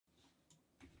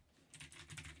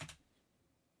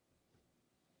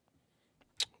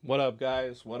What up,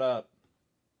 guys? What up?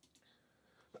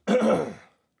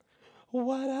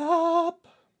 What up?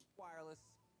 Wireless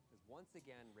has once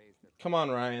again raised their... Come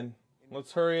on, Ryan.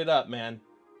 Let's hurry it up, man.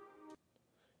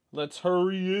 Let's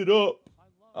hurry it up.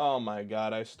 Oh my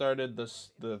god, I started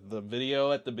the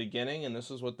video at the beginning and this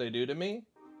is what they do to me?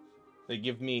 They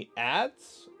give me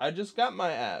ads? I just got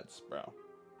my ads, bro.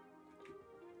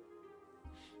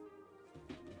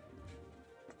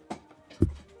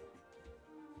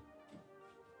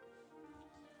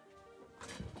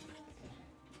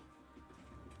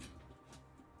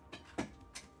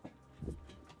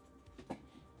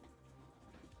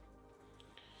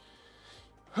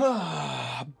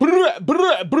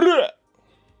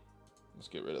 Let's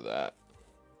get rid of that.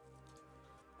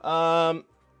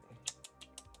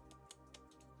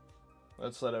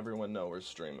 Let's let everyone know we're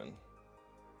streaming.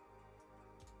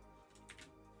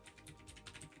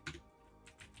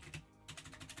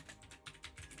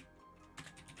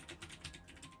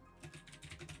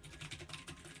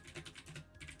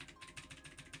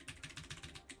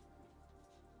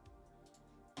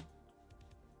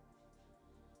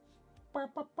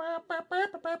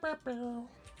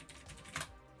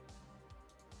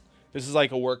 This is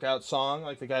like a workout song,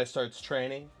 like the guy starts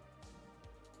training.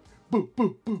 Boo,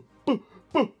 boo, boo, boo,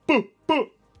 boo, boo,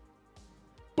 boo.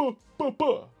 Boo, boo,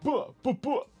 boo, boo, boo,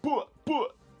 boo, boo, boo.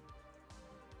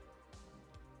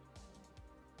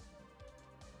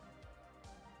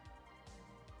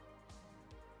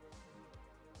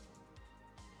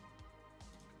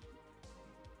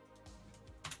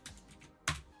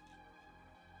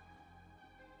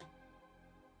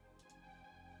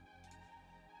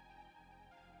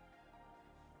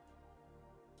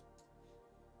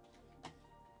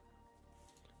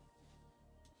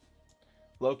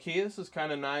 Low key, this is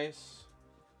kind of nice.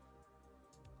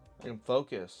 I can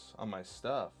focus on my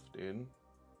stuff, dude.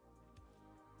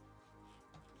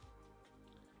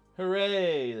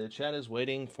 Hooray! The chat is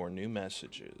waiting for new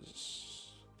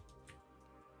messages.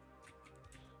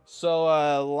 So,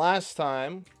 last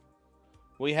time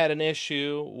we had an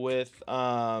issue with,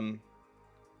 the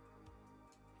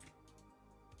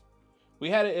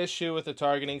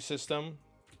targeting system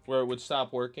where it would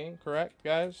stop working, correct,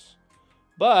 guys?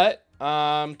 But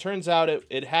turns out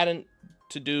it hadn't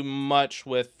to do much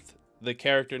with the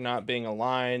character not being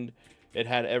aligned. It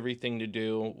had everything to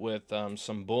do with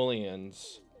some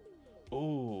booleans.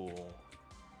 Ooh,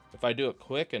 if I do it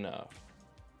quick enough.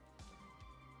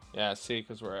 Yeah, see,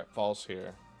 because we're at false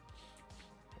here.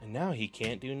 And now he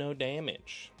can't do no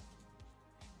damage.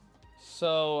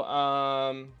 So,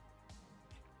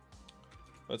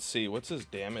 let's see, what's his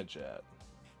damage at?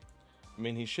 I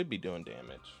mean, he should be doing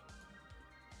damage.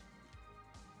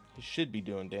 He should be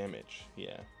doing damage,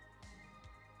 yeah.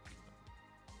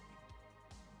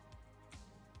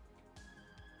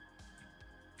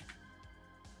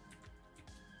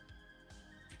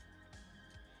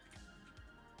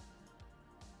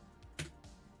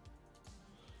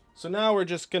 So now we're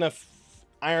just gonna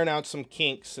iron out some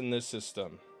kinks in this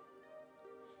system.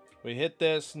 We hit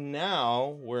this,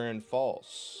 now we're in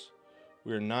false.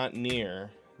 We're not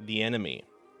near the enemy.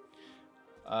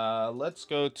 Let's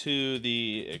go to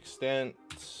the extent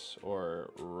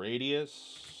or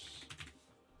radius.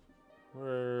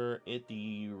 We're at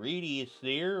the radius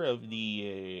there of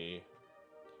the,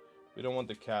 we don't want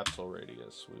the capsule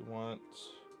radius. We want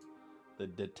the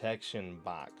detection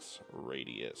box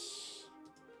radius.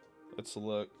 Let's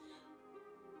look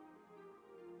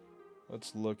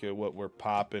at what we're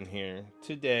popping here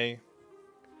today.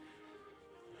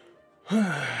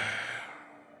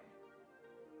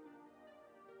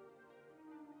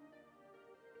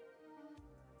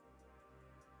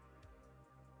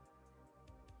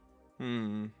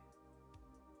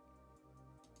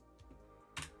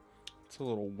 It's a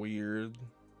little weird.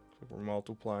 We're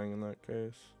multiplying in that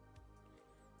case.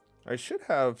 I should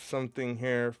have something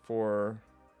here for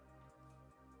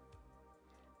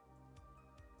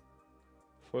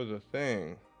the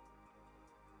thing.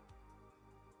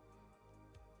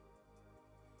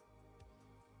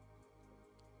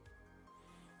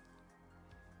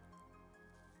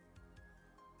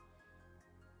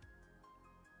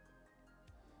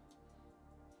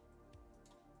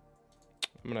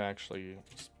 I'm gonna actually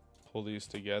pull these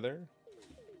together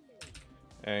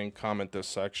and comment this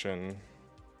section.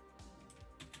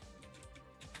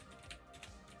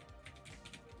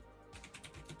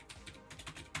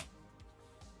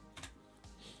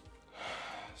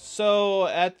 So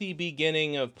at the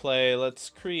beginning of play, let's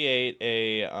create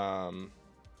a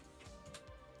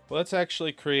let's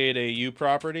actually create a U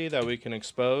property that we can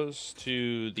expose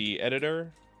to the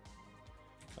editor.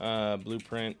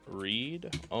 Blueprint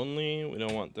read only. We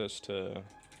don't want this to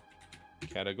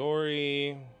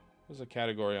Category. What's a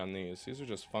category on these? These are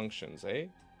just functions, eh?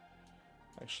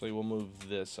 Actually, we'll move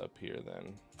this up here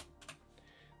then.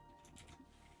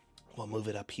 We'll move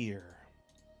it up here.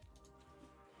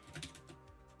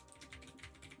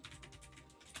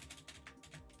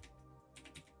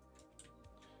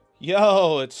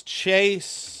 Yo, it's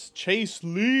Chase. Chase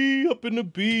Lee up in the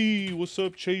B. What's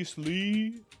up, Chase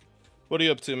Lee? What are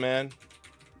you up to, man?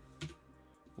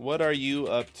 What are you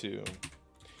up to?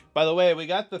 By the way, we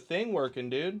got the thing working,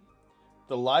 dude.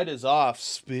 The light is off.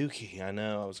 Spooky. I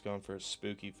know. I was going for a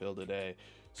spooky feel today.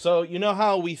 So, you know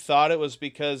how we thought it was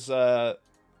because the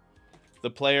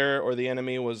player or the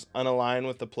enemy was unaligned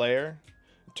with the player?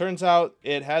 It turns out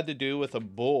it had to do with a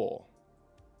bull.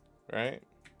 Right?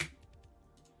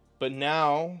 But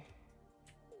now...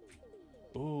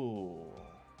 Ooh.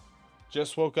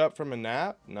 Just woke up from a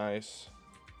nap? Nice.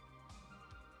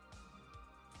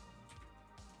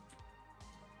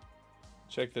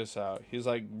 Check this out. He's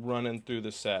like running through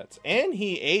the sets. And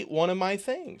he ate one of my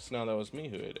things. No, that was me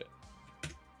who ate it.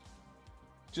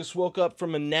 Just woke up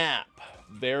from a nap.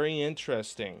 Very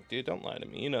interesting. Dude, don't lie to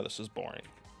me. You know this is boring.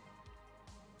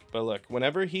 But look,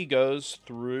 whenever he goes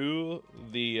through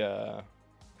the...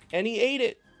 and he ate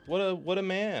it. What a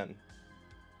man.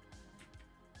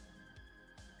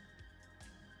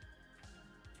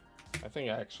 I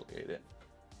think I actually ate it.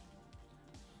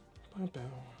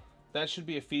 That should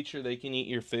be a feature. They can eat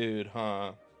your food,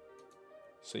 huh?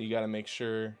 So you got to make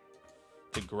sure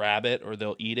to grab it or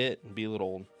they'll eat it and be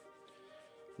little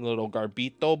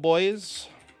garbito boys.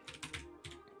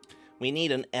 We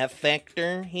need an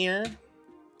effector here.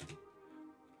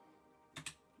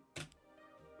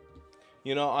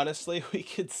 You know, honestly, we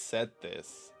could set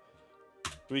this.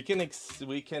 We can,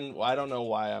 well, I don't know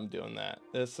why I'm doing that.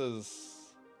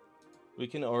 We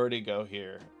can already go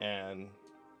here and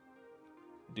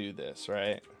do this,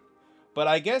 right? But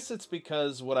I guess it's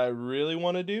because what I really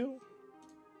want to do,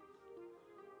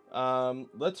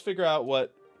 let's figure out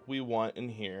what we want in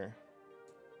here.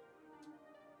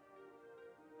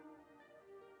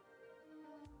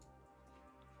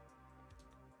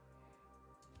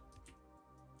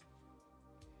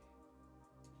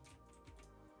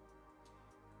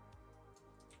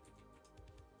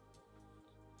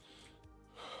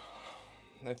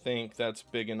 I think that's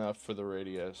big enough for the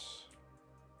radius.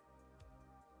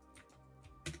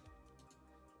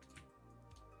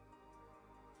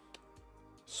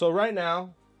 So right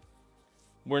now,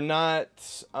 we're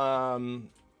not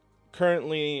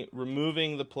currently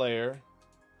removing the player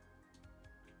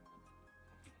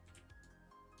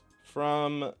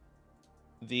from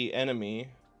the enemy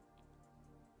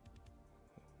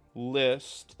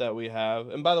list that we have.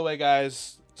 And by the way,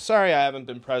 guys, sorry I haven't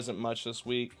been present much this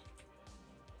week.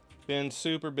 Been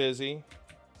super busy.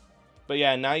 But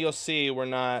yeah, now you'll see we're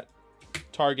not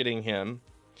targeting him.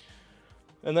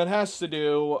 And that has to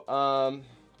do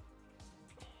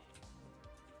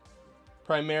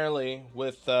primarily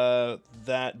with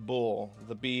that bull.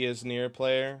 The B is near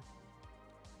player.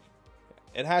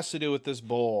 It has to do with this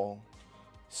bull.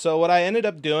 So what I ended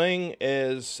up doing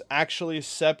is actually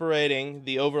separating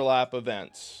the overlap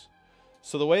events.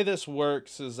 So the way this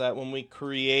works is that when we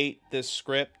create this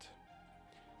script,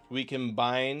 we can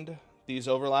bind these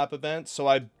overlap events. So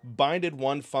I binded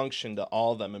one function to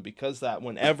all of them. And because that,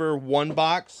 whenever one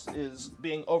box is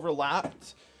being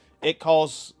overlapped, it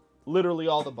calls literally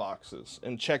all the boxes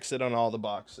and checks it on all the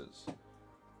boxes.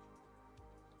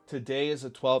 Today is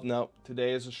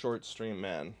today is a short stream,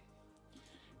 man.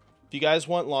 If you guys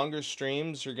want longer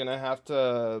streams, you're going to have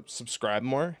to subscribe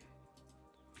more.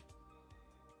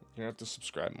 You're going to have to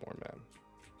subscribe more, man.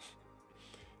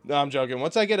 No, I'm joking.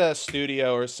 Once I get a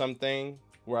studio or something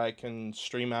where I can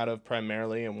stream out of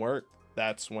primarily and work,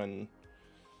 that's when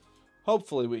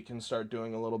hopefully we can start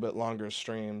doing a little bit longer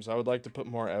streams. I would like to put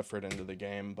more effort into the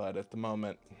game, but at the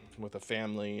moment, with a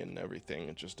family and everything,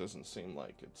 it just doesn't seem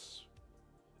like it's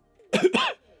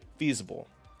feasible.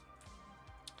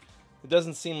 It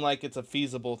doesn't seem like it's a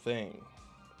feasible thing.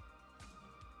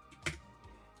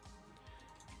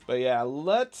 But yeah,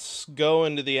 let's go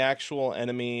into the actual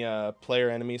enemy,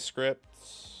 player-enemy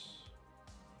scripts.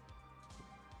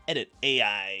 Edit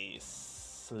AI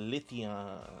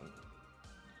Slithion.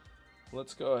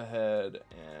 Let's go ahead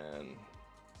and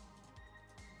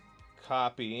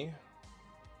copy.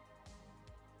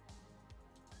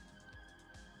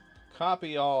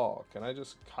 Copy all. Can I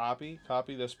just copy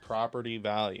this property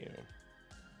value?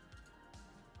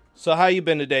 So how you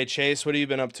been today, Chase? What have you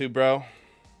been up to, bro?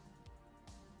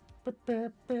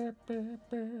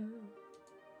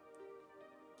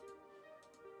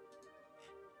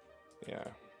 Yeah.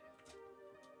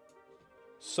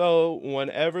 So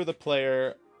whenever the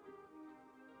player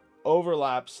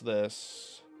overlaps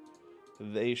this,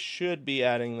 they should be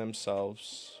adding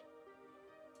themselves.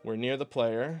 We're near the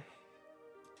player,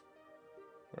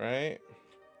 right?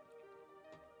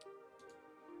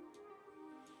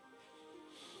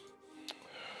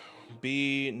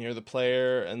 Be near the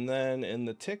player, and then in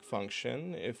the tick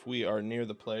function, if we are near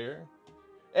the player,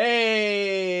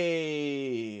 hey,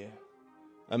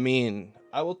 Amin,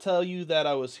 I will tell you that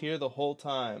I was here the whole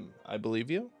time. I believe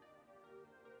you.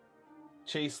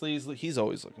 Chase Lee's, he's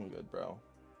always looking good, bro.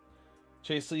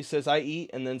 Chase Lee says, I eat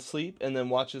and then sleep and then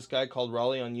watch this guy called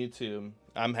Raleigh on YouTube.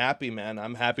 I'm happy, man.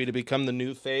 I'm happy to become the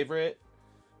new favorite,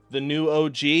 the new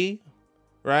OG,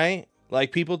 right?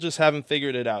 Like, people just haven't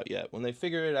figured it out yet. When they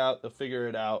figure it out, they'll figure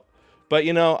it out. But,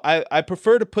 you know, I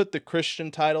prefer to put the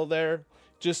Christian title there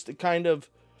just to kind of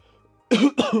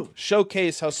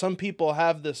showcase how some people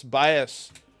have this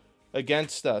bias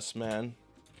against us, man.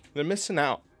 They're missing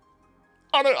out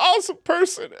on an awesome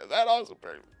person. And that awesome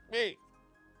person, me.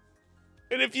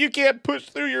 And if you can't push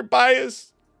through your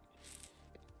bias,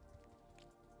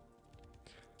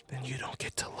 then you don't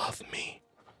get to love me.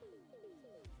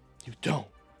 You don't.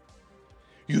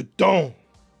 You don't.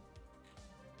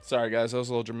 Sorry, guys. That was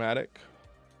a little dramatic.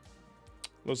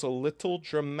 It was a little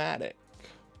dramatic.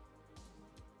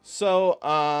 So,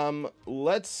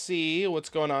 let's see what's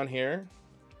going on here.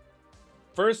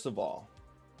 First of all,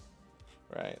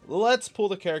 right, let's pull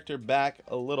the character back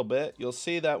a little bit. You'll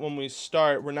see that when we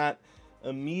start, we're not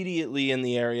immediately in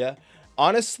the area.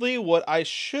 Honestly, what I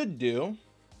should do,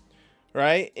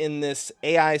 right, in this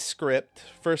AI script,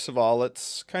 first of all,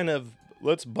 let's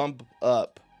bump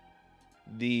up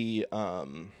the AI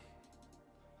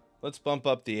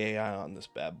on this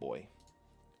bad boy.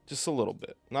 Just a little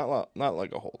bit. Not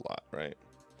like a whole lot, right?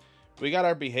 We got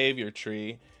our behavior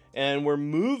tree and we're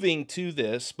moving to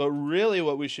this, but really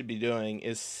what we should be doing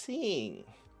is seeing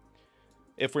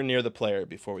if we're near the player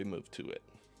before we move to it.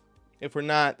 If we're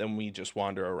not, then we just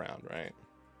wander around, right?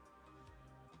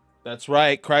 That's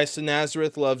right. Christ of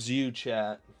Nazareth loves you,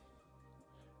 chat.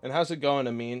 And how's it going,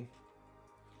 Amin?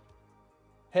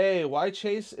 Hey, why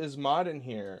Chase is mod in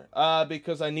here?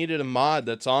 Because I needed a mod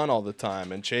that's on all the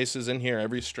time. And Chase is in here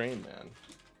every stream, man.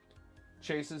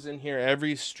 Chase is in here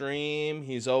every stream.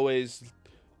 He's always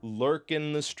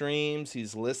lurking the streams.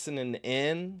 He's listening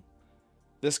in.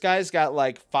 This guy's got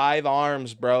like 5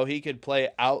 arms, bro. He could play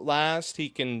Outlast. He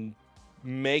can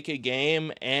make a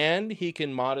game. And he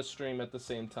can mod a stream at the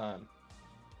same time.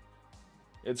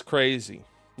 It's crazy.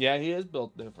 Yeah, he is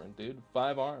built different, dude.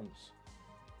 5 arms.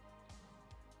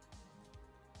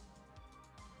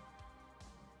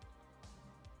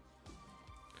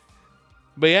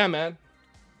 But yeah, man.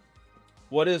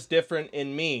 What is different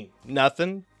in me?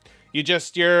 Nothing. You haven't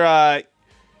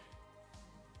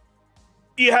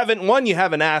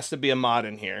asked to be a mod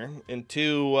in here, and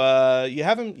 2, you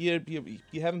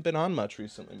haven't been on much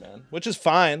recently, man. Which is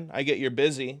fine. I get you're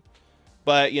busy,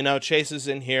 but you know, Chase is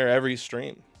in here every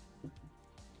stream.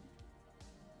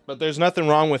 But there's nothing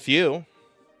wrong with you.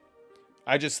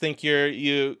 I just think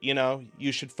you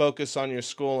should focus on your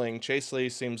schooling. Chase Lee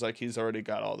seems like he's already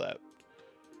got all that.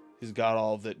 He's got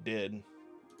all of it did.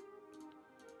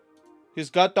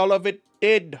 He's got all of it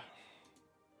did.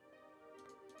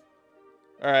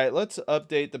 All right, let's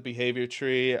update the behavior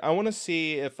tree. I want to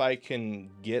see if I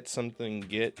can get something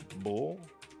get bull.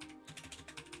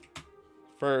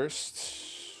 First,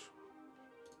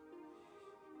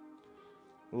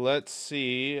 let's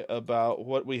see about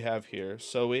what we have here.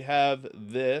 So we have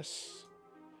this.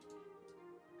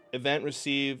 Event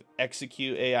receive,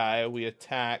 execute AI, we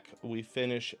attack, we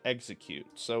finish, execute.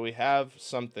 So we have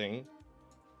something.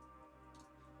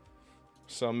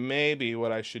 So maybe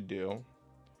what I should do.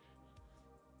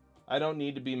 I don't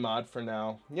need to be mod for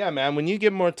now. Yeah, man, when you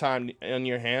get more time on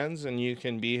your hands and you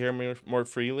can be here more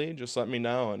freely, just let me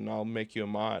know and I'll make you a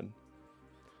mod.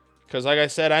 Because like I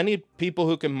said, I need people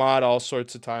who can mod all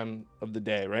sorts of time of the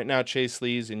day. Right now, Chase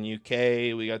Lee's in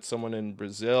UK. We got someone in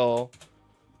Brazil.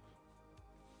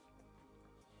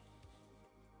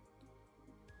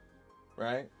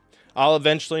 Right? I'll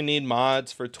eventually need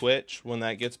mods for Twitch when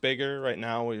that gets bigger. Right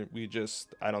now, I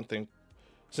don't think,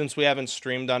 since we haven't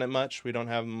streamed on it much, we don't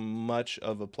have much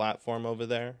of a platform over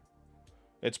there.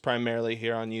 It's primarily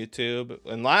here on YouTube.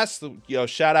 And last,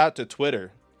 shout out to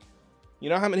Twitter. You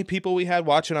know how many people we had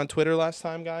watching on Twitter last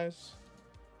time, guys?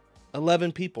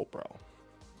 11 people, bro.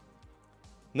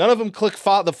 None of them click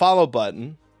the follow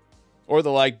button or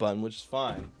the like button, which is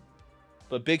fine.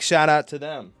 But big shout out to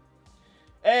them.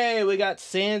 Hey, we got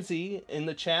Sanzi in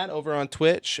the chat over on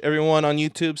Twitch. Everyone on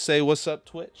YouTube say, what's up,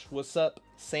 Twitch? What's up,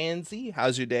 Sanzi?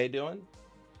 How's your day doing?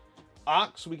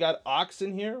 Ox, we got Ox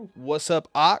in here. What's up,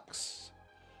 Ox?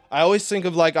 I always think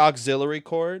of like auxiliary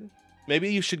chord.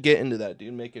 Maybe you should get into that,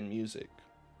 dude, making music.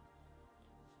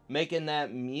 Making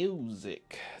that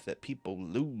music that people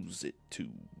lose it to.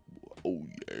 Oh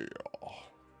yeah.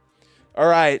 All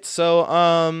right, so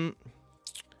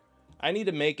I need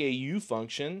to make a U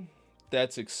function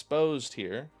that's exposed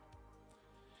here.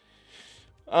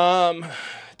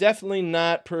 Definitely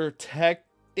not protected.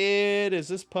 Is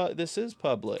this this is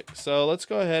public? So let's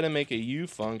go ahead and make a U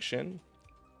function.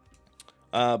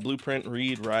 Blueprint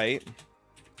read write.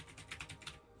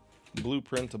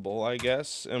 Blueprintable, I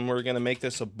guess, and we're gonna make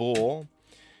this a bool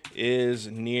is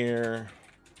near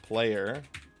player,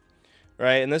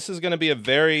 right? And this is gonna be a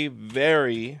very,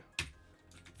 very,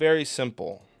 very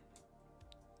simple.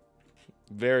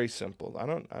 Very simple. I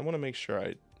want to make sure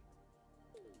I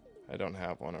don't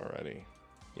have one already.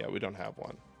 Yeah, we don't have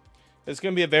one. It's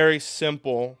going to be a very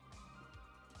simple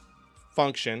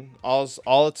function. All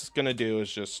it's going to do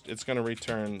is just, it's going to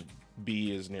return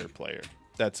B is near player.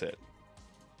 That's it.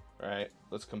 All right,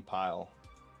 let's compile.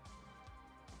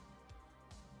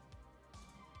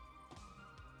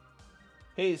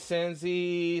 Hey,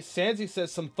 Sanzi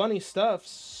says some funny stuff.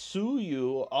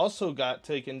 Suyu also got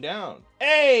taken down.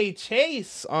 Hey,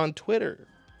 Chase on Twitter.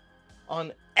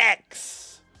 On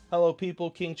X. Hello, people.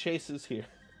 King Chase is here.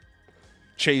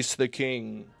 Chase the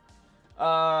King.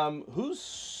 Who's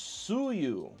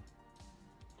Suyu?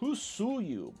 Who's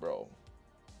Suyu, bro?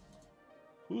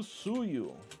 Who's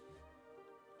Suyu?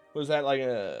 Was that like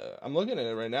a... I'm looking at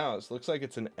it right now. It looks like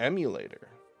it's an emulator.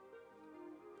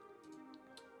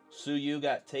 Suyu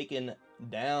got taken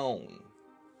down.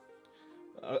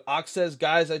 Ox says,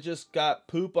 guys, I just got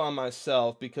poop on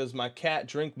myself because my cat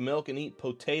drink milk and eat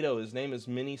potato. His name is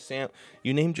Mini Sam.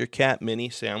 You named your cat Mini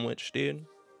Sandwich, dude?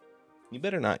 You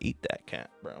better not eat that cat,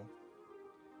 bro.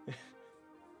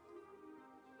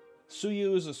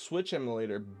 Suyu is a Switch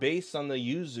emulator based on the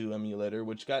Yuzu emulator,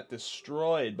 which got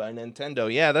destroyed by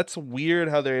Nintendo. Yeah, that's weird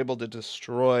how they're able to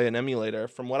destroy an emulator.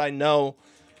 From what I know,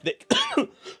 they...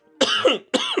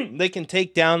 they can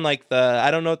take down like the, I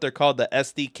don't know what they're called, the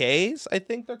SDKs, I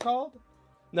think they're called.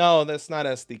 No, that's not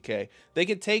SDK. They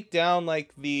can take down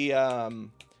like the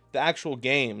actual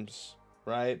games,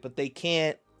 right? But they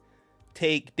can't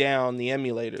take down the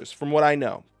emulators, from what I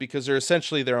know, because they're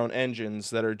essentially their own engines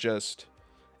that are just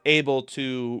able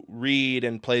to read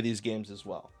and play these games as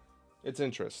well. It's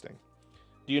interesting.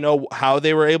 Do you know how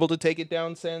they were able to take it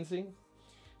down, Sansi?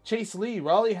 Chase Lee,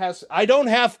 Raleigh has... I don't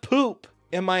have poop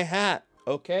in my hat,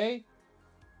 okay?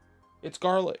 It's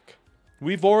garlic.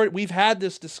 We've had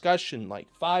this discussion like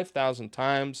 5,000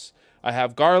 times. I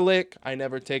have garlic. I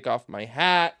never take off my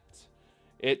hat.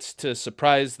 It's to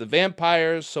surprise the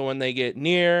vampires, so when they get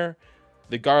near,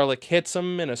 the garlic hits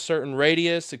them in a certain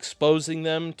radius, exposing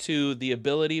them to the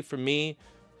ability for me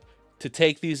to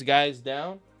take these guys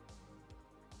down.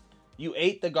 You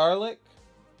ate the garlic?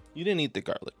 You didn't eat the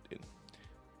garlic, dude.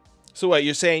 So what,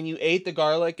 you're saying you ate the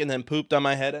garlic and then pooped on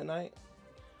my head at night?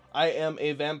 I am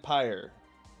a vampire.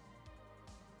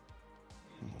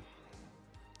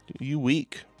 Dude, you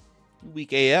weak. You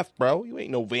weak AF, bro. You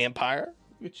ain't no vampire.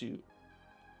 Look at you.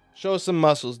 Show us some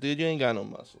muscles, dude. You ain't got no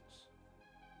muscles.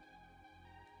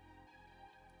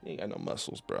 You ain't got no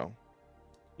muscles, bro.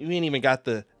 You ain't even got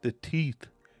the teeth.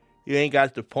 You ain't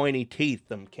got the pointy teeth,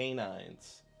 them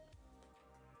canines.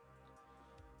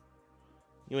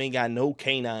 You ain't got no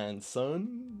canines,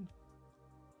 son.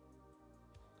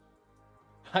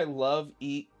 I love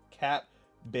eat cat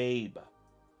babe.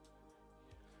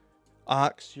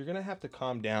 Ox, you're gonna have to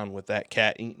calm down with that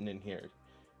cat eating in here.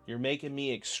 You're making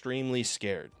me extremely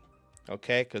scared.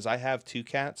 Okay? Because I have 2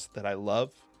 cats that I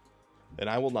love. And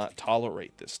I will not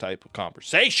tolerate this type of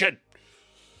conversation.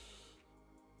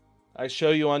 I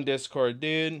show you on Discord,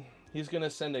 dude. He's gonna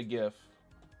send a GIF.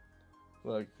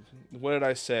 Look, what did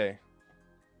I say?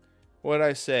 What did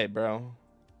I say, bro?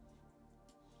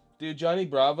 Dude, Johnny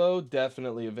Bravo,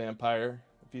 definitely a vampire,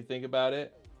 if you think about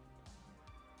it.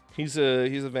 He's a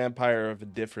vampire of a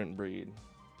different breed.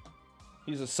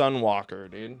 He's a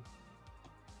sunwalker, dude.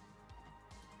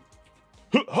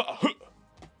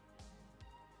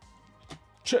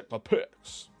 Check my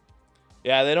pics.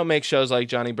 Yeah, they don't make shows like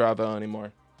Johnny Bravo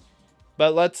anymore.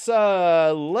 But let's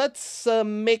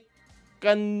make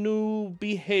a new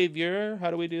behavior.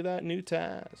 How do we do that? New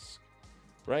task.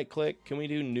 Right click. Can we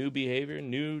do new behavior?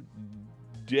 New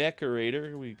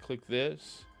decorator. We click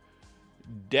this.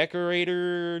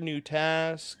 Decorator, new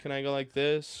task. Can I go like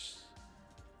this?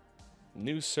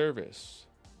 New service.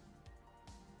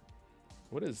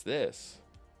 What is this?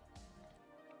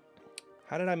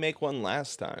 How did I make one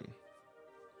last time?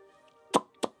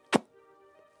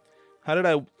 How did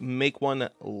I make one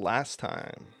last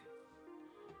time?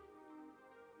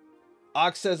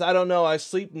 Ox says, I don't know. I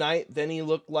sleep night. Then he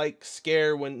look like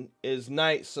scare when is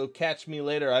night. So catch me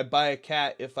later. I buy a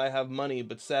cat if I have money,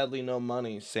 but sadly no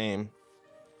money. Same.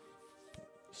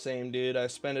 Same, dude. I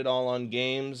spend it all on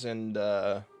games and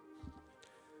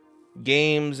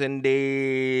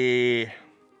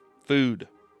food.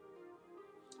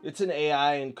 It's an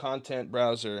AI and content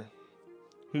browser.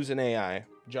 Who's an AI?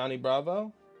 Johnny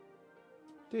Bravo?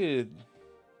 Dude.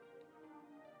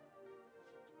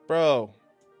 Bro.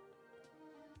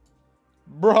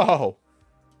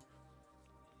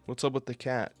 What's up with the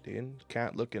cat, dude?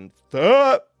 Cat looking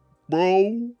fat,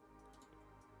 bro.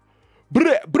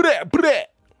 Bleh.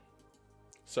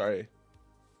 Sorry.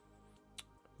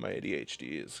 My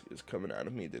ADHD is coming out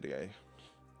of me today.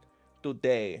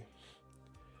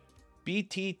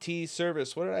 BTT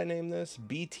service. What did I name this?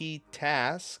 BT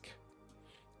task.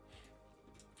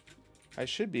 I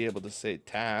should be able to say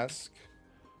task.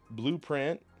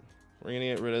 Blueprint. We're going to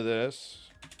get rid of this.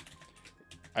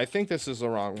 I think this is the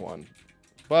wrong one,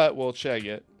 but we'll check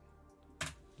it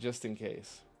just in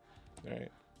case. All right.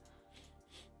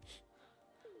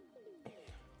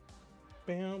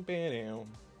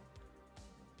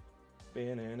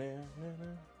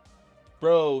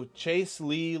 Bro, Chase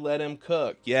Lee let him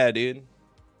cook. Yeah, dude.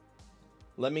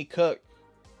 Let me cook.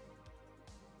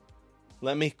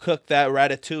 Let me cook that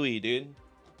ratatouille, dude.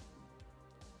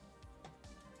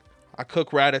 I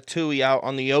cook ratatouille out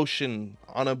on the ocean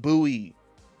on a buoy.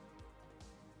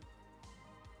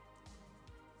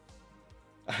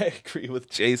 I agree with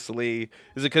Chase Lee.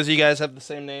 Is it because you guys have the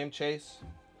same name, Chase?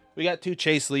 We got 2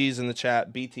 Chase Lees in the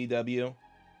chat. BTW.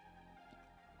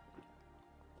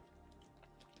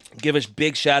 Give a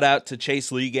big shout out to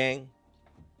Chase Lee gang.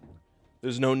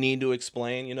 There's no need to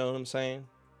explain, you know what I'm saying?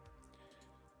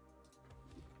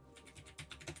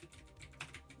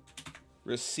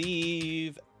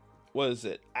 Receive, what is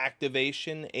it?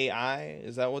 Activation AI?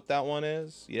 Is that what that one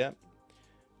is? Yep.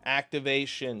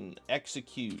 Activation,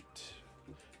 execute.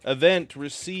 Event,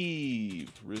 receive.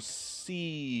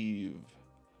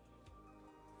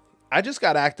 I just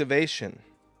got activation.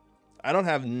 I don't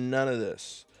have none of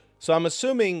this. So I'm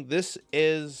assuming this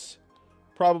is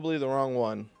probably the wrong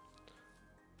one.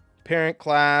 Parent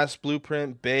class,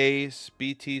 blueprint base,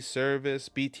 BT service,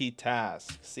 BT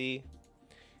task. See?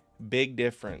 Big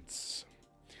difference.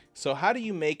 So how do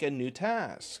you make a new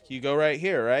task? You go right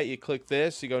here, right? You click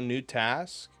this, you go new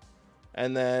task.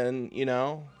 And then, you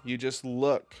know, you just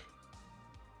look.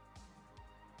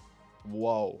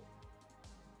 Whoa.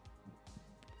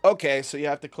 Okay, so you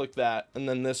have to click that, and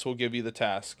then this will give you the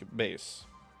task base.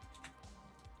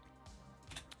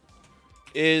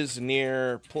 Is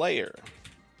near player.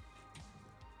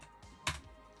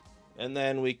 And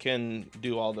then we can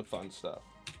do all the fun stuff.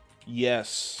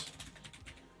 Yes.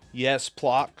 Yes,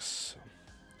 Plox.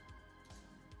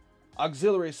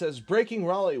 Auxiliary says, breaking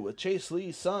Raleigh with Chase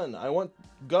Lee, son. I want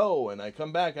go, and I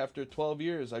come back after 12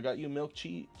 years. I got you milk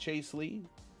Chase Lee.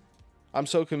 I'm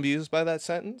so confused by that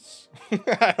sentence.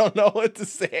 I don't know what to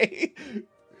say.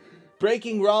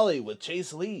 Breaking Raleigh with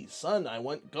Chase Lee, son. I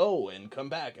want go and come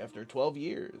back after 12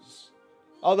 years.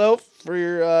 Although for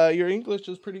your English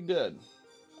is pretty good.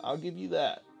 I'll give you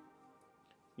that.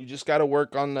 You just got to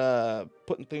work on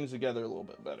putting things together a little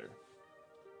bit better.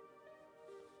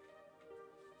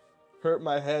 Hurt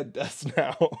my head does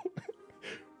now.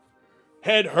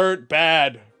 Head hurt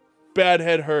bad. Bad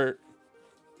head hurt.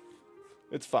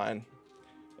 It's fine.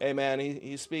 Hey man,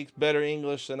 he speaks better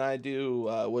English than I do.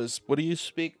 What do you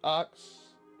speak, Ox?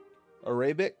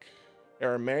 Arabic?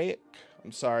 Aramaic?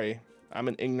 I'm sorry. I'm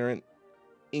an ignorant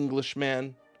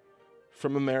Englishman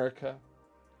from America.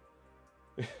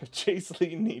 Chase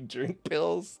Lee need drink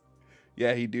pills?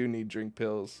 Yeah, he do need drink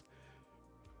pills.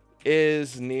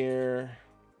 Is near...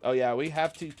 Oh yeah, we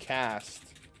have to cast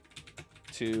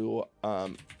to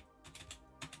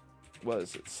what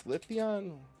is it?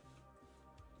 Slithion?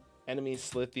 Enemy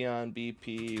Slithion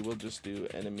BP. We'll just do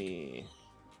enemy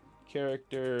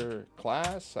character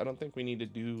class. I don't think we need to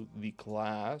do the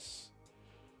class.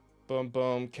 Boom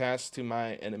boom, cast to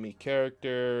my enemy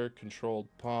character, controlled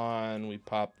pawn. We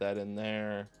pop that in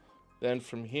there. Then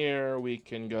from here we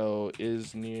can go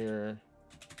is near.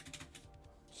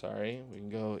 Sorry, we can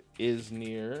go is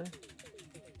near.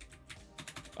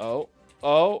 Oh.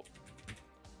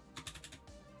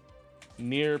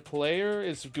 Near player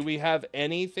is, do we have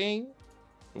anything?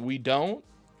 We don't.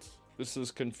 This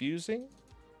is confusing.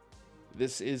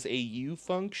 This is a U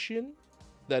function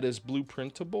that is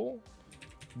blueprintable.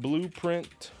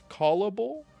 Blueprint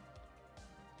callable.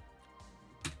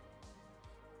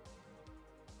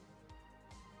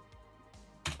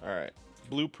 All right.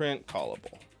 Blueprint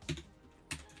callable.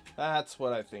 That's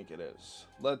what I think it is.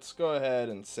 Let's go ahead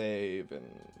and save and...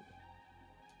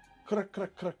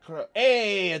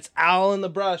 Hey, it's Owl in the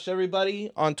Brush, everybody.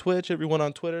 On Twitch, everyone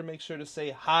on Twitter, make sure to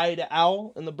say hi to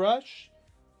Owl in the Brush.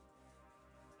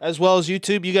 As well as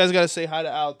YouTube, you guys got to say hi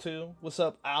to Owl too. What's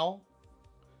up, Owl?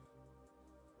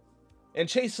 And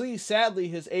Chase Lee, sadly,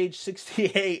 his age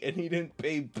 68 and he didn't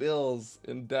pay bills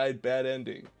and died bad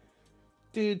ending.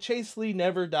 Dude, Chase Lee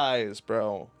never dies,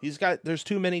 bro. There's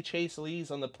too many Chase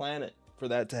Lees on the planet for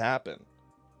that to happen.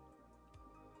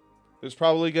 There's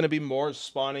probably going to be more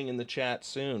spawning in the chat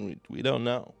soon. We don't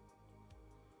know.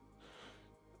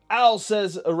 Owl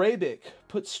says Arabic.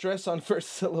 Put stress on first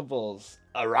syllables.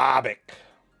 Arabic.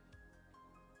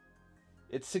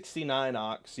 It's 69,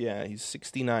 Ox. Yeah, he's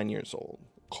 69 years old.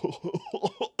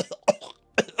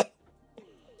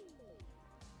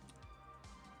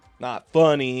 Not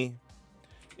funny.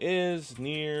 Is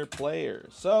near player.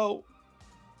 So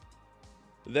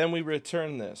then we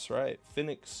return this, right?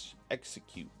 Finish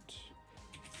execute.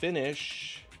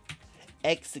 Finish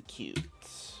execute.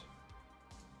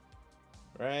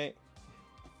 Right?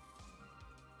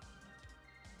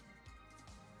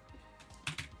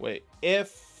 Wait,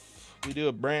 if we do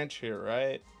a branch here,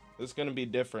 right? It's going to be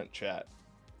different, chat.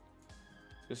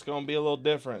 It's going to be a little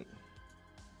different.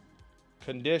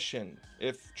 Condition.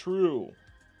 If true,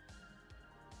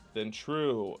 then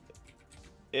true.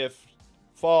 If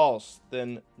false,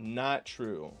 then not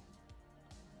true.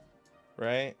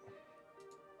 Right?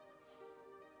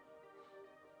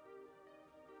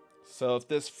 So if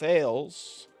this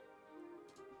fails,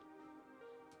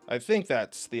 I think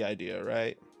that's the idea,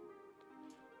 right?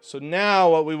 So now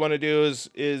what we want to do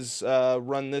is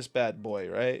run this bad boy,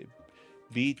 right?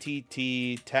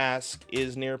 VTT task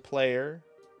is near player.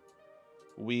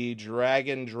 We drag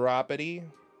and droppity.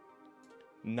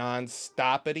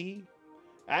 Non-stoppity.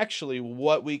 Actually,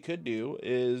 what we could do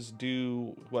is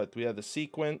do what? We have the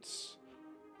sequence,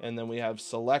 and then we have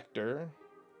selector.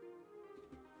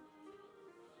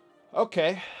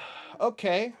 Okay.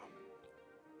 Okay.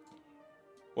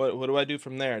 What do I do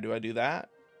from there? Do I do that?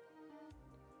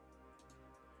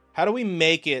 How do we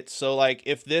make it so, like,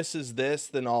 if this is this,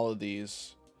 then all of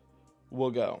these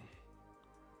will go?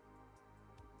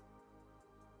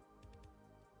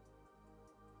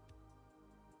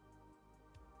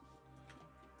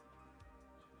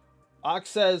 Ox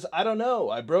says, I don't know.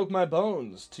 I broke my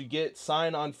bones to get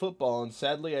sign on football, and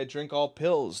sadly I drink all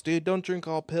pills. Dude, don't drink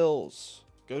all pills.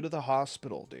 Go to the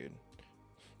hospital, dude.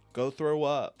 Go throw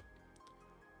up.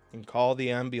 And call the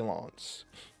ambulance.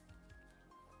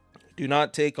 Do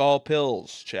not take all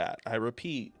pills, chat. I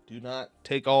repeat, do not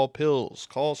take all pills.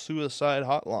 Call suicide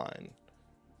hotline.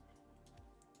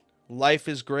 Life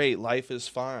is great. Life is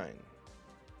fine.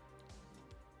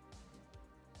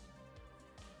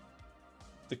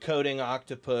 The coding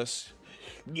octopus.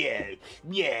 Yeah,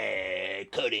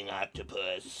 coding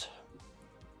octopus.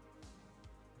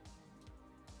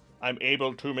 I'm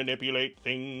able to manipulate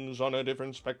things on a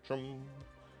different spectrum.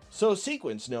 So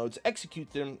sequence nodes,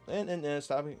 execute them, and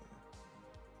stop it.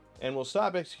 And we'll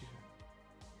stop executing.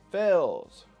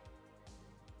 Fails.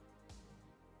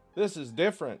 This is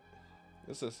different.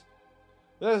 This is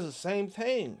the same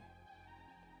thing.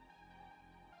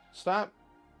 Stop.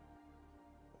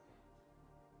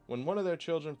 When one of their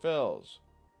children fails.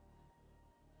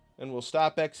 And we'll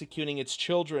stop executing its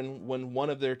children when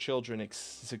one of their children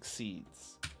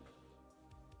succeeds.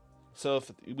 So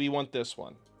if we want this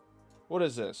one. What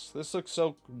is this? This looks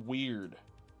so weird.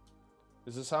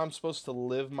 Is this how I'm supposed to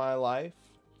live my life?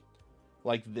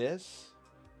 Like this?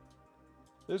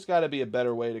 There's got to be a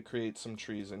better way to create some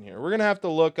trees in here. We're going to have to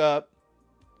look up,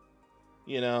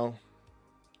 you know,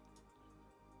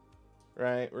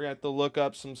 right? We're going to have to look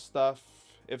up some stuff.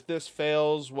 If this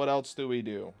fails, what else do we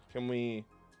do? Can we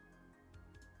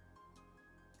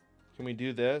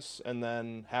do this and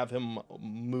then have him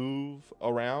move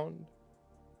around?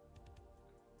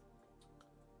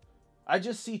 I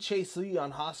just see Chase Lee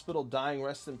on hospital dying.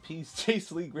 Rest in peace.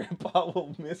 Chase Lee, Grandpa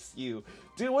will miss you.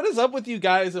 Dude, what is up with you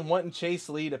guys and wanting Chase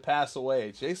Lee to pass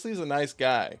away? Chase Lee's a nice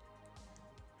guy.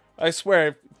 I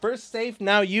swear, first safe,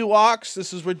 now you, Ox.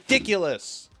 This is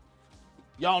ridiculous.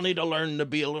 Y'all need to learn to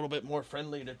be a little bit more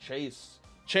friendly to Chase.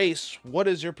 Chase, what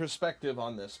is your perspective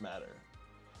on this matter?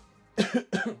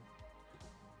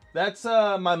 That's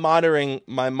my monitoring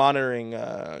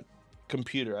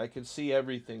computer. I can see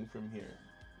everything from here.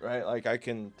 Right? Like, I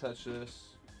can touch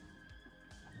this.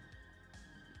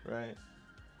 Right?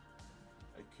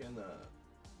 I can,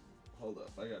 hold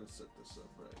up. I gotta set this up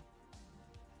right.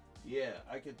 Yeah,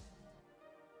 I could...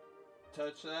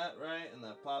 touch that, right? And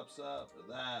that pops up.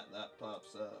 That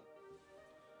pops up.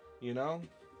 You know?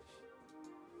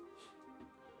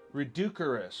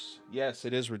 Ridiculous. Yes,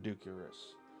 it is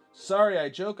ridiculous. Sorry, I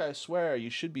joke, I swear. You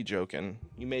should be joking.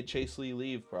 You made Chase Lee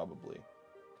leave, probably.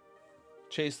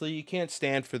 Chase Lee, you can't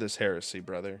stand for this heresy,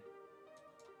 brother.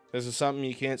 This is something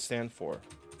you can't stand for.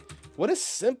 What a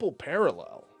simple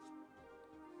parallel.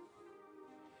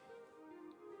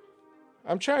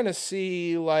 I'm trying to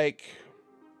see, like,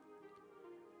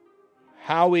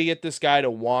 how we get this guy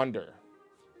to wander.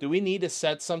 Do we need to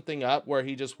set something up where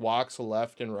he just walks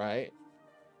left and right?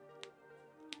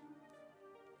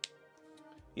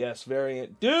 Yes,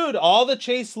 variant. Dude, all the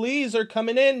Chase Lees are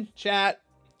coming in, chat.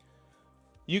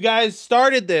 You guys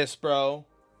started this, bro.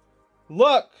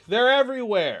 Look, they're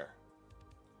everywhere.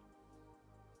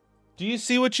 Do you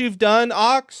see what you've done,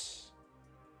 Ox?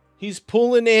 He's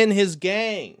pulling in his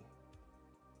gang.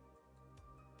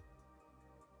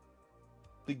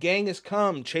 The gang has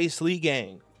come, Chase Lee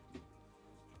gang.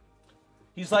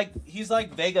 He's like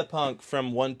Vegapunk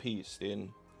from One Piece, dude.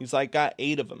 He's like got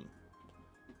 8 of them.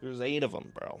 There's 8 of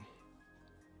them, bro.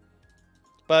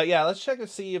 But yeah, let's check to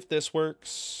see if this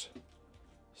works.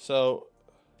 So,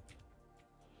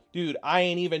 dude, I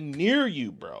ain't even near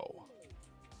you, bro.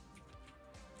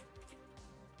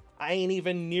 I ain't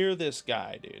even near this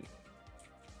guy, dude.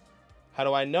 How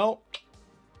do I know?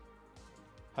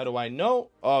 How do I know?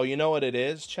 Oh, you know what it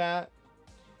is, chat?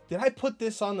 Did I put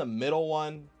this on the middle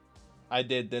one? I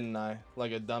did, didn't I?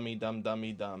 Like a dummy,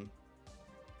 dumb.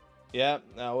 Yep,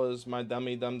 that was my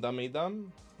dummy,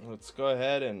 dumb. Let's go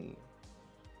ahead and...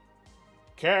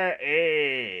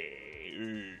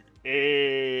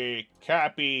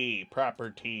 Copy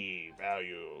property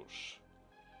values.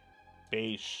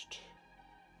 Based.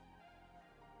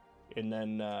 And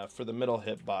then for the middle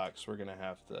hitbox, we're gonna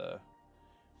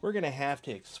have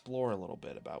to explore a little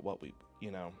bit about what we,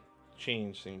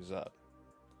 change things up.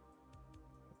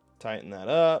 Tighten that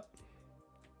up.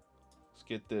 Let's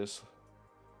get this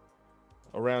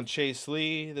around Chase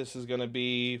Lee. This is gonna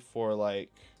be for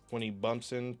like when he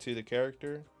bumps into the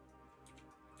character,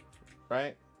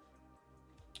 right?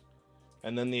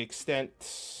 And then the extent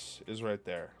is right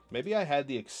there. Maybe I had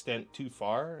the extent too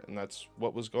far, and that's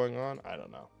what was going on. I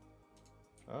don't know.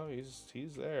 Oh,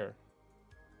 he's there.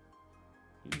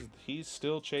 He's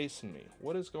still chasing me.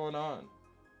 What is going on?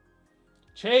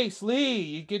 Chase Lee!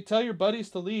 You can tell your buddies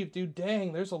to leave. Dude,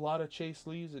 dang, there's a lot of Chase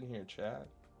Lees in here, chat.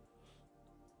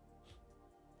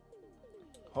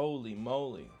 Holy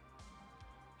moly.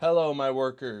 Hello, my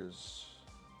workers.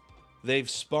 They've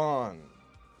spawned.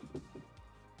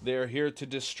 They're here to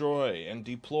destroy and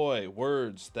deploy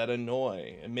words that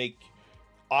annoy and make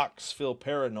Ox feel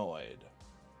paranoid.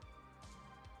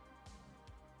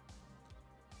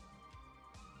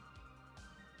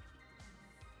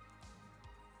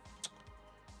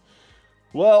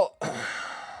 Well,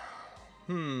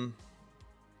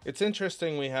 it's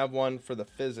interesting we have one for the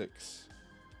physics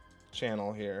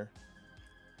channel here.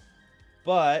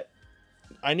 But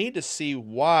I need to see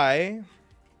why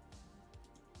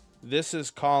this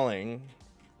is calling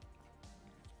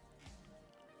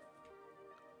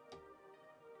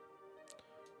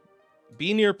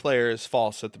be near player is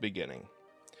false at the beginning.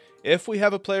 If we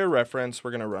have a player reference,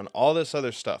 we're going to run all this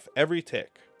other stuff, every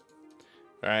tick.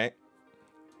 All right?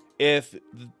 If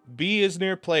B is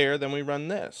near player, then we run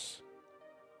this.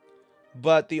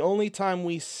 But the only time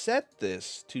we set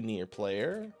this to near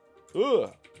player,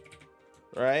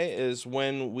 right, is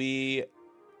when we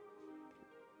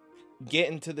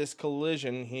get into this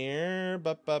collision here.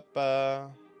 Where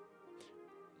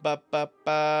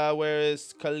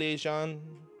is collision?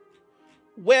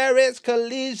 Where is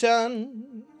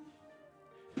collision?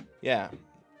 Yeah.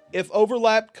 If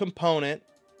overlap component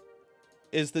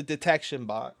is the detection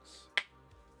box.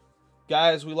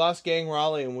 Guys, we lost Gang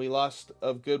Raleigh and we lost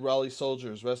of good Raleigh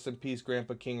soldiers. Rest in peace,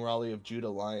 Grandpa King Raleigh of Judah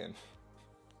Lion.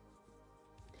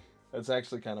 That's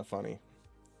actually kind of funny.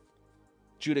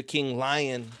 Judah King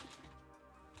Lion.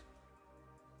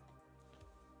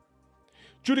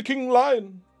 Judah King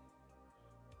Lion.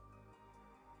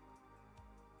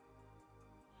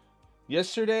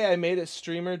 Yesterday, I made a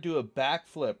streamer do a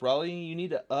backflip. Raleigh, you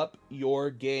need to up your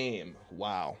game.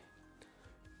 Wow.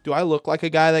 Do I look like a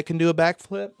guy that can do a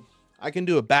backflip? I can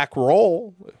do a back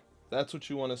roll. If that's what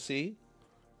you want to see.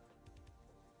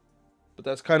 But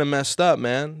that's kind of messed up,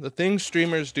 man. The things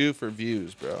streamers do for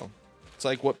views, bro. It's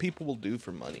like what people will do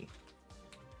for money.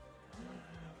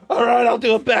 All right, I'll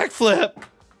do a backflip.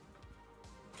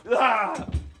 Ah!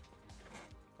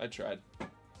 I tried.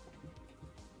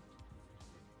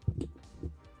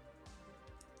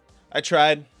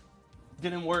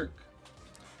 Didn't work.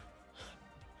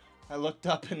 I looked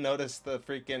up and noticed the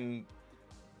thing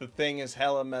is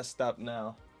hella messed up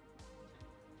now.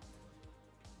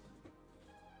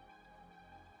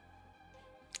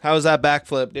 How was that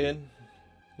backflip, dude?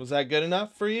 Was that good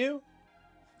enough for you?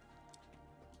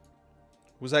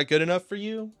 Was that good enough for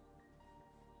you?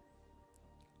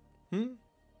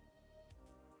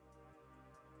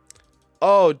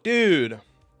 Oh, dude.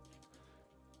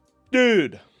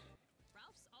 Dude.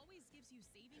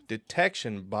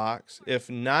 Detection box. If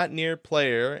not near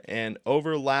player and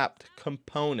overlapped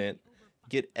component,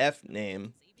 get F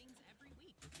name.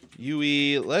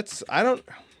 UE, I don't...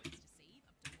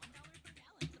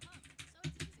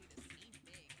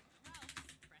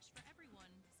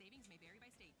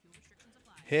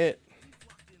 Hit.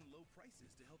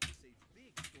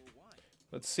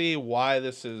 Let's see why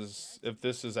this is, if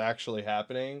this is actually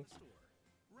happening.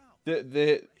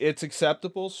 It's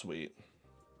acceptable, sweet.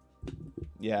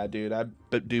 Yeah, dude, I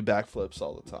do backflips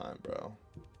all the time, bro.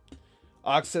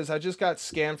 Ox says, I just got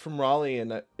scammed from Raleigh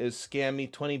and is scam me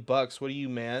 20 bucks. What are you,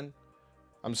 man?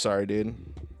 I'm sorry, dude.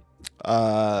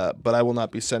 But I will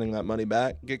not be sending that money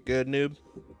back. Get good, noob.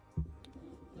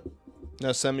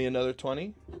 Now send me another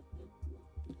 20.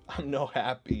 I'm no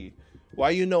happy. Why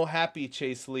you no happy,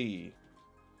 Chase Lee?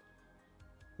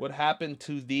 What happened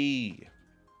to thee?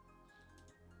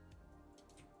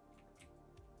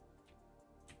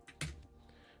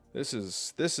 This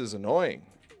is annoying.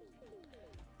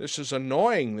 This is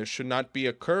annoying. This should not be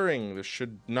occurring. This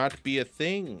should not be a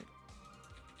thing.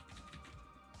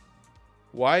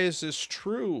 Why is this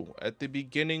true at the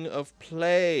beginning of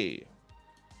play?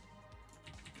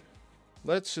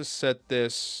 Let's just set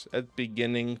this at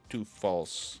beginning to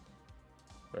false.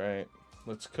 Right?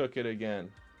 Let's cook it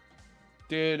again.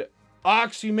 Dude,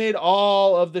 Ox, you made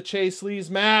all of the Chase Lees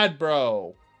mad,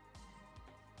 bro.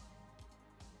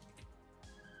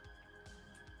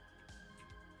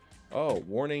 Oh,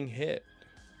 warning hit.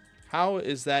 How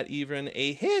is that even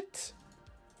a hit?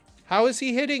 How is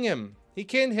he hitting him? He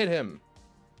can't hit him.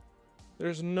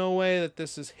 There's no way that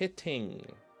this is hitting.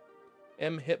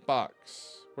 M hitbox.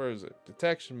 Where is it?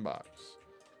 Detection box.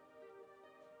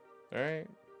 Alright.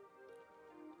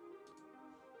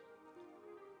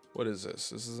 What is this?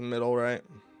 This is the middle, right?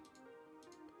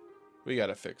 We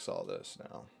gotta fix all this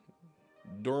now.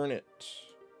 Darn it.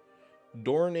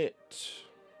 Darn it.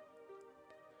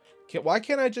 Why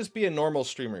can't I just be a normal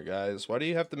streamer, guys? Why do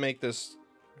you have to make this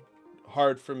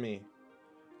hard for me?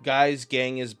 Guys,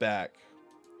 gang is back.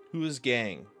 Who is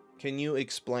gang? Can you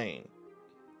explain?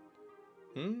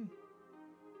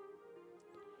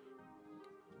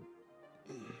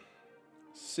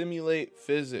 Simulate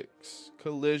physics.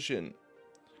 Collision.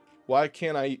 Why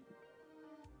can't I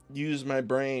use my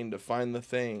brain to find the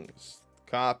things?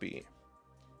 Copy.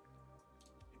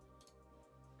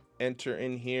 Enter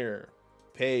in here.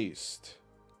 Paste.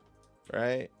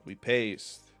 Right? We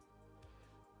paste.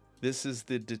 This is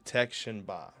the detection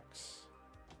box.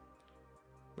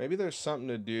 Maybe there's something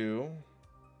to do.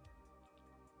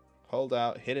 Hold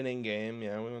out. Hidden in game.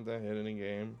 Yeah, we want that hidden in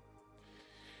game.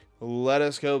 Let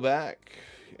us go back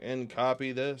and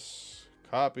copy this.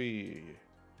 Copy.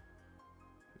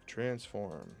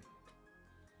 Transform.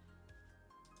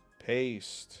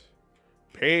 Paste.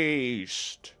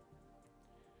 Paste.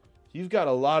 You've got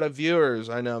a lot of viewers,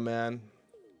 I know, man.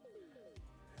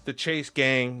 The Chase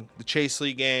gang. The Chase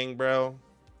Lee gang, bro.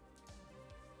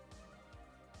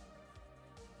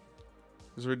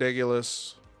 It's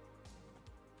ridiculous.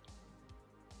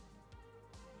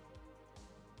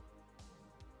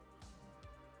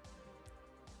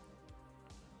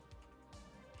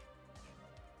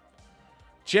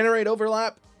 Generate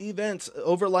overlap events.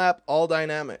 Overlap all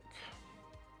dynamic.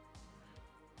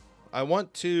 I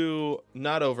want to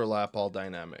not overlap all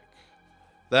dynamic.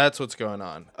 That's what's going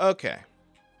on. Okay.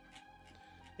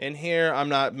 In here, I'm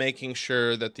not making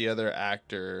sure that the other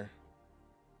actor...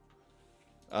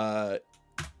 I'm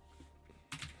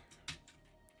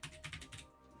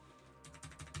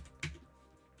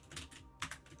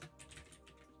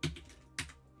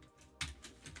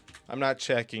not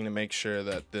checking to make sure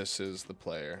that this is the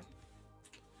player.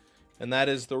 And that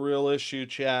is the real issue,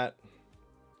 chat.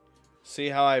 See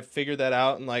how I figured that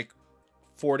out in like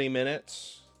 40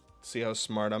 minutes? See how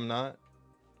smart I'm not?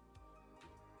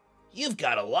 You've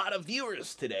got a lot of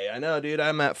viewers today. I know, dude.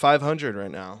 I'm at 500 right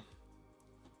now.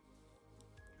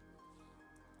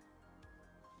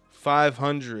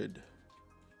 500.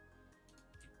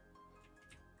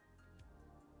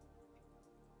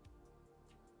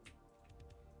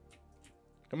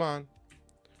 Come on.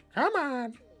 Come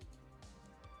on.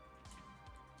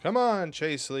 Come on,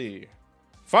 Chase Lee.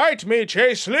 Fight me,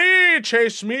 Chase Lee!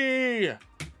 Chase me!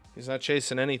 He's not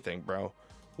chasing anything, bro.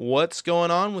 What's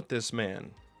going on with this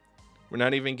man? We're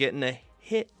not even getting a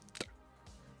hit.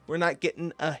 We're not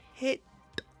getting a hit.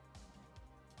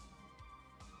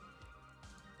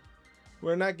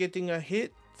 We're not getting a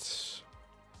hit.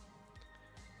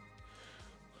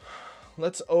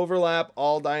 Let's overlap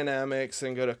all dynamics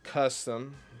and go to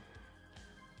custom.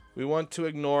 We want to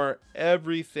ignore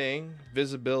everything.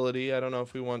 Visibility, I don't know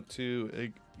if we want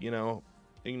to, you know,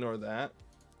 ignore that.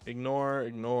 Ignore.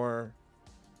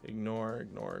 We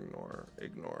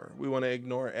want to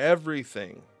ignore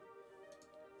everything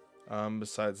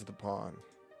besides the pawn.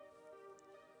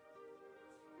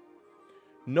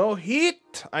 No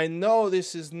hit. I know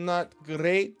this is not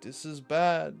great. This is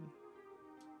bad.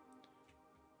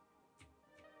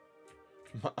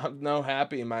 I'm no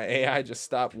happy. My AI just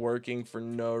stopped working for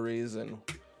no reason.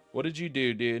 What did you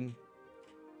do, dude?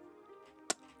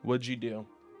 What'd you do?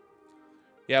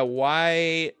 Yeah,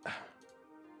 why?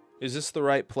 Is this the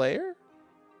right player?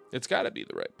 It's got to be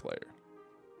the right player.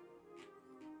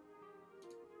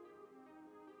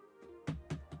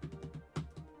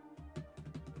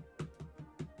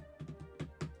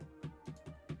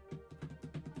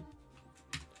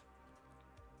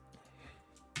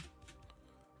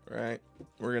 Right,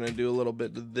 we're gonna do a little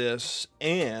bit of this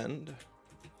and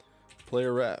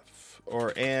player ref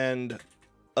and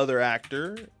other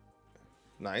actor.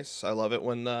 Nice, I love it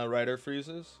when the writer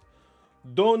freezes.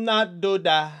 Do not do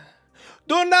that.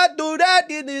 Do not do that.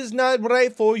 It is not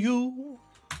right for you.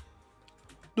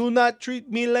 Do not treat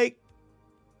me like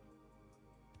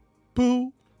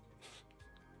poo.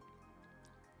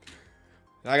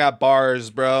 I got bars,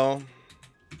 bro.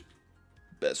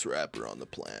 Best rapper on the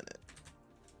planet.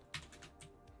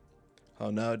 Oh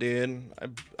no, dude.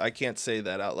 I can't say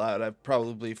that out loud. I've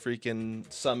probably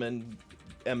freaking summoned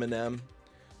Eminem.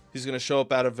 He's gonna show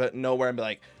up out of nowhere and be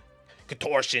like,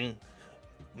 contortion,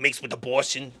 mixed with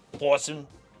abortion, forcing,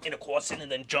 intercoursing,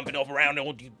 and then jumping over around,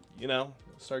 you know,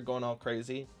 start going all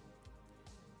crazy.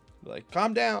 Be like,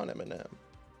 calm down, Eminem.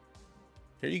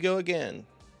 Here you go again.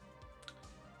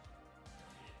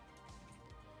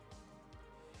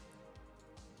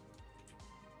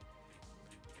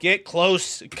 Get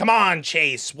close. Come on,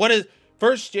 Chase. What is...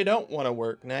 First, you don't want to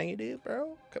work. Now you do,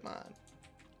 bro. Come on.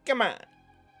 Come on.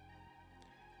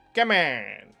 Come on.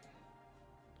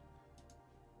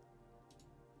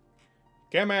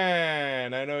 Come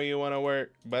on. I know you want to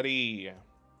work, buddy.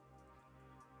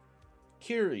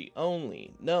 Curie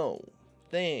only. No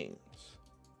things.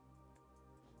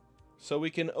 So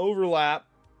we can overlap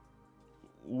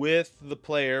with the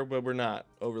player, but we're not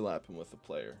overlapping with the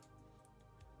player.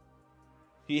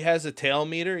 He has a tail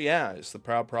meter? Yeah, it's the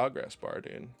proud progress bar,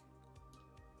 dude.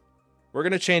 We're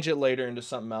going to change it later into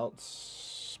something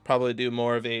else. Probably do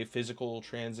more of a physical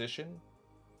transition.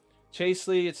 Chase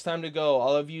Lee, it's time to go.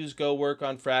 All of yous go work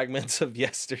on fragments of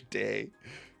yesterday.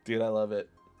 Dude, I love it.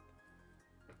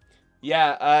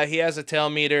 Yeah, he has a tail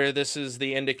meter. This is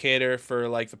the indicator for,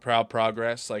 like, the proud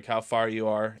progress, like how far you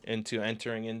are into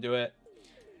entering into it.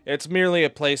 It's merely a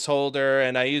placeholder,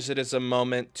 and I use it as a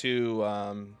moment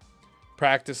to...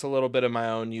 practice a little bit of my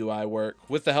own UI work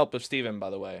with the help of Steven,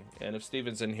 by the way. And if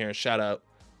Steven's in here, shout out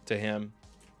to him.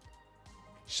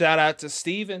 Shout out to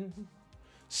Steven.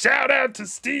 Shout out to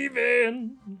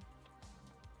Steven.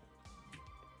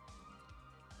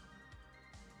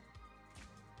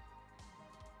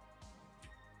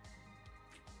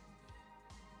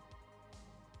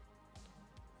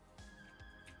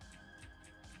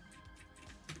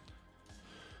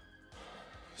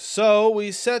 So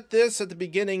we set this at the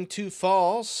beginning to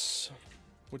false,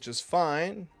 which is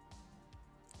fine.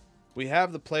 We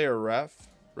have the player ref,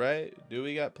 right? Do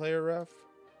we got player ref?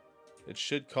 It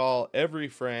should call every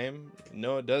frame.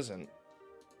 No, it doesn't.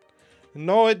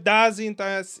 No, it doesn't.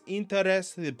 That's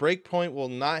interesting. The breakpoint will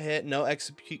not hit. No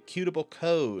executable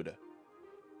code.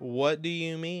 What do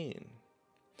you mean?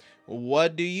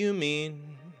 What do you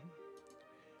mean?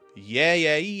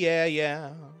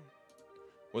 Yeah.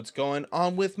 What's going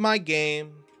on with my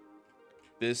game?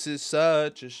 This is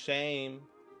such a shame.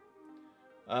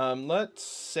 Let's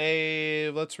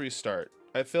save. Let's restart.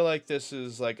 I feel like this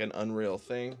is like an Unreal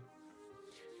thing.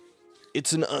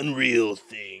 It's an Unreal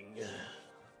thing.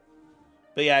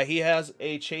 But yeah, he has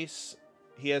a chase.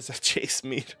 He has a chase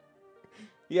meter.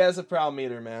 He has a prowl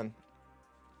meter, man.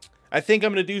 I think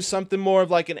I'm going to do something more of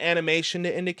like an animation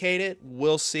to indicate it.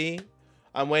 We'll see.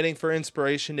 I'm waiting for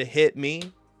inspiration to hit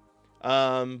me.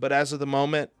 But as of the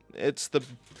moment, it's the...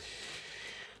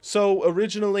 So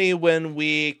originally when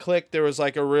we clicked, there was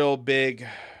like a real big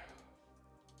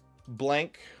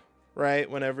blank, right?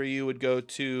 Whenever you would go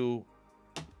to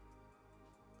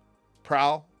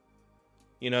prowl.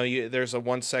 You know, there's a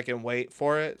 1 second wait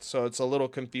for it, so it's a little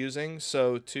confusing.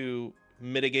 So to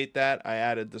mitigate that, I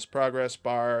added this progress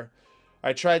bar.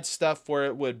 I tried stuff where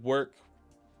it would work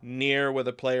near where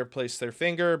the player placed their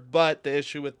finger, but the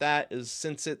issue with that is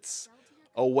since it's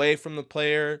away from the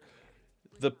player,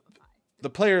 the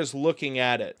player is looking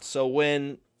at it. So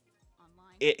when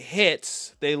it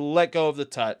hits, they let go of the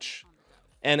touch,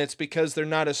 and it's because they're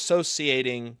not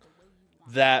associating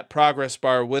that progress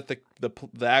bar with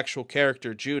the actual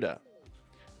character Judah,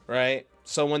 right?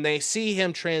 So when they see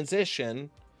him transition,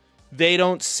 they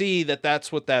don't see that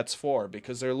that's what that's for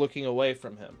because they're looking away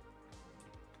from him.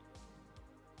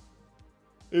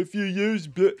 If you use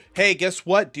hey, guess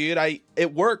what, dude?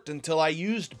 It worked until I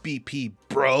used BP,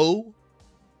 bro.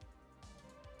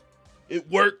 It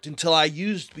worked until I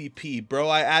used BP, bro.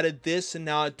 I added this and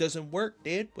now it doesn't work,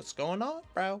 dude. What's going on,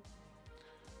 bro?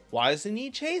 Why isn't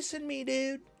he chasing me,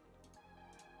 dude?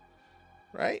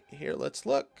 Right? Here, let's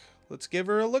look. Let's give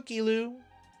her a looky-loo.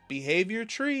 Behavior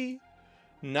tree.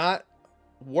 Not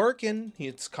working.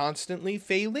 It's constantly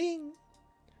failing.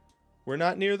 We're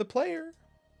not near the player.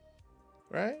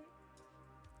 Right?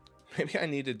 Maybe I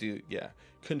need to do, yeah.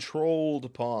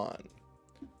 Controlled pawn.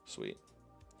 Sweet.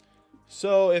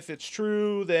 So if it's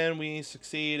true, then we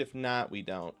succeed. If not, we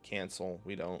don't. Cancel.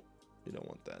 We don't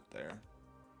want that there.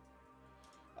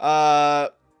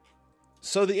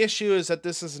 So the issue is that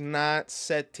this is not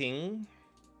setting.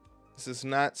 This is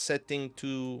not setting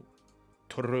to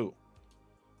true.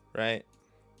 Right?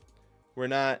 We're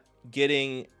not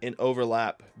getting an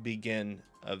overlap begin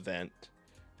event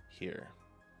here.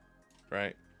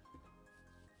 Right?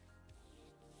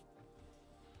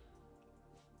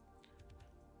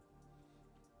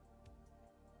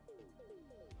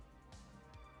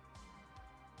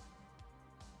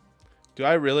 Do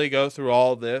I really go through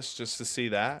all this just to see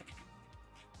that?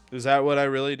 Is that what I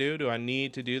really do? Do I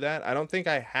need to do that? I don't think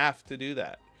I have to do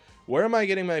that. Where am I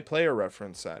getting my player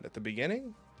reference at? At the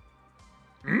beginning?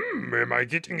 Am I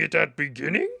getting it at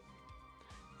beginning?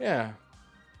 Yeah.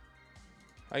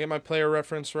 I get my player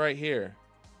reference right here.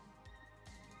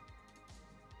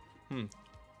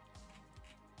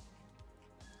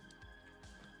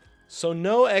 So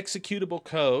no executable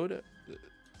code.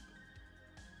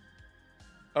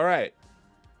 All right.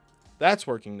 That's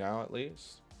working now, at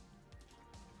least.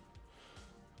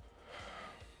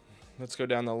 Let's go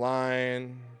down the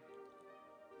line.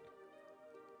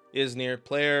 Is near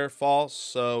player false,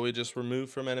 so we just remove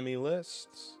from enemy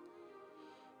lists.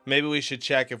 Maybe we should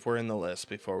check if we're in the list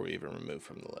before we even remove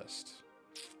from the list.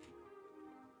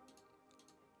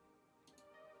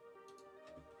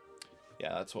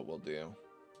 Yeah, that's what we'll do.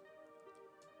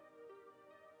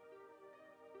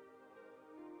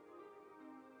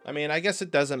 I mean, I guess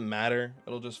it doesn't matter.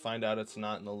 It'll just find out it's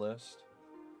not in the list.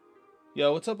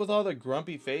 Yo, what's up with all the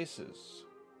grumpy faces?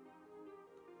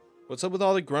 What's up with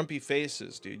all the grumpy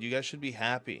faces, dude? You guys should be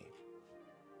happy.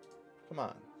 Come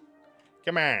on.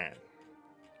 Come on.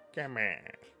 Come on.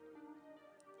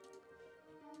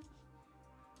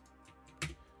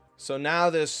 So now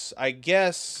this, I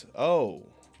guess, oh,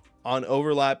 on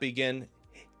overlap begin,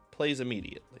 plays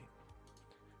immediately.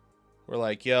 We're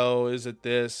like, yo, is it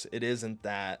this? It isn't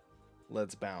that.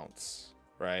 Let's bounce,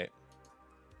 right?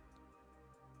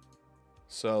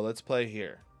 So let's play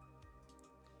here.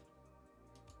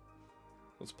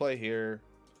 Let's play here.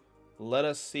 Let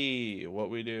us see what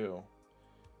we do.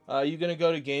 You gonna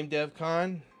go to Game Dev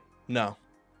Con? No.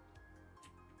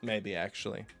 Maybe,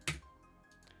 actually.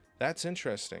 That's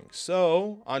interesting.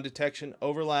 So, on detection,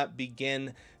 overlap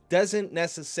begin doesn't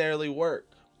necessarily work.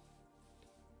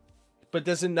 But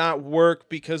does it not work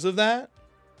because of that?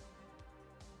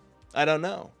 I don't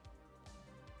know.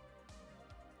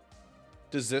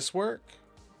 Does this work?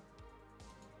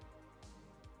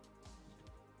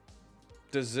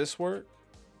 Does this work?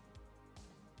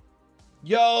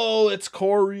 Yo, it's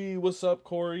Corey. What's up,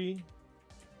 Corey?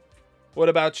 What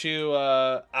about you,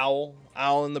 Owl?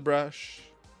 Owl in the brush?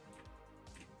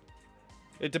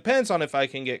 It depends on if I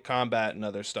can get combat and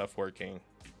other stuff working.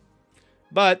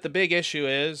 But the big issue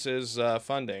is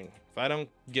funding. If I don't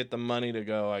get the money to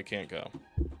go, I can't go.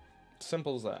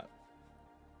 Simple as that.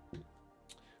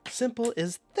 Simple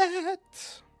as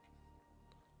that.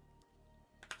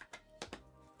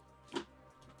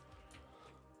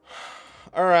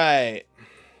 All right.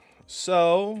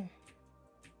 So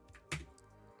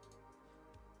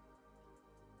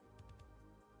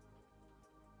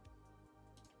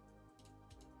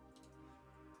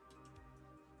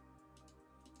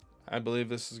I believe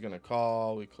this is going to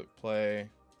call. We click play.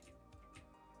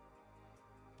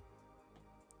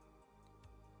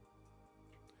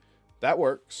 That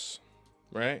works,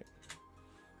 right?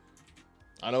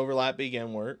 On overlap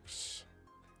begin works.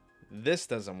 This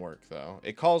doesn't work though.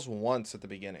 It calls once at the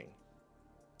beginning.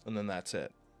 And then that's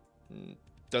it.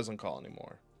 Doesn't call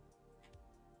anymore.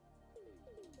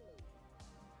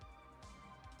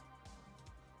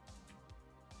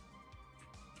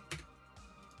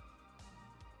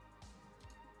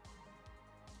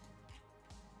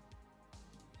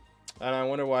 And I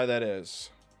wonder why that is.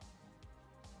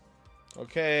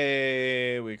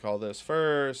 Okay, we call this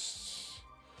first.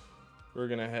 We're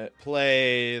gonna hit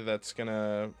play. That's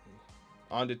gonna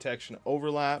on detection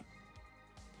overlap.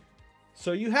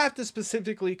 So you have to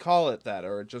specifically call it that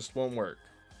or it just won't work.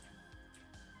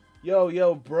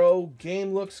 Yo, bro,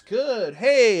 game looks good.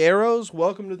 Hey, Arrows,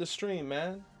 welcome to the stream,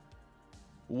 man.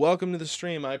 Welcome to the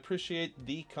stream. I appreciate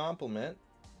the compliment.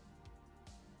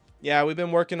 Yeah, we've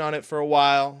been working on it for a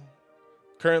while.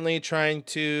 Currently trying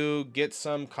to get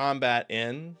some combat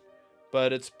in,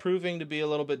 but it's proving to be a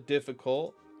little bit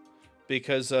difficult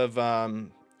because of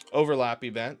overlap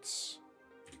events.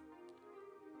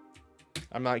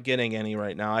 I'm not getting any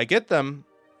right now. I get them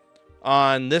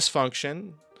on this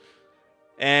function,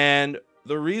 and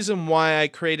the reason why I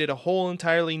created a whole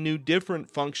entirely new different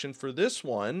function for this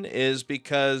one is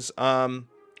because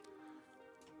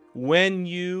when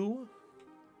you...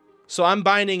 So I'm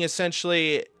binding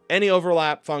essentially any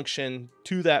overlap function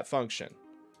to that function.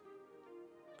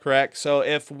 Correct? So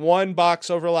if one box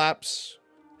overlaps,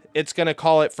 it's going to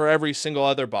call it for every single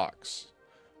other box.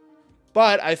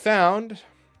 But I found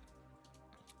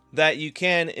that you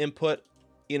can input,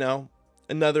 you know,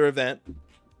 another event.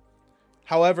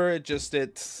 However,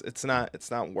 it's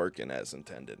not working as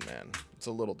intended, man. It's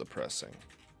a little depressing.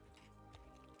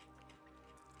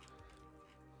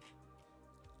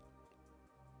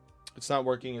 It's not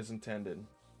working as intended.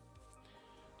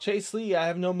 Chase Lee, I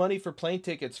have no money for plane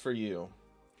tickets for you.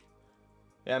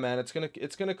 Yeah, man, it's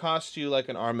gonna cost you like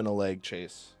an arm and a leg,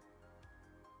 Chase.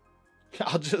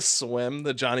 I'll just swim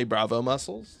the Johnny Bravo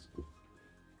muscles.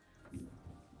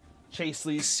 Chase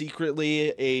Lee's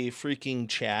secretly a freaking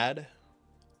Chad.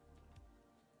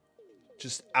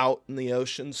 Just out in the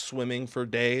ocean swimming for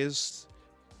days.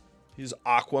 He's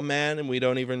Aquaman and we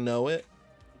don't even know it.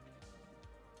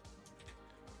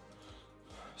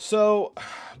 So,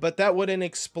 but that wouldn't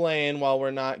explain why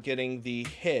we're not getting the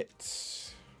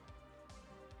hits.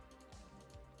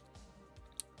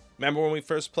 Remember when we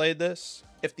first played this?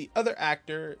 If the other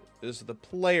actor is the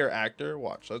player actor,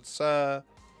 watch.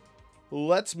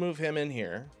 Let's move him in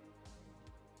here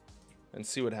and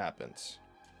see what happens.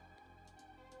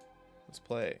 Let's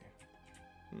play.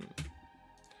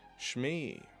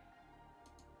 Shmee.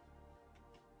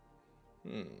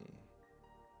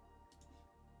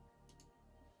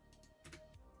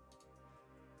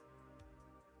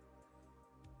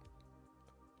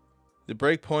 The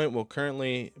breakpoint will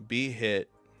currently be hit,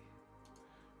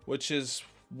 which is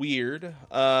weird.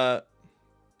 Why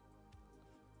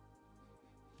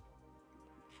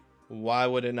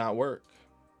would it not work?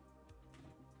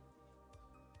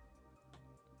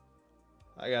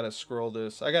 I gotta scroll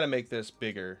this. I gotta make this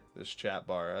bigger, this chat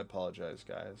bar. I apologize,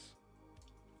 guys.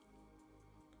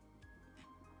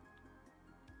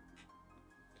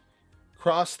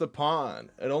 Cross the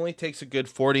pond. It only takes a good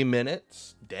 40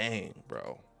 minutes. Dang,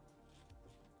 bro.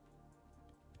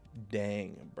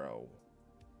 Dang, bro.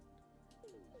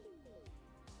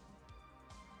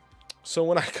 So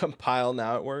when I compile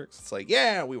now it works. It's like,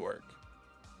 yeah, we work.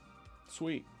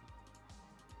 Sweet.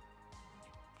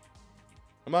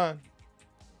 Come on.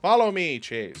 Follow me,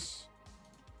 Chase.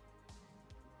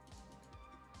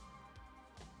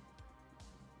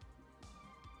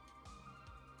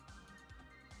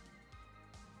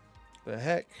 The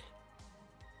heck?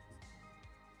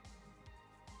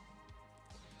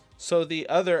 So the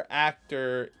other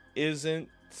actor isn't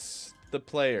the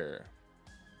player.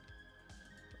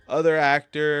 Other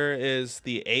actor is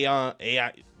the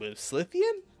AI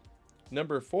Slithian?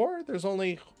 Number 4? There's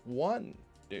only one,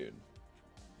 dude.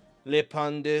 Le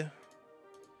Pandu.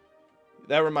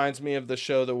 That reminds me of the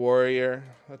show The Warrior.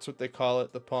 That's what they call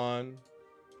it, the pawn.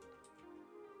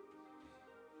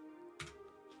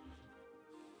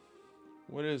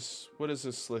 What is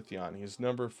this Slithian? He's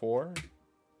number 4?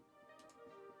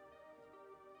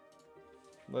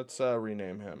 Let's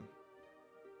rename him.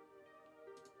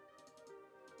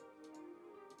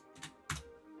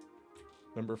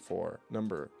 Number 4.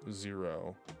 Number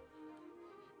 0.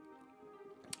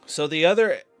 So the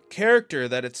other character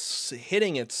that it's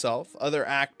hitting itself, other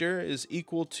actor, is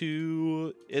equal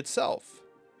to itself.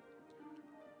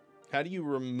 How do you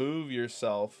remove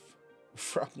yourself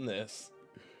from this?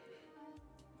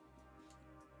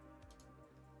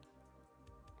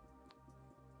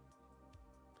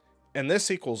 And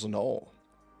this equals null.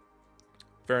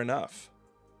 Fair enough.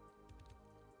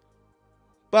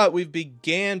 But we've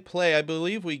began play. I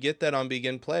believe we get that on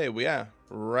begin play. Yeah,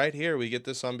 right here. We get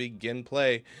this on begin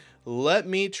play. Let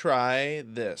me try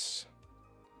this.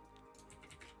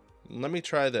 Let me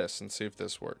try this and see if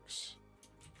this works.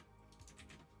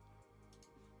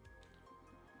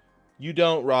 You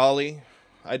don't, Raleigh.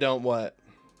 I don't what?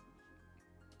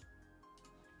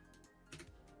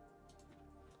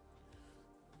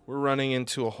 We're running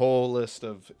into a whole list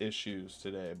of issues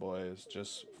today, boys.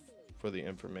 Just for the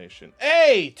information.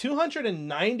 Hey,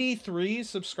 293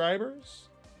 subscribers.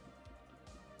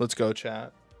 Let's go,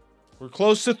 chat. We're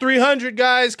close to 300,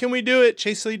 guys. Can we do it?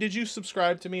 Chase Lee, did you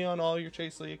subscribe to me on all your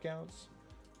Chase Lee accounts?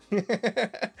 If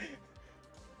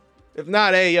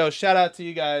not, hey, yo, shout out to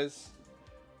you guys.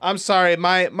 I'm sorry,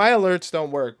 my alerts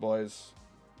don't work, boys.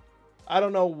 I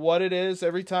don't know what it is.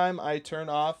 Every time I turn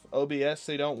off OBS,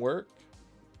 they don't work.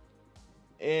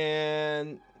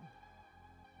 And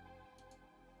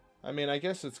I mean, I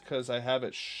guess it's because I have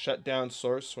it shut down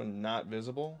source when not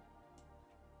visible.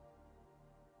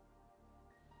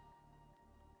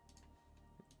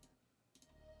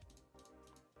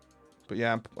 But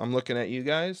yeah, I'm looking at you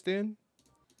guys, dude.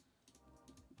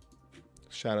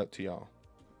 Shout out to y'all.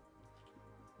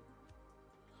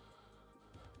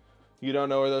 You don't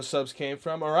know where those subs came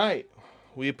from? All right.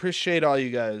 We appreciate all you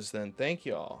guys then. Thank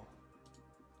y'all.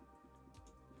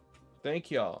 Thank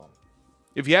y'all.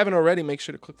 If you haven't already, make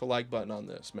sure to click the like button on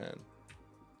this, man.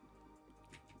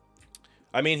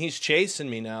 I mean, he's chasing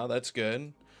me now. That's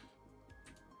good.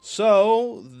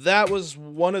 So, that was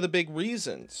one of the big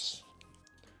reasons,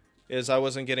 is I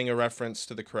wasn't getting a reference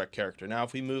to the correct character. Now,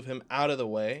 if we move him out of the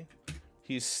way,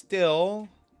 he's still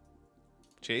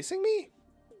chasing me?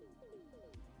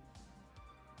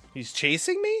 He's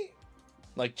chasing me?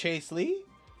 Like Chase Lee?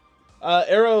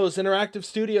 Arrows Interactive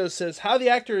Studios says, how the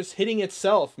actor is hitting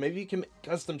itself. Maybe you can make a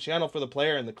custom channel for the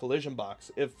player in the collision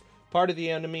box. If part of the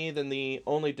enemy, then the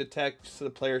only detects the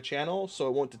player channel, so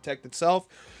it won't detect itself.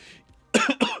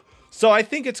 So I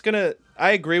think it's gonna...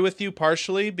 I agree with you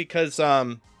partially, because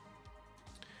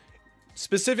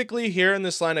specifically here in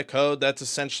this line of code, that's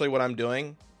essentially what I'm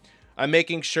doing. I'm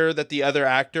making sure that the other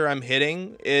actor I'm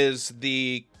hitting is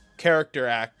the character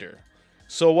actor.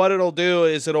 So what it'll do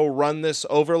is it'll run this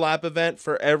overlap event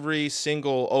for every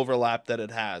single overlap that it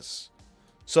has.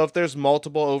 So if there's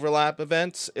multiple overlap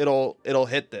events, it'll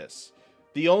hit this.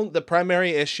 The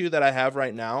primary issue that I have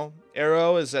right now,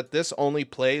 Arrow, is that this only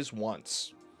plays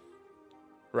once.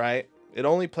 Right? It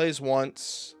only plays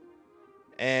once,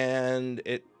 and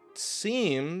it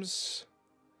seems...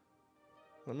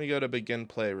 Let me go to begin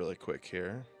play really quick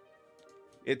here.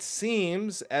 It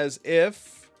seems as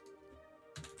if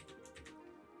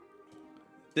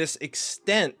this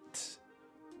extent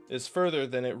is further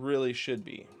than it really should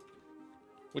be,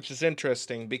 which is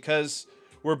interesting because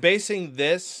we're basing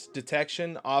this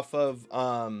detection off of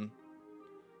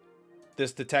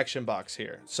this detection box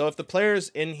here. So if the player's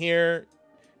in here,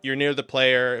 you're near the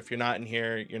player. If you're not in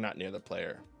here, you're not near the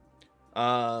player.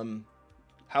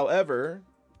 However,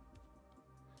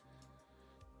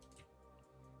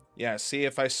 yeah, see,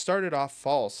 if I started off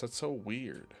false, that's so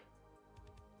weird.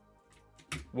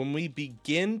 When we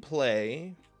begin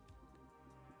play,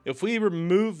 if we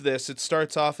remove this, it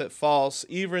starts off at false,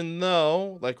 even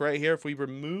though, like right here, if we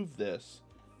remove this,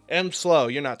 I'm slow.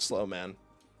 You're not slow, man.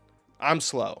 I'm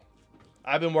slow.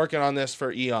 I've been working on this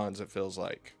for eons, it feels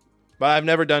like. But I've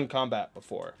never done combat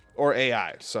before, or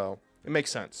AI, so it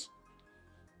makes sense.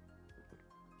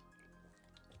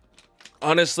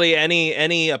 Honestly,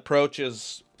 any approach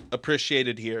is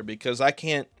appreciated here because I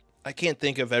can't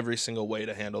think of every single way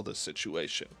to handle this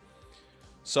situation.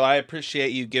 So I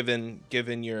appreciate you giving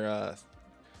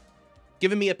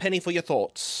me a penny for your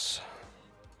thoughts.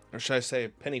 Or should I say a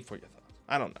penny for your thoughts?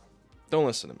 I don't know. Don't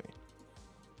listen to me.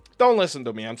 Don't listen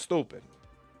to me. I'm stupid.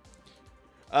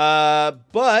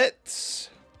 But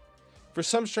for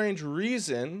some strange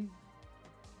reason,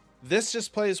 this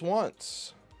just plays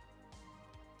once.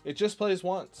 It just plays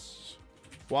once.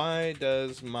 Why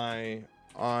does my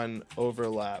on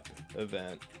overlap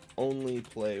event only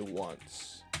play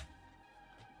once?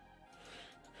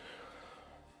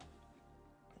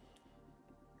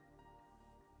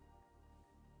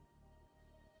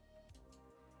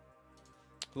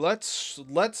 Let's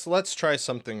try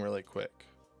something really quick.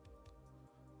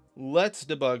 Let's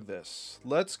debug this.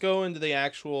 Let's go into the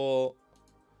actual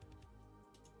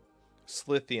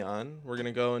Slithion. We're going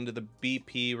to go into the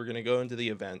BP. We're going to go into the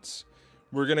events.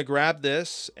 We're going to grab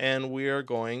this and we are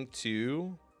going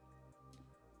to...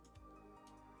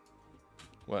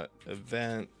 What?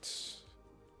 Event...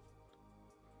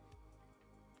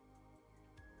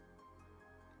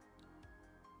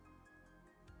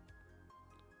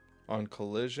 On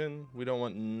collision, we don't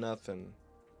want nothing.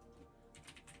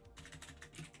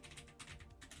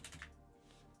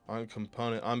 On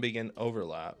component, on begin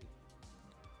overlap.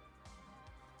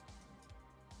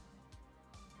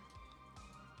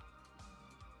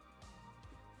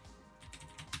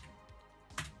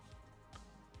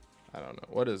 I don't know.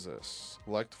 What is this?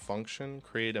 Select function,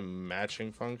 create a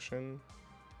matching function.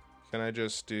 Can I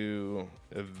just do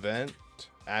event,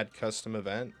 add custom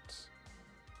event?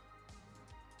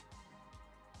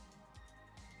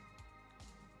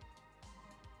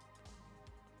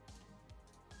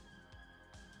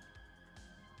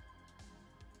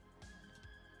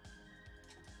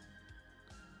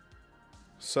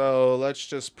 So let's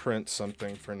just print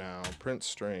something for now. Print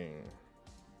string.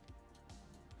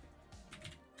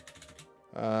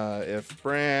 If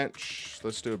branch,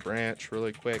 let's do a branch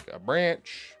really quick. A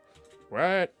branch.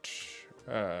 What?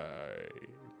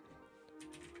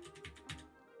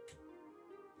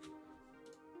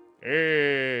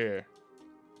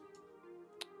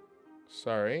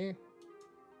 Sorry.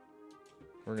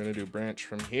 We're gonna do branch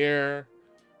from here.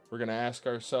 We're gonna ask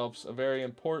ourselves a very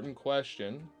important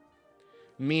question.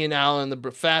 Me and Alan,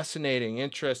 the fascinating,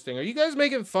 interesting. Are you guys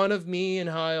making fun of me and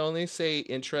how I only say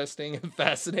interesting and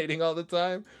fascinating all the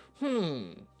time?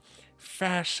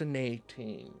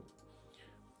 Fascinating.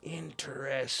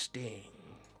 Interesting.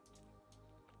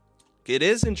 It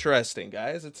is interesting,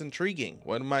 guys. It's intriguing.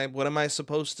 What am I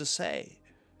supposed to say?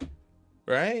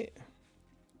 Right?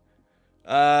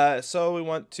 So we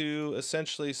want to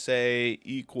essentially say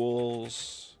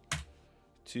equals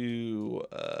to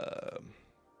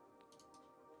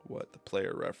what the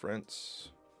player reference.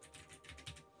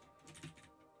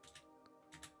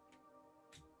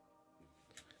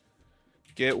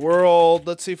 Get world.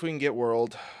 Let's see if we can get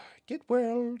world. Get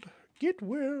world. Get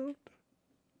world.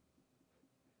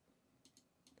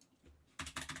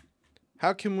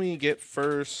 How can we get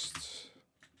first?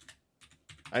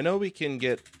 I know we can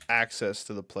get access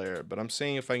to the player, but I'm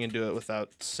seeing if I can do it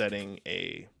without setting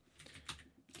a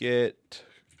get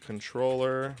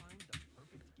controller.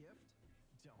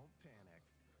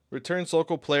 Returns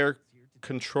local player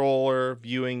controller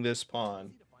viewing this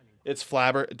pawn. It's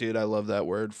flabber. Dude, I love that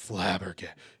word.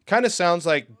 Flabbergasted. Kind of sounds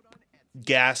like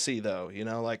gassy, though. You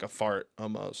know, like a fart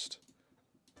almost.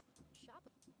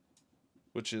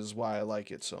 Which is why I like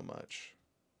it so much.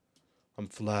 I'm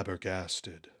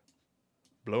flabbergasted.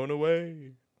 Blown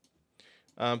away.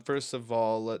 First of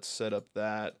all, let's set up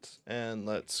that. And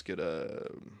let's get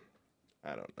a... I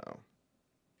don't know.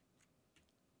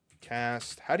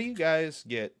 Cast. How do you guys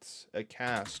get a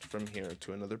cast from here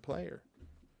to another player?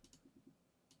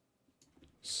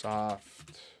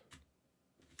 Soft.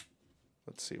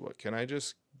 Let's see. What can I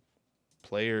just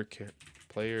player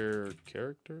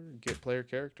character? Get player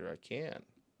character. I can.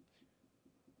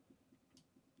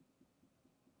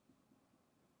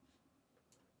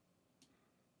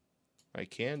 I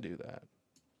can do that.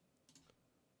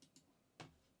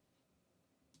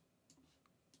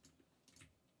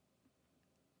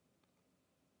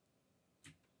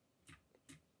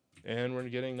 And we're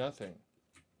getting nothing.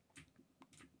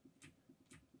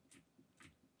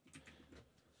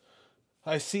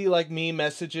 I see like me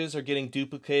messages are getting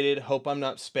duplicated. Hope I'm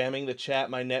not spamming the chat.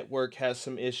 My network has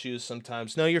some issues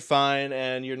sometimes. No, you're fine.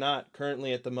 And you're not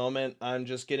currently at the moment. I'm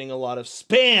just getting a lot of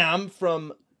spam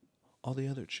from all the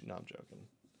other... No, I'm joking.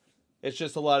 It's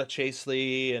just a lot of Chase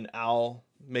Lee and Owl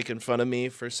making fun of me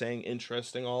for saying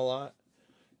interesting a lot.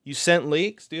 You sent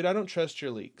leaks? Dude, I don't trust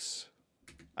your leaks.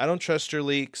 I don't trust your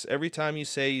leaks. Every time you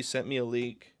say you sent me a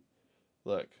leak,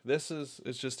 look,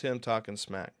 it's just him talking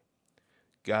smack.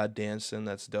 God dancing,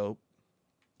 that's dope.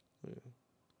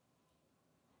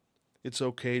 It's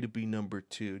okay to be number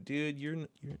 2. Dude,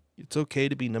 it's okay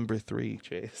to be number 3,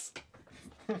 Chase.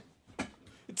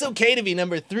 It's okay to be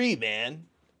number 3, man.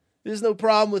 There's no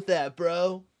problem with that,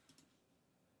 bro.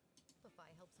 Shopify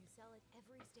helps you sell at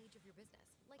every stage of your business.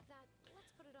 Like that, let's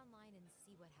put it online and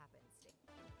see what happens.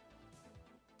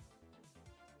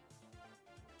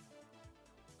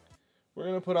 We're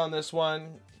going to put on this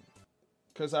one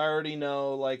because I already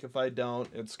know, like, if I don't,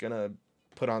 it's going to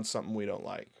put on something we don't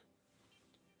like.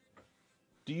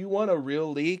 Do you want a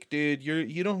real leak? Dude,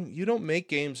 you don't make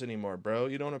games anymore, bro.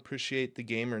 You don't appreciate the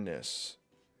gamerness.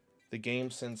 The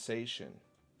game sensation.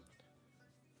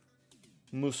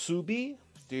 Musubi?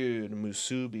 Dude,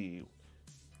 Musubi.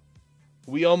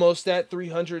 We almost at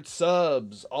 300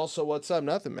 subs. Also, what's up?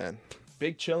 Nothing, man.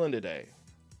 Big chillin' today.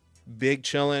 Big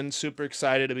chillin'. Super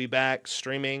excited to be back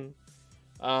streaming.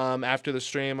 After the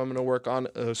stream, I'm going to work on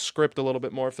a script a little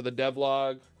bit more for the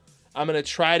devlog. I'm going to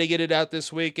try to get it out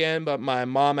this weekend, but my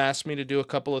mom asked me to do a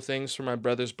couple of things for my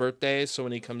brother's birthday, so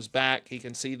when he comes back, he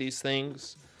can see these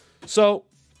things. So,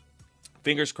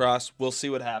 fingers crossed, we'll see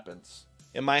what happens.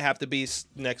 It might have to be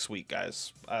next week,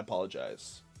 guys. I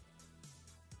apologize.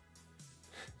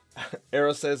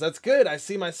 Arrow says, that's good. I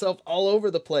see myself all over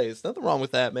the place. Nothing wrong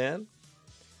with that, man.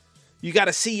 You got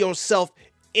to see yourself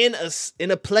in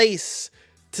a place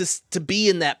to be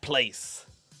in that place.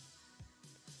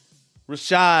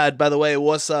 Rashad, by the way,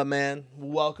 what's up, man?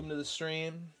 Welcome to the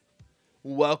stream.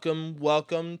 Welcome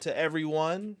to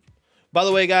everyone. By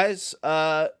the way, guys,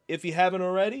 if you haven't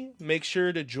already, make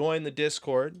sure to join the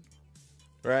Discord,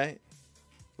 right?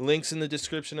 Links in the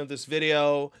description of this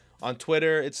video. On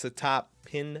Twitter, it's the top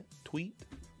pin tweet.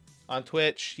 On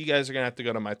Twitch, you guys are going to have to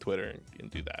go to my Twitter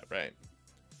and do that, right?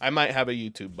 I might have a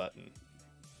YouTube button.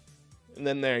 And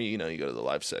then there, you go to the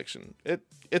live section.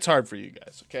 It's hard for you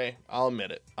guys, okay? I'll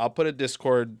admit it. I'll put a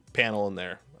Discord panel in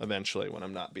there eventually when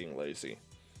I'm not being lazy.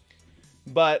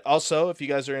 But also, if you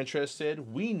guys are interested,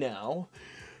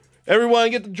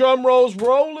 everyone get the drum rolls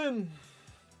rolling.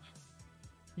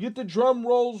 Get the drum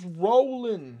rolls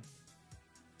rolling.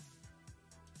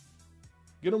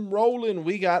 Get them rolling.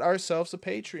 We got ourselves a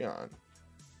Patreon.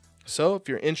 So if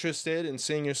you're interested in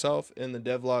seeing yourself in the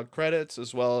devlog credits,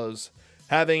 as well as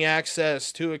having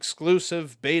access to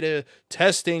exclusive beta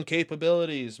testing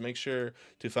capabilities, make sure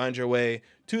to find your way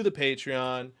to the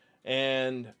Patreon.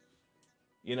 And,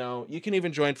 you can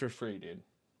even join for free, dude.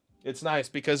 It's nice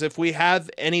because if we have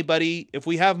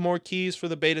more keys for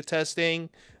the beta testing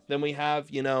than we have,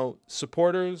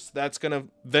 supporters, that's going to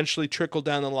eventually trickle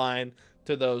down the line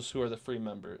to those who are the free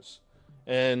members.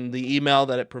 And the email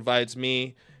that it provides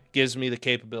me gives me the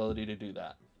capability to do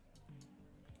that.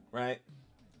 Right?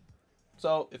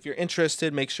 So if you're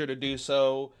interested, make sure to do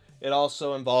so. It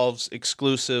also involves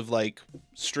exclusive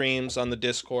streams on the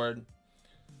Discord,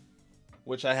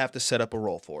 which I have to set up a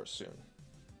role for soon.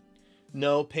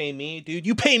 No, pay me, dude.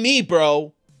 You pay me,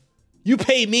 bro. You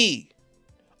pay me.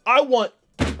 I want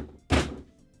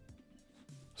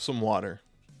some water.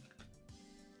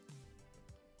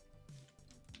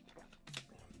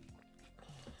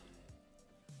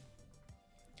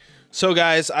 So,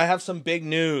 guys, I have some big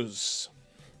news.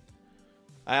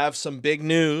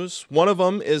 One of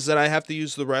them is that I have to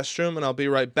use the restroom, and I'll be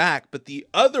right back. But the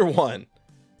other one,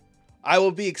 I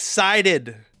will be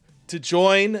excited to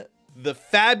join the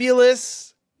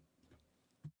fabulous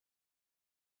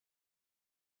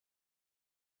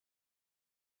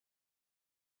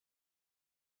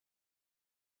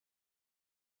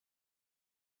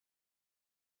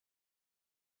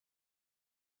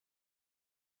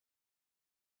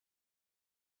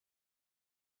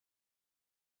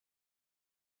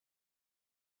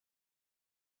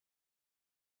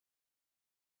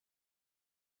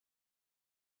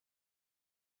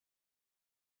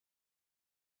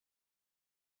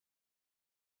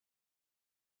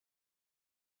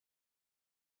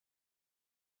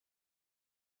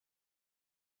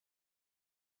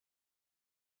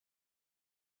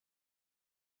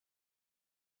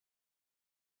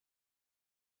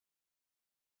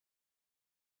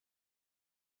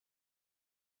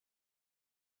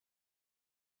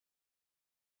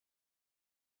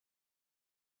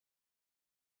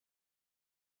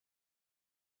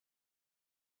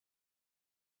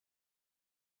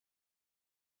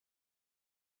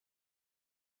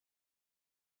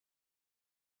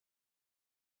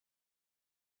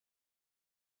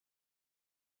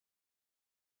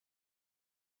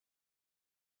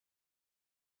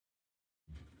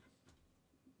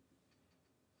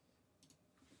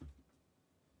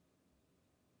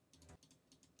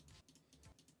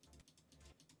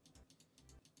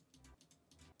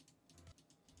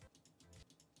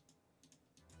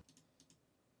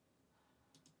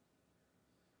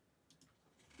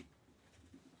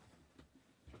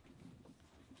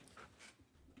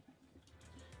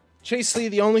Chase Lee,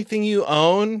 the only thing you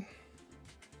own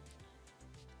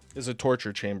is a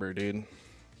torture chamber, dude.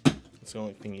 That's the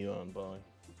only thing you own, boy.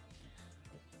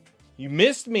 You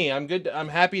missed me. I'm good. I'm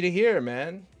happy to hear,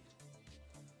 man.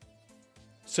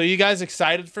 So you guys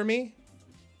excited for me?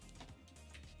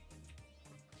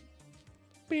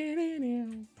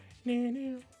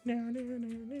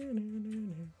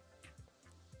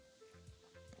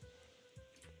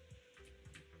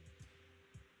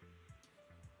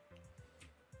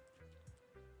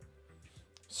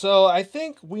 So I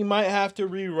think we might have to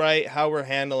rewrite how we're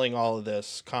handling all of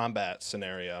this combat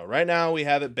scenario. Right now we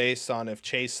have it based on if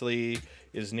Chase Lee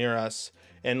is near us.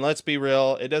 And let's be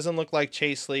real, it doesn't look like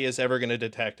Chase Lee is ever going to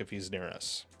detect if he's near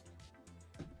us.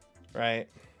 Right?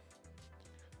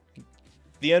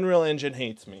 The Unreal Engine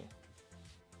hates me.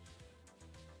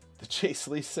 The Chase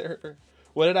Lee server.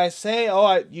 What did I say?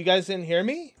 Oh, you guys didn't hear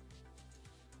me?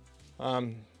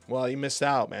 Well, you missed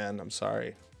out, man. I'm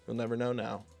sorry. You'll never know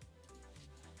now.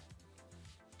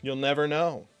 You'll never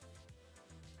know.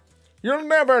 You'll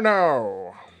never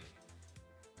know.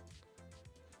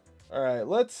 All right,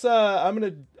 let's I'm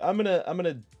going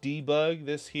to debug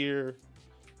this here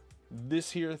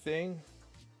thing.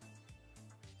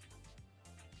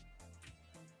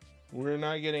 We're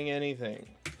not getting anything.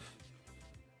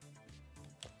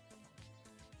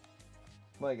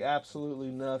 Like absolutely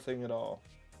nothing at all.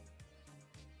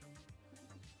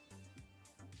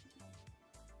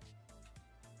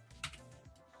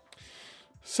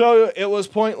 So it was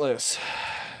pointless.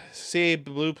 See,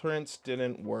 blueprints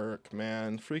didn't work,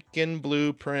 man. Freaking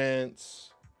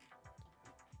blueprints.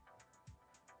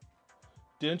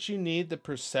 Didn't you need the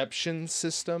perception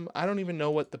system? I don't even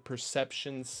know what the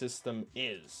perception system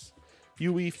is.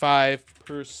 UE5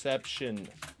 perception.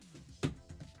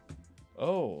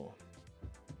 Oh.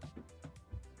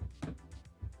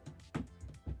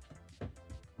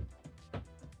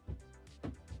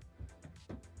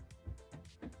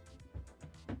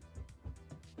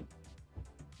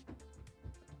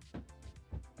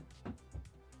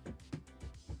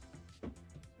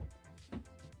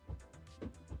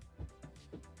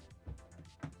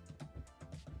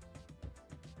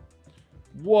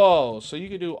 Whoa, so you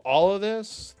could do all of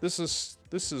this? This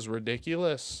is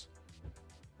ridiculous.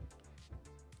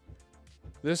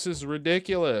 This is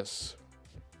ridiculous.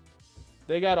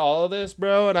 They got all of this,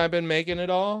 bro, and I've been making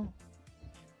it all?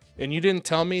 And you didn't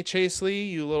tell me, Chase Lee,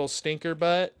 you little stinker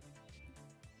butt?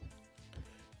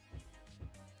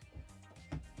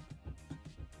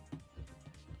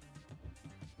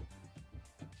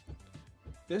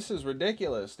 This is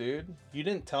ridiculous, dude. You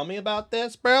didn't tell me about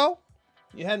this, bro?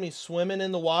 You had me swimming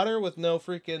in the water with no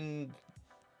freaking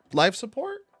life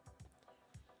support?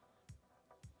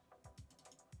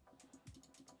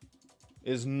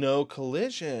 Is no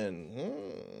collision.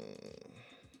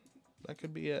 That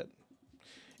could be it.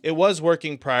 It was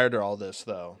working prior to all this,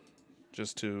 though.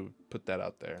 Just to put that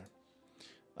out there.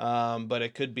 But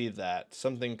it could be that.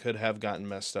 Something could have gotten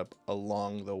messed up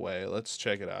along the way. Let's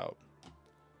check it out.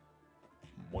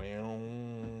 Wow,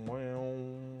 wow,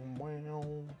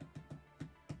 wow.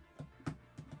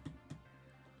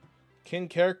 Can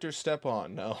characters step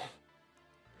on? No.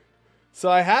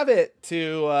 So I have it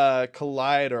to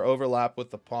collide or overlap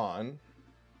with the pawn.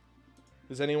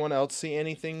 Does anyone else see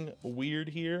anything weird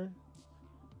here?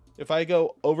 If I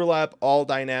go overlap all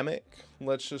dynamic,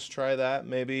 let's just try that.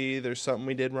 Maybe there's something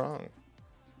we did wrong.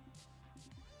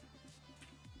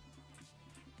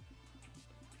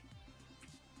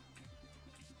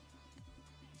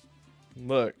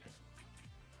 Look.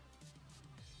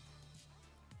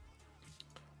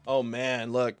 Oh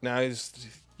man, look, now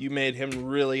you made him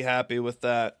really happy with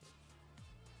that.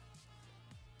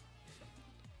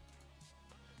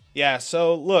 Yeah,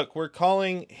 so look, we're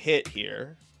calling hit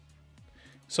here.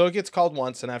 So it gets called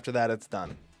once and after that it's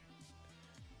done.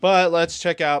 But let's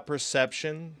check out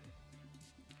perception.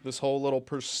 This whole little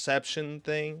perception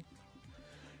thing.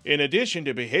 In addition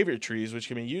to behavior trees, which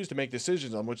can be used to make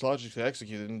decisions on which logic to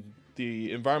execute, and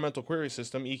the environmental query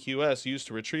system, EQS, used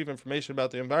to retrieve information about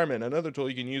the environment. Another tool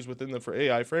you can use within the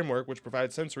AI framework, which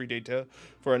provides sensory data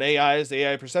for an AI, is the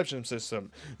AI perception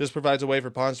system. This provides a way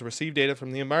for pawns to receive data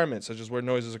from the environment, such as where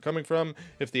noises are coming from,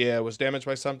 if the AI was damaged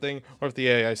by something, or if the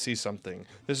AI sees something.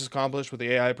 This is accomplished with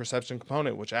the AI perception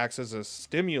component, which acts as a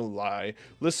stimuli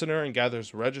listener and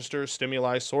gathers register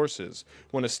stimuli sources.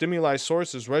 When a stimuli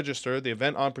source is registered, the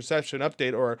event on perception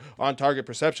update or on target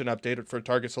perception update for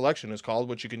target selection is called,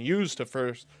 which you can use to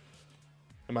first.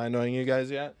 Am I annoying you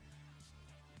guys yet?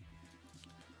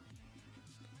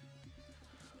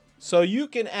 So you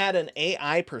can add an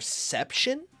AI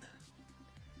perception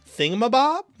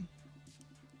thingamabob?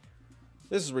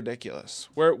 This is ridiculous.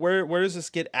 Where does this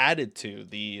get added to?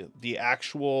 The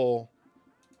actual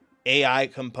AI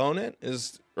component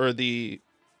is, or the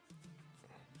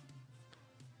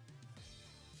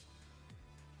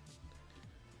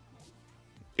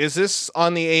is this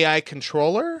on the AI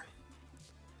controller?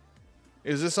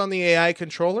 Is this on the AI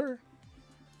controller?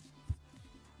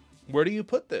 Where do you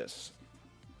put this?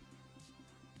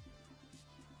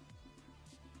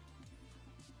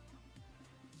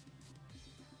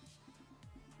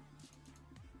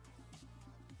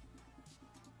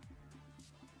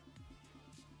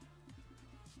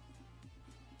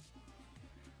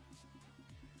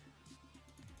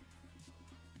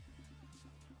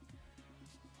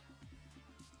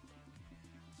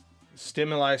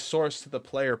 Stimuli source to the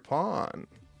player pawn.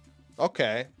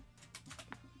 Okay.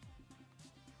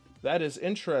 That is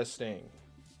interesting.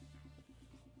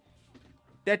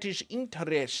 That is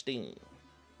interesting.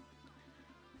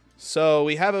 So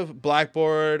we have a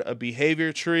blackboard, a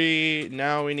behavior tree.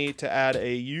 Now we need to add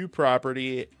a U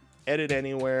property, edit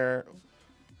anywhere.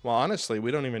 Well, honestly,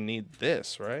 we don't even need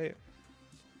this, right?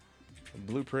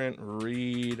 Blueprint,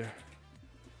 read,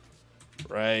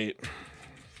 right.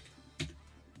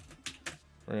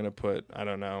 We're going to put, I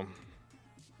don't know.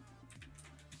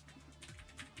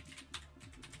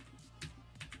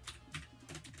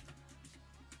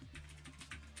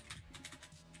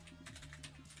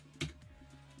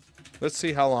 Let's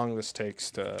see how long this takes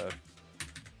to...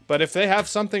 But if they have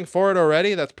something for it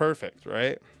already, that's perfect,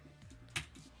 right?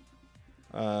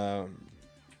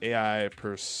 AI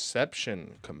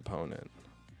perception component.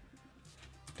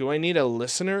 Do I need a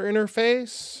listener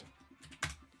interface?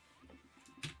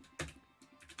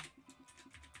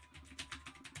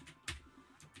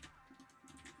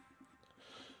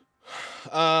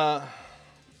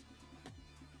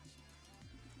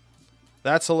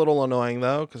 That's a little annoying,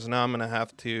 though, because now I'm going to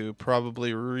have to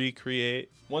probably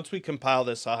recreate. Once we compile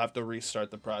this, I'll have to restart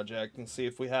the project and see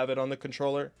if we have it on the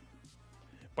controller.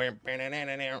 All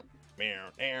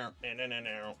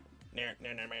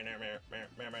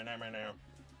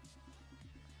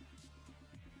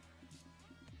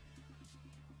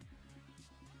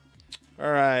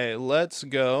right, let's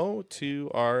go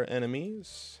to our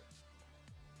enemies.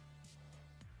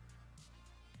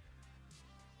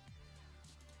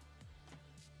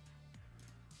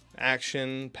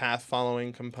 Action path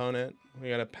following component. We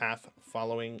got a path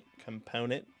following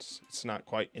component. It's not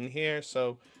quite in here.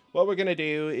 So what we're going to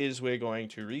do is we're going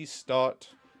to restart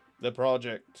the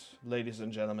project, ladies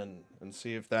and gentlemen, and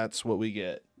see if that's what we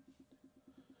get.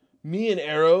 Me and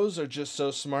arrows are just so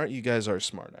smart. You guys are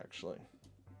smart, actually.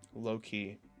 Low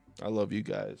key. I love you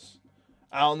guys.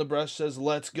 Owl in the Brush says,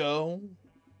 let's go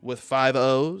with 5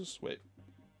 O's. Wait.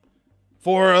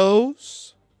 4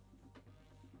 O's.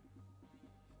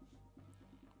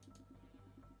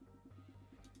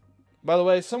 By the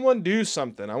way, someone do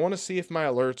something. I want to see if my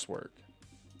alerts work.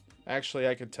 Actually,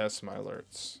 I could test my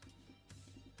alerts.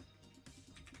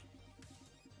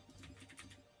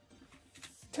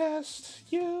 Test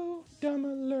you, dumb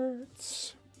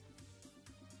alerts.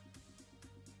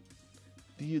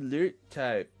 The alert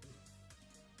type.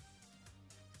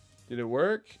 Did it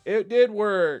work? It did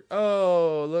work.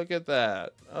 Oh, look at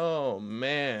that. Oh,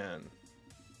 man.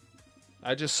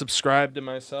 I just subscribed to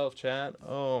myself, chat.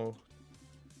 Oh,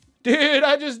 dude,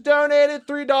 I just donated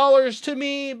 $3 to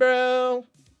me, bro.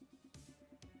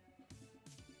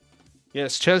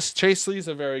 Yes, Chase Lee's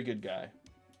a very good guy.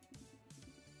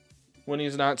 When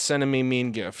he's not sending me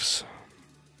mean gifts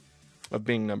of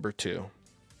being number 2.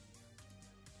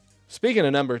 Speaking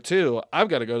of number 2, I've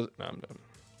got to go. No, I'm done.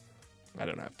 I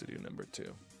don't have to do number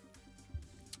 2.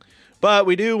 But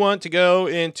we do want to go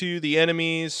into the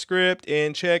enemies script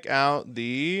and check out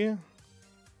the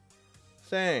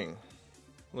thing.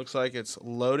 Looks like it's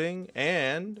loading,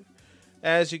 and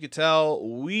as you can tell,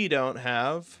 we don't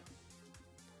have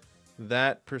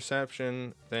that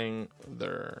perception thing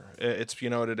there. It's, you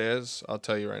know what it is? I'll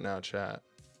tell you right now, chat.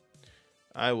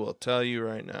 I will tell you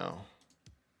right now.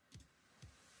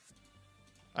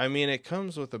 I mean, it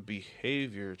comes with a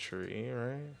behavior tree,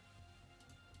 right?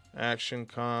 Action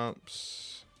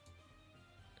comps.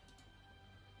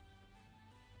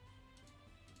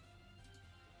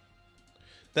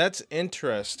 That's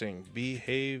interesting.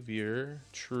 Behavior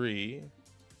tree.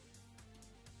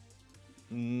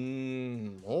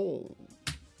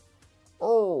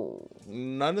 Oh,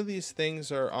 none of these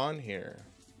things are on here.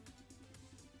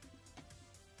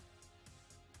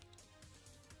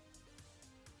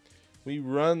 We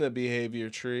run the behavior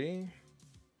tree,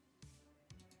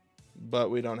 but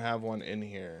we don't have one in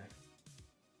here.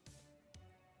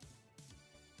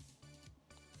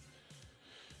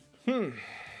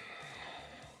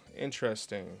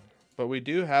 Interesting. But we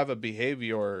do have a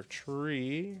behavior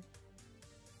tree.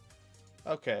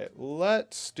 Okay,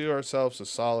 let's do ourselves a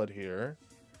solid here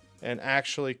and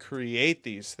actually create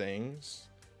these things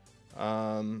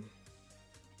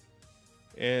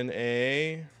in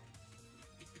a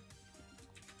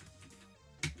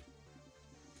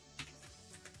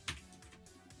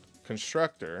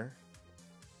constructor.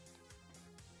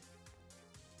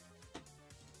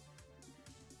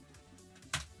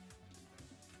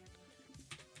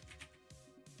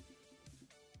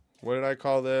 What did I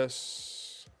call this?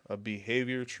 A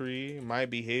behavior tree. My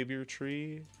behavior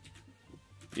tree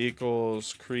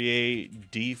equals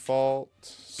create default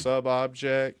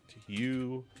subobject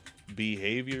u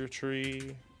behavior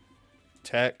tree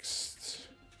text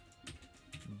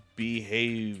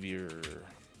behavior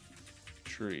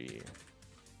tree.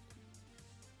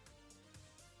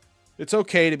 It's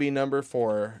okay to be number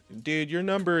 4. Dude, you're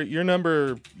number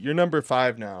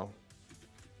 5 now.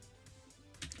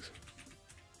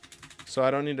 So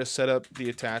I don't need to set up the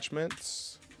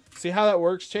attachments. See how that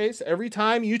works, Chase? Every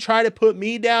time you try to put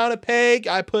me down a peg,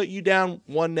 I put you down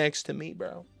one next to me,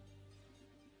 bro.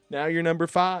 Now you're number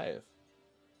 5.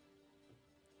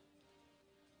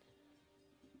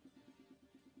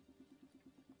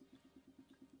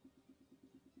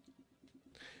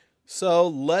 So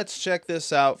let's check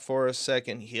this out for a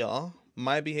second here.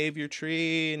 My behavior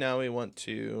tree. Now we want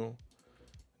to...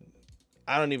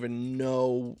 I don't even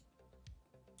know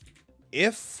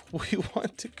if we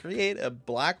want to create a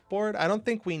blackboard. I don't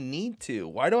think we need to.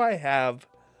 Why do I have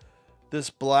this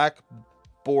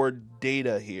blackboard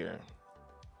data here?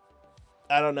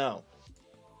 I don't know.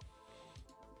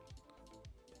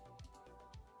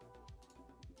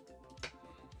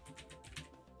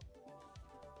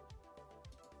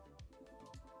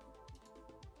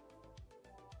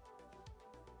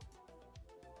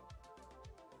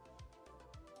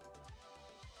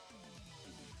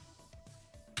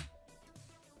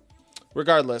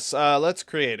 Regardless, let's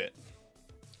create it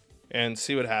and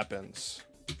see what happens.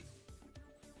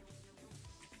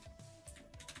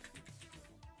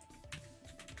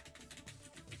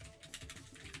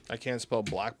 I can't spell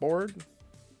blackboard.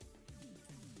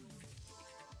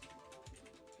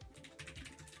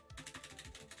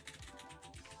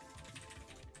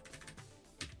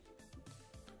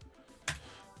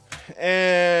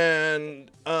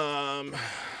 And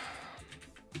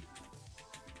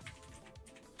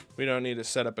we don't need to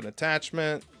set up an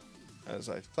attachment, as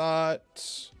I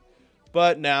thought.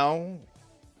 But now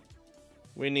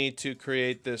we need to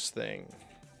create this thing.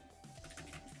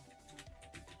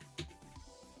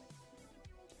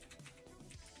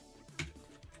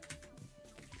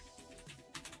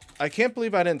 I can't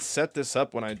believe I didn't set this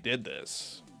up when I did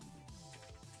this.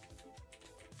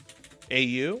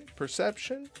 AU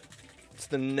perception. It's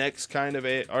the next kind of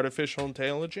artificial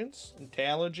intelligence.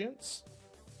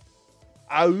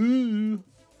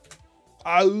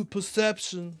 AU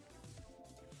perception.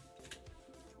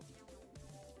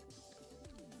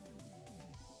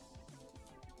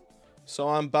 So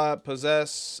I'm bot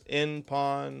possess in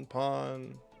pawn.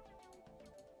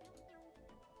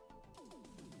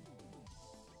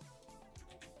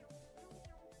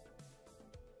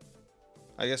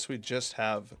 I guess we just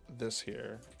have this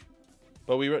here,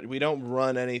 but we don't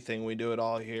run anything. We do it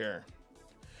all here.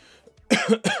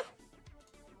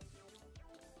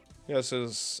 This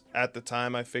is at the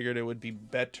time I figured it would be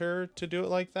better to do it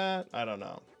like that. I don't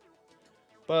know,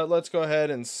 but let's go ahead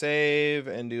and save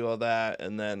and do all that,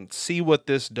 and then see what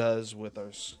this does with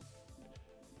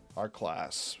our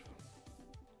class.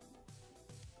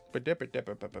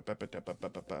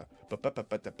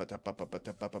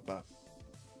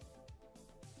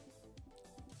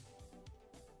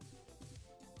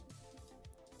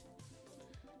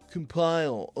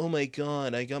 Compile. Oh my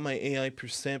god, I got my AI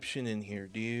perception in here,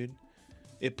 dude.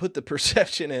 It put the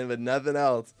perception in, but nothing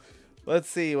else. Let's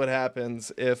see what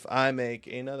happens if I make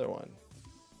another one.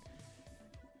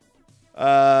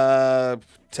 AI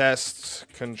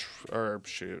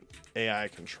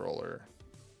controller.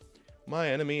 My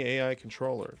enemy AI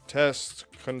controller. Test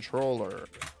controller.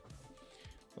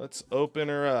 Let's open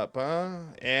her up, huh?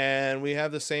 And we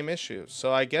have the same issue.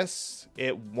 So I guess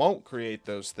it won't create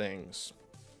those things.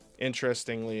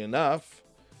 Interestingly enough,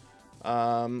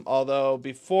 although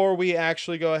before we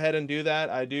actually go ahead and do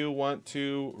that, I do want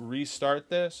to restart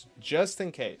this just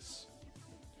in case.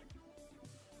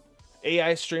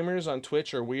 AI streamers on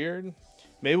Twitch are weird.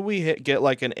 Maybe we get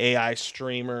like an AI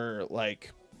streamer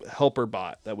like helper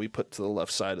bot that we put to the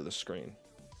left side of the screen.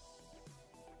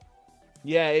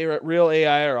 Yeah, real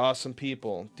AI are awesome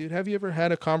people. Dude, have you ever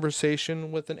had a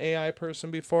conversation with an AI person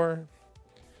before?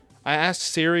 I asked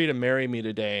Siri to marry me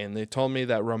today, and they told me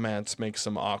that romance makes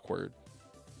them awkward.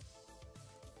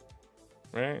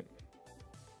 Right?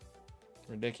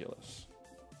 Ridiculous.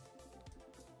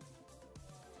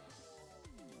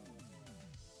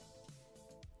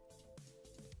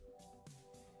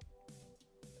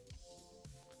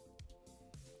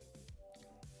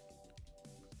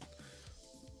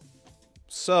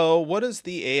 So, what does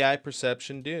the AI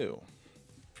perception do?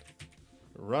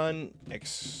 Run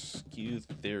execute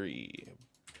theory.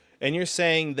 And you're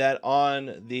saying that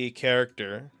on the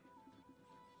character,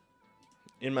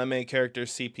 in my main character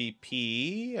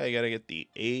CPP, I gotta get the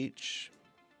H.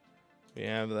 We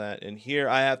have that in here.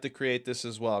 I have to create this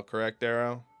as well, correct,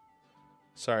 Arrow?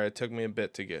 Sorry, it took me a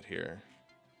bit to get here.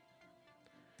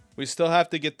 We still have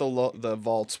to get the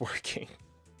vaults working.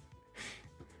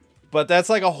 But that's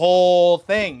like a whole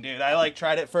thing, dude. I like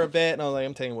tried it for a bit and I was like,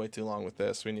 I'm taking way too long with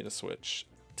this. We need to switch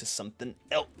to something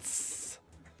else.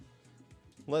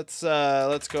 Let's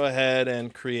go ahead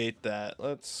and create that.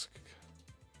 Let's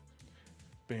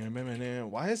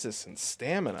why is this in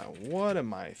stamina? What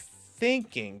am I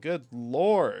thinking? Good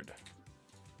lord.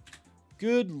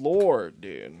 Good lord,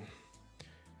 dude.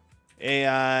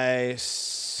 AI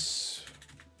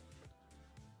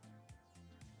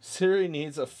Siri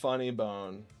needs a funny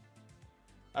bone.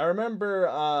 I remember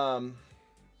I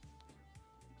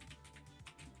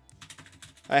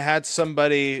had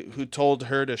somebody who told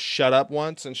her to shut up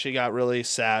once and she got really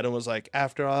sad and was like,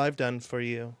 after all I've done for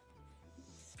you.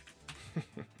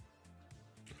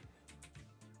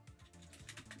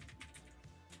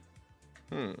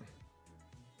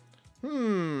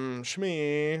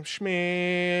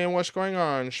 Shmee, what's going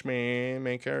on, Shmee?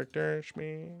 Main character,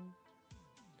 Shmee.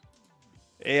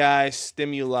 AI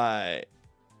stimuli,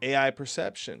 AI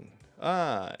perception.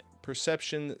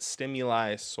 Perception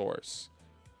stimuli source.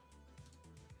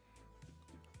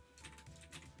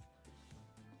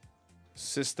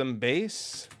 System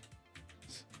base.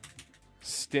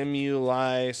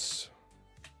 Stimuli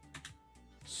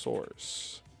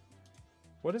source.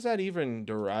 What does that even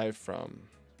derive from?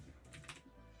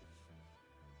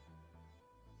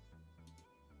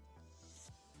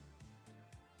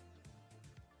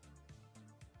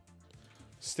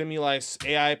 Stimuli,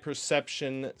 AI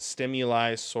perception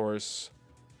stimuli source.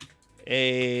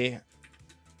 AI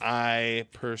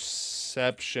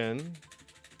perception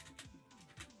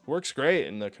works great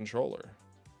in the controller.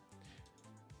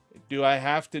 Do I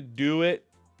have to do it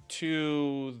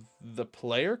to the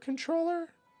player controller?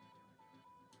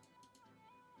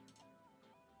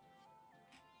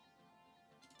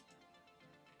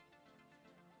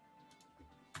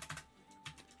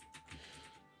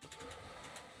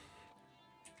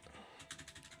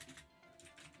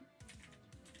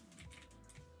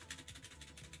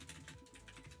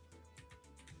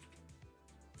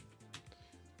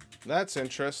 That's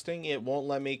interesting. It won't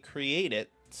let me create it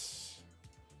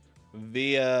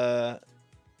via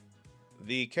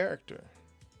the character.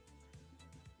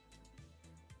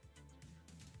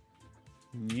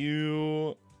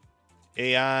 New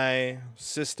AI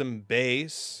system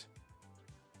base.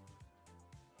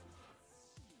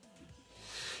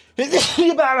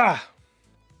 That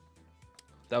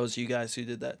was you guys who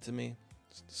did that to me.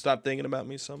 Stop thinking about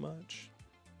me so much.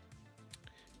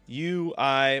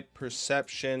 UI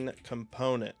perception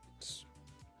components.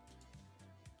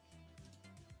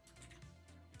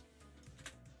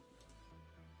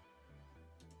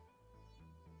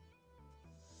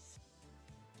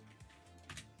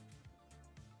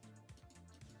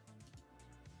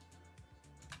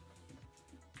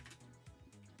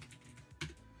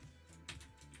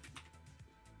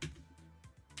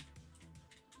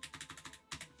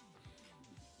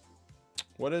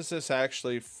 What is this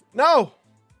actually? No!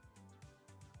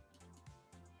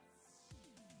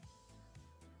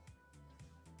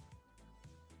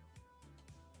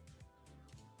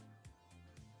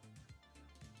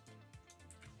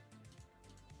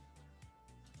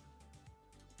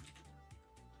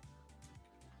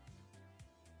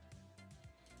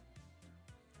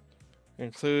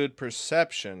 Include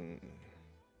perception.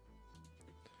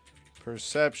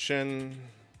 Perception.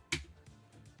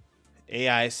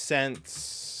 AI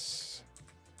sense.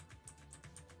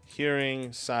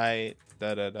 Hearing, sight,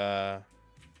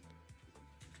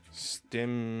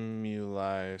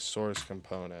 Stimuli source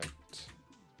component.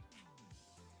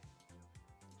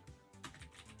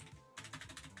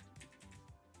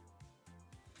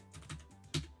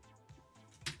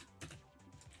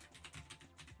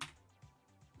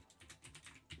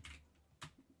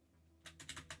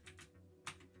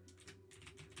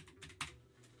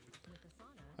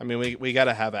 I mean, we got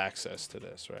to have access to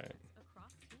this, right?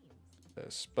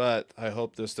 This, but I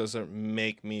hope this doesn't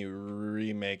make me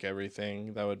remake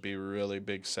everything. That would be a really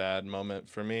big sad moment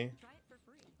for me.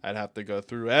 I'd have to go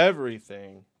through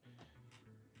everything.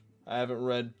 I haven't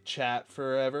read chat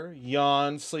forever.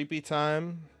 Yawn, sleepy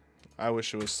time. I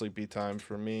wish it was sleepy time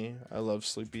for me. I love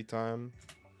sleepy time.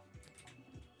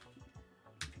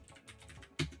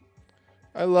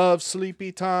 I love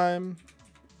sleepy time.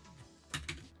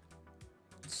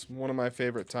 It's one of my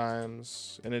favorite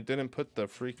times. And it didn't put the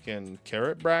freaking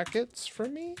carrot brackets for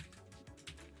me?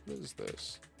 What is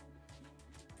this?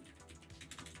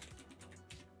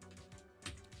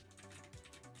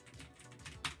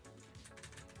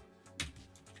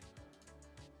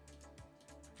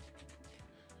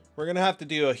 We're going to have to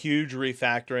do a huge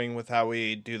refactoring with how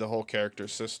we do the whole character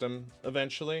system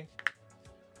eventually.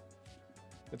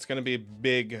 It's going to be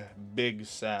big, big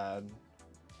sad.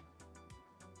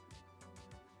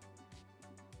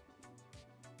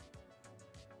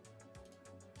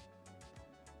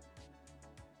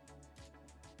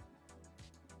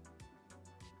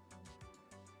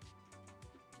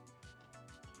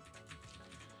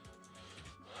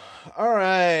 All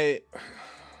right.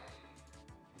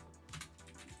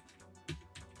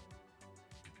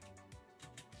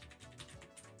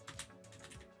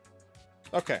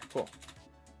 Okay, cool.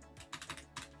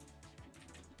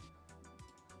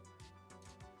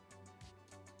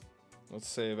 Let's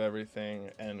save everything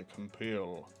and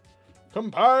compile.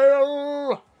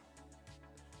 Compile!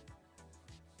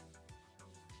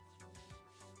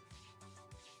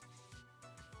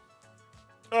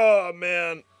 Oh,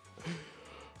 man.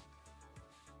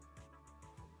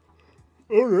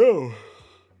 Oh, no.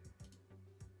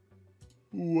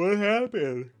 What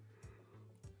happened?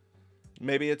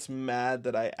 Maybe it's mad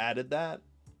that I added that.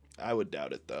 I would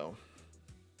doubt it, though.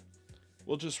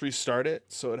 We'll just restart it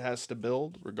so it has to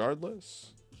build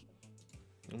regardless.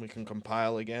 And we can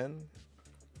compile again.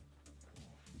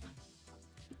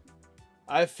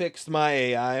 I fixed my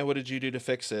AI. What did you do to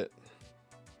fix it?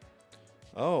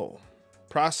 Oh.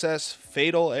 Process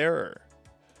fatal error.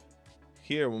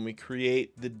 Here, when we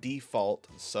create the default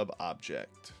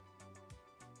sub-object.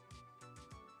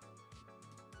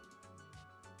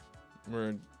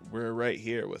 We're right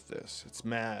here with this. It's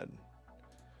mad.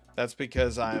 That's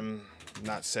because I'm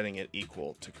not setting it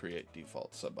equal to create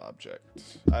default sub-object.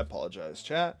 I apologize,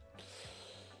 chat.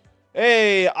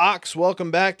 Hey, Ox,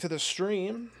 welcome back to the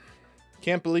stream.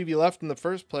 Can't believe you left in the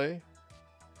first place.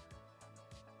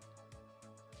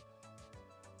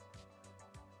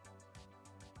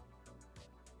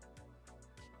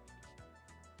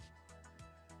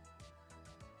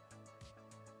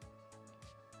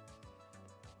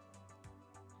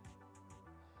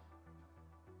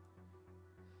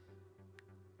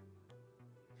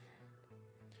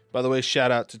 By the way,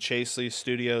 shout out to Chasely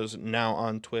Studios, now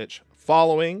on Twitch.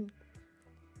 Following.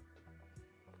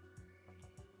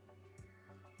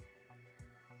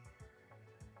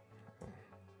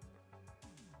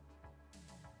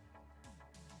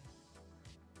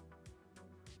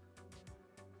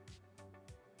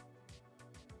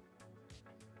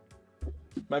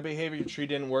 My behavior tree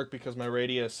didn't work because my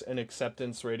radius and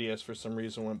acceptance radius for some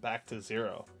reason went back to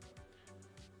 0.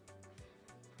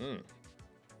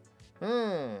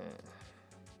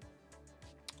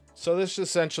 So this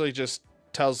essentially just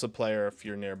tells the player if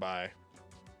you're nearby.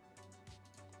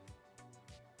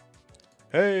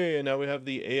 Hey, and now we have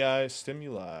the AI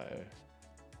stimuli.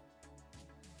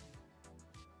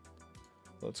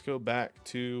 Let's go back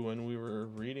to when we were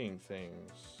reading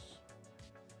things.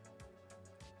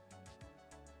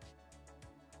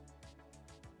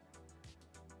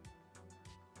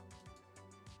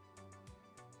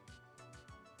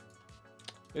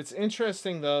 It's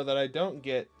interesting, though, that I don't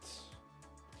get...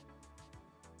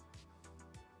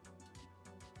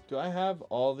 Do I have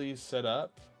all these set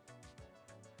up?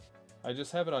 I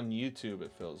just have it on YouTube,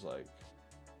 it feels like.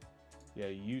 Yeah,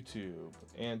 YouTube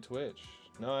and Twitch.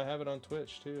 No, I have it on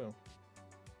Twitch, too.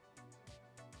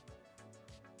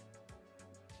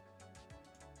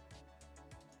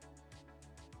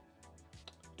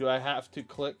 Do I have to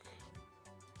click...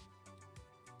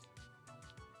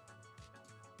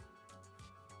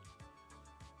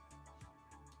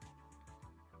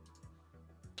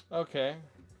 Okay.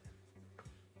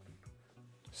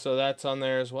 So that's on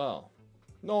there as well.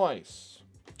 Nice.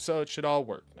 So it should all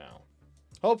work now.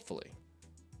 Hopefully.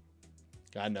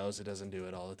 God knows it doesn't do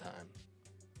it all the time.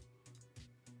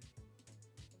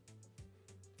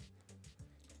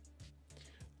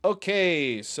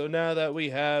 Okay, so now that we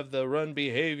have the run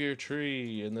behavior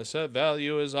tree and the set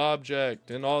value as object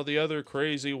and all the other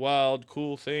crazy, wild,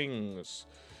 cool things,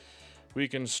 we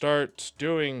can start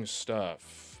doing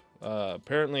stuff.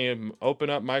 Apparently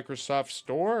open up Microsoft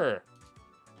Store.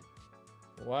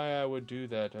 Why I would do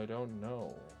that, I don't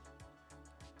know.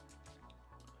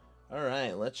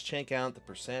 Alright, let's check out the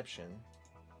perception.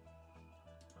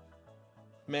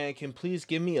 Man, can please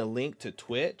give me a link to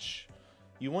Twitch?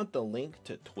 You want the link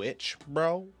to Twitch,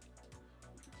 bro?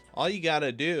 All you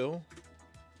gotta do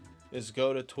is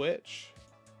go to Twitch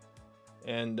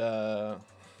and go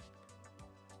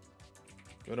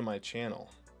to my channel.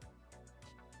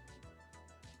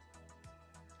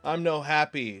 I'm no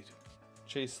happy.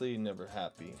 Chase Lee never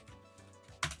happy.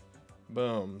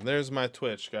 Boom. There's my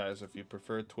Twitch, guys. If you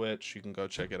prefer Twitch, you can go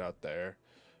check it out there.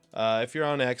 If you're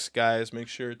on X, guys, make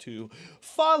sure to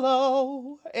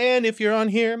follow. And if you're on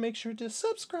here, make sure to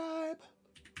subscribe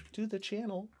to the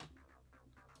channel.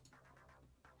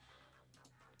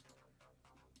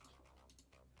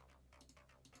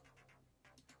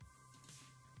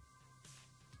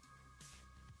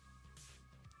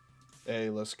 Hey,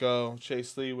 let's go.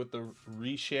 Chase Lee with the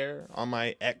reshare on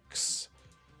my X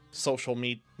social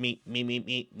media.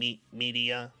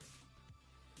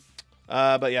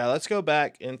 But yeah, let's go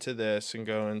back into this and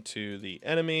go into the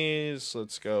enemies.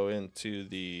 Let's go into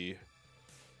the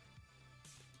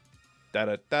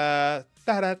da-da-da,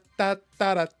 da-da-da,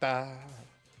 da-da-da.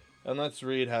 And let's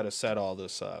read how to set all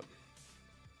this up.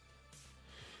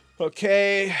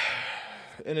 Okay.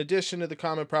 In addition to the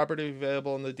common property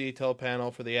available in the detail panel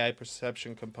for the AI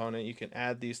perception component, you can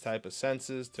add these type of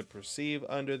senses to perceive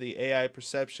under the AI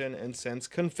perception and sense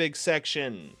config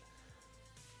section.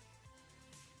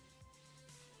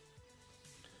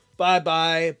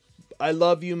 Bye-bye. I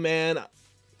love you, man.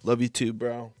 Love you too,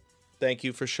 bro. Thank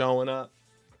you for showing up.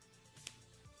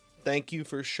 Thank you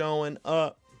for showing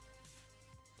up.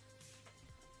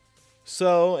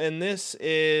 So, and this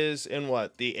is in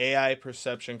what? The AI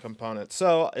perception component.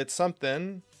 So, it's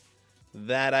something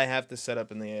that I have to set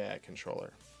up in the AI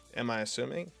controller. Am I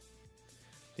assuming?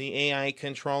 The AI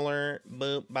controller,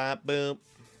 boop, bop, boop.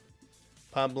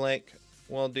 Public,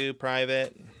 we'll do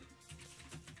private.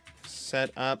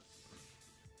 Set up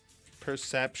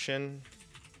perception,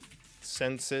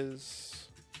 senses.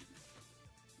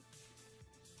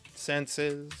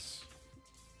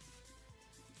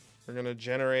 We're going to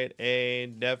generate a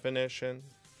definition.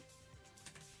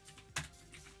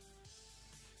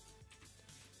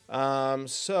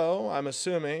 So I'm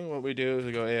assuming what we do is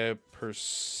we go AI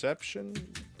perception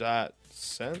dot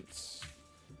sense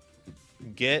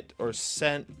get or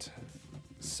sent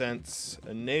sense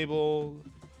enabled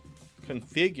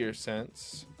configure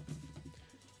sense.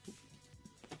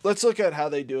 Let's look at how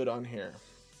they do it on here.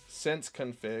 Sense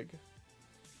config.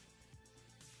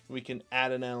 We can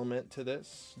add an element to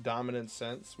this. Dominant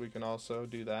sense. We can also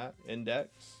do that.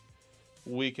 Index.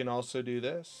 We can also do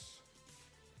this.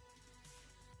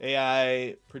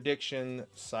 AI prediction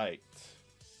site.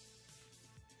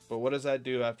 But what does that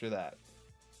do after that?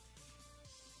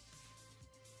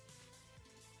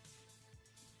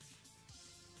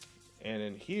 And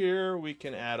in here, we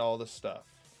can add all the stuff.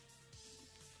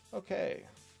 Okay.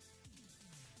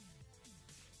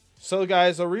 So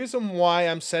guys, the reason why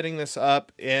I'm setting this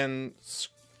up in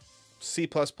C++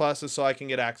 is so I can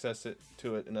get access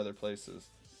to it in other places.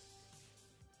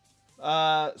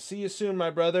 See you soon, my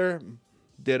brother.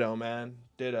 Ditto, man.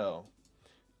 Ditto.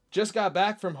 Just got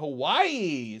back from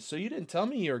Hawaii. So you didn't tell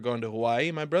me you were going to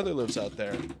Hawaii. My brother lives out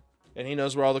there. And he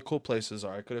knows where all the cool places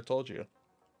are. I could have told you.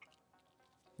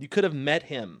 You could have met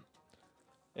him.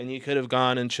 And you could have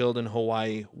gone and chilled in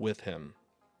Hawaii with him.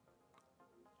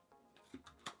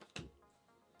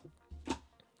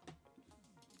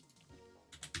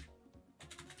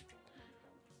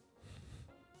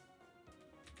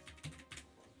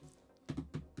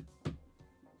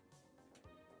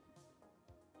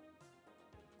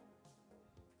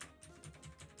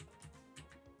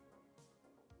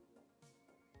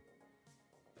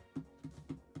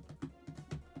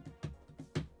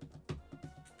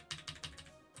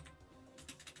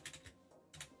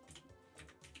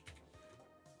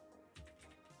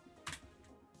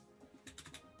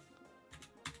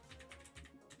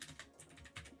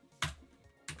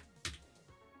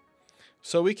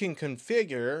 So we can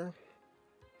configure,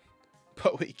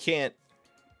 but we can't.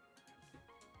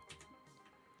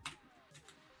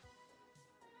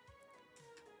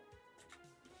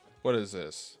 What is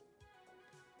this?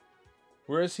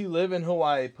 Where does he live in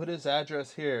Hawaii? Put his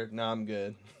address here. No, I'm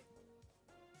good.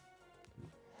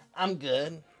 I'm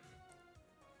good.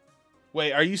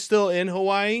 Wait, are you still in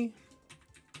Hawaii?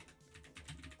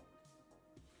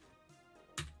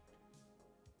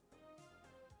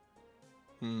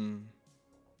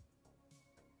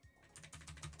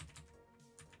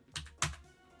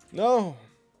 No.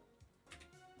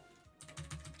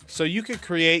 So you could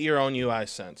create your own UI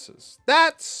senses.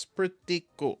 That's pretty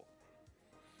cool.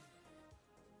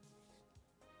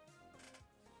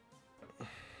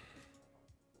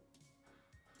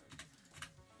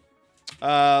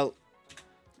 I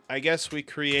guess we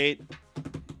create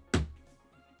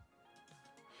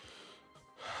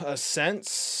a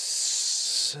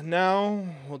sense now.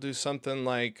 We'll do something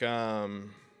like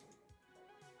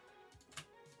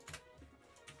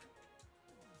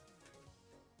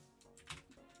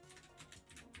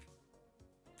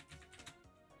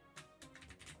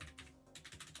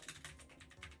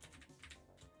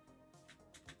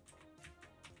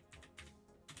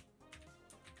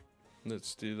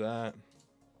let's do that.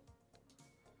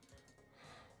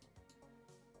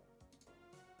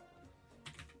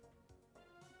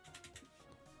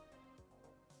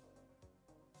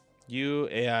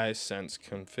 UAI sense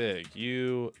config.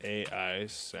 UAI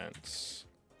sense.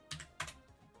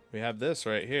 We have this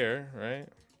right here, right?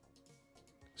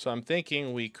 So I'm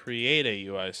thinking we create a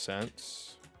UI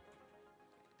sense.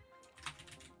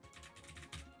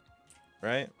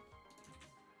 Right?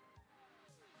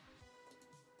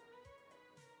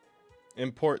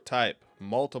 Import type,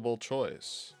 multiple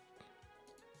choice.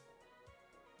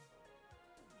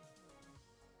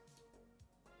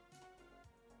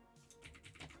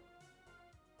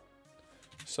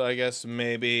 So I guess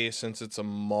maybe since it's a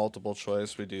multiple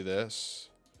choice, we do this.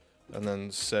 And then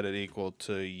set it equal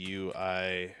to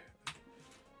UI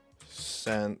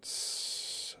sense.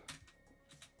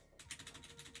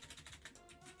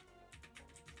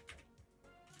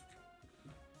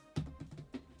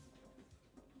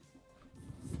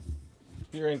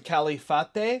 You're in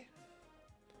Califate?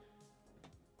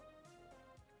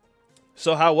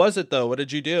 So how was it though? What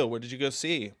did you do? What did you go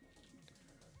see?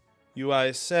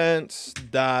 UI sense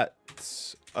dot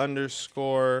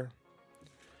underscore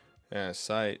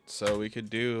site. So we could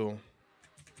do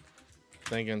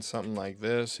thinking something like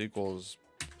this equals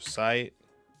site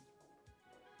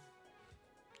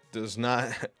does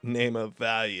not name a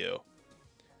value.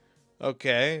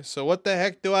 Okay, so what the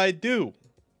heck do I do?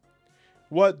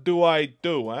 What do I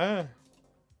do, huh?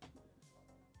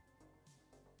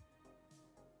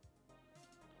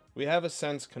 We have a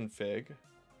sense config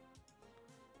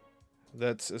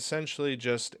that's essentially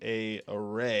just a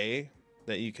array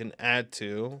that you can add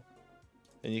to,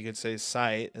 and you can say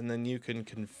site, and then you can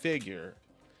configure.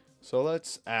 So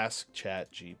let's ask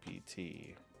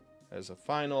ChatGPT as a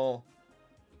final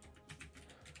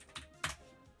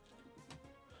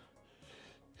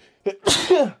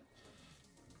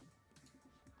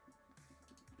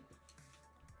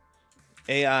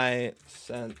AI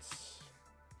sense.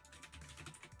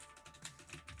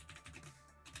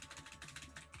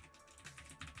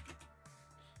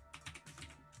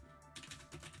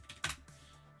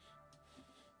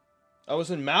 I was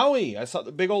in Maui. I saw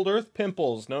the big old earth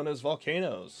pimples known as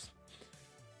volcanoes.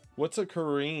 What's a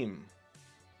Kareem?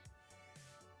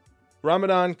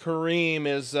 Ramadan Kareem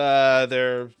is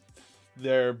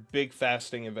their big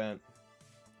fasting event.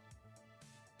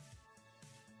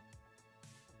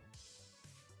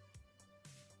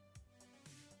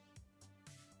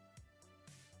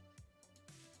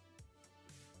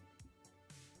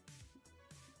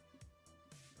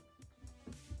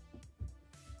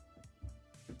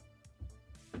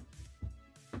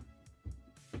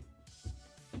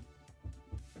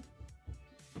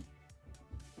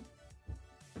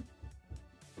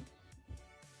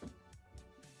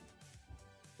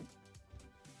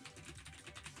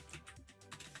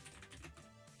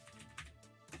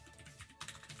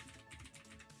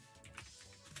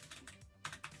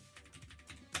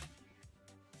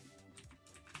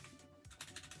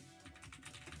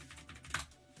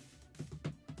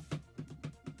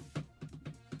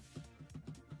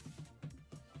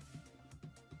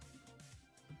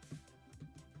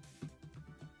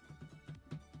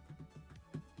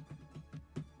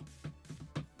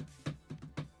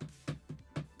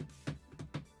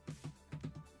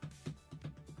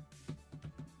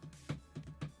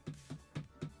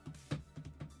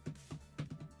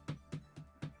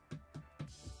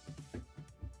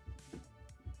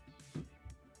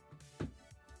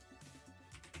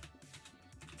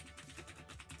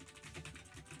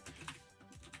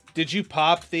 Did you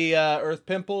pop the earth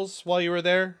pimples while you were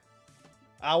there,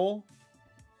 Owl?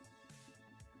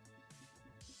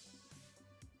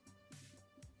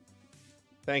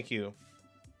 Thank you.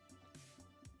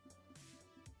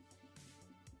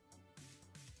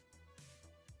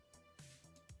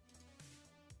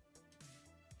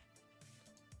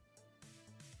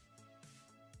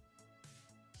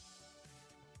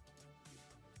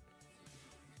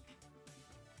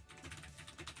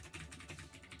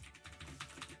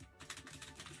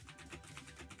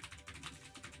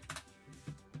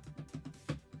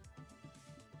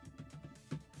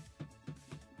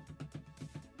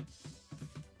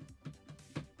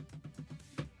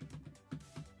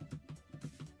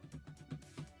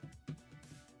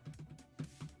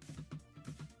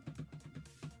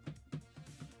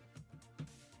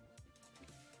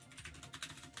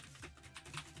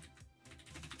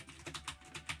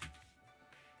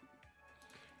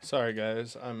 Sorry,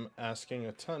 guys. I'm asking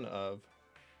a ton of.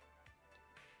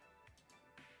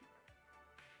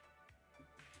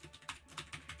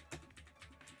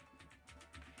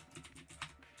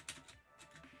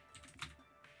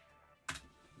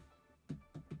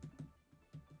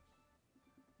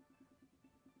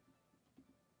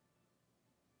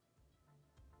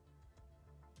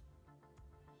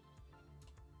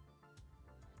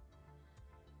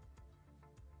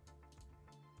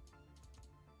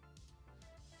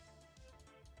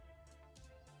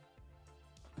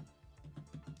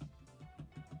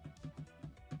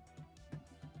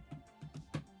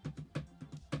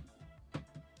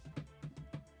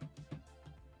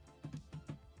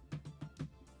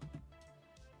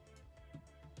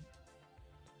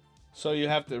 So you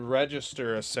have to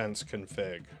register a sense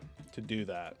config to do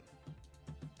that.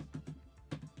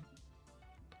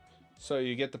 So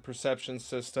you get the perception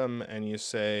system and you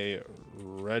say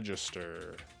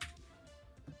register.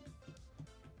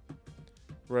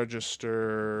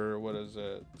 Register, what is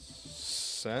it?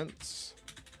 Sense?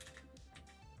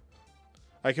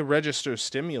 I can register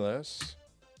stimulus,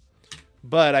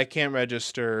 but I can't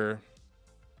register.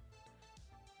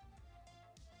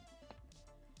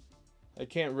 I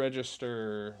can't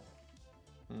register.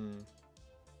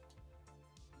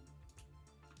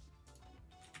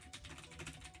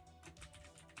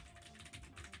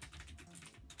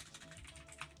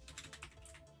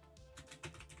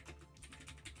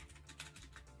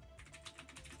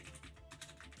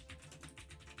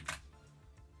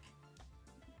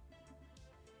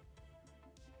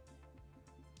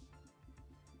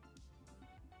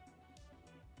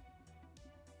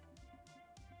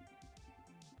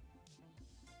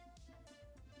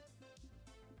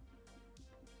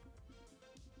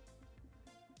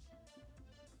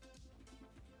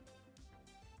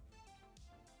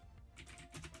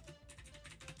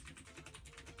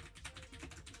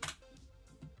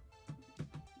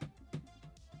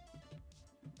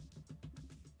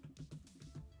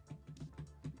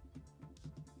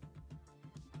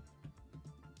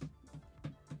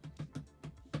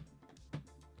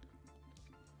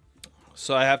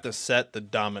 So I have to set the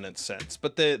dominant sense.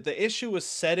 But the issue with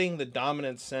setting the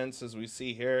dominant sense, as we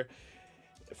see here,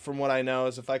 from what I know,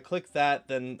 is if I click that,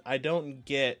 then I don't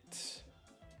get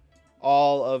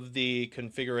all of the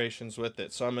configurations with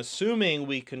it. So I'm assuming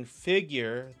we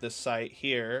configure the site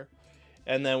here,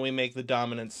 and then we make the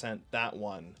dominant scent that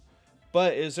one.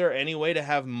 But is there any way to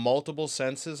have multiple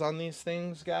senses on these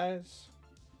things, guys?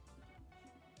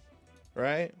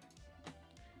 Right?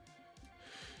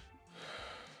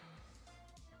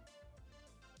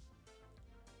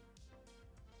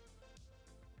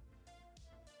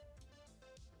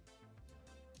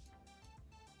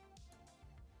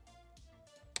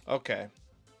 Okay.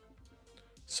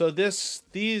 So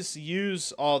these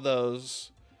use all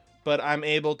those, but I'm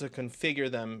able to configure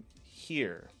them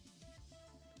here.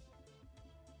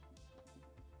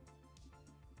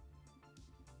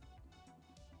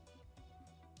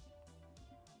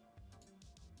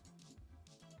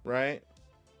 Right?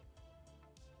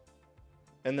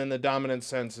 And then the dominant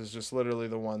sense is just literally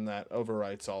the one that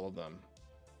overwrites all of them.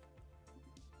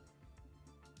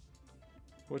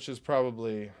 Which is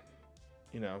probably,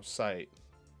 you know, site.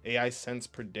 AI sense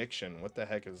prediction. What the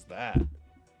heck is that?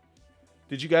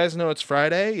 Did you guys know it's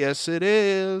Friday? Yes, it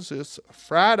is. It's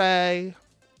Friday.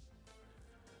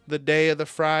 The day of the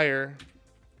fryer.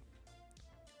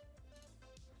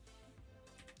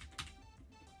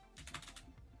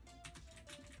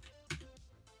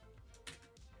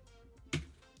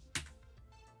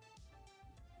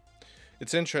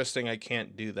 It's interesting I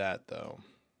can't do that, though.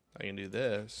 I can do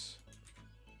this.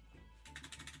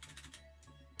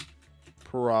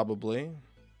 Probably.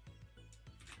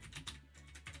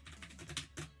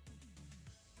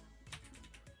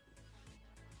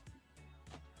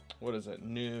 What is it?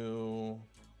 New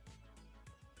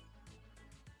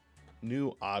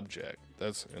object.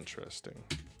 That's interesting.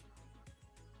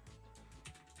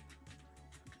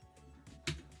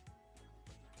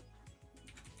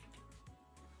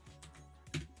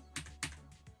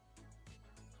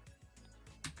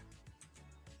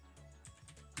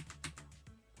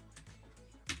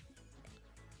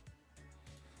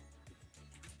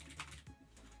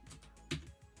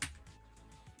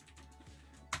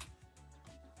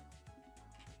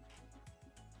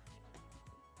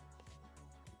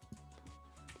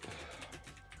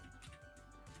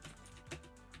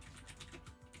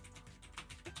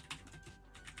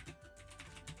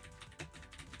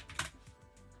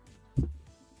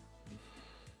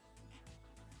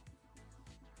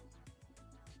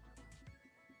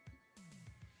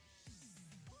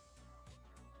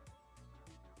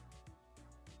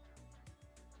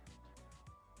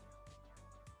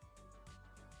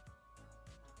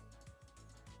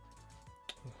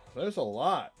 There's a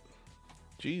lot.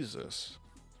 Jesus.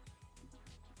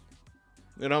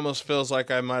 It almost feels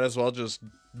like I might as well just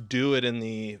do it in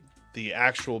the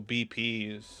actual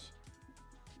BPs.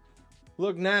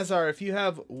 Look, Nazar, if you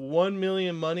have 1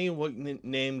 million money, what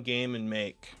name, game, and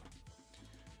make?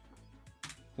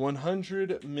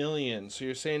 100 million. So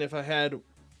you're saying if I had,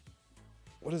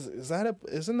 what is it?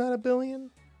 Isn't that a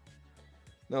billion?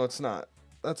 No, it's not.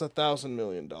 That's $1,000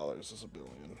 million is a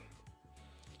billion.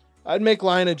 I'd make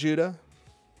Lion of Judah.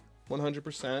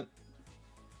 100%.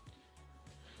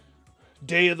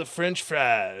 Day of the French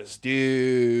fries.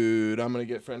 Dude, I'm going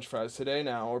to get French fries today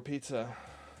now, or pizza.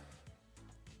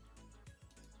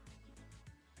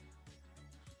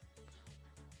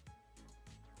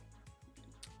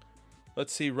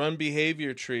 Let's see, run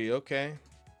behavior tree. Okay.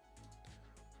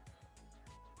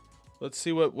 Let's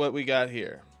see what we got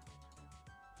here.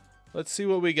 Let's see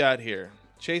what we got here.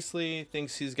 Chase Lee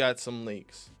thinks he's got some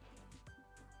leaks.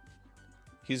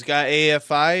 He's got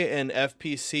AFI and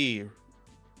FPC.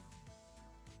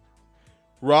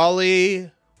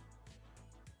 Raleigh.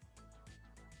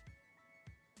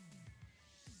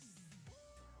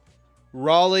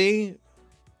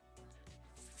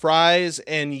 Fries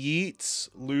and Yeats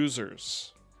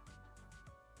losers.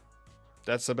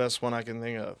 That's the best one I can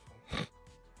think of.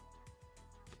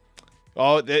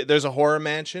 Oh, there's a horror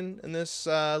mansion in this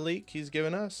leak he's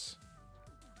given us.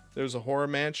 There's a horror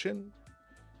mansion.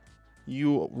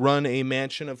 You run a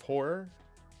mansion of horror.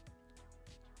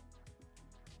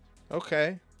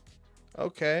 Okay.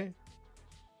 Okay.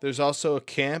 There's also a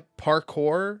camp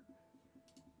parkour.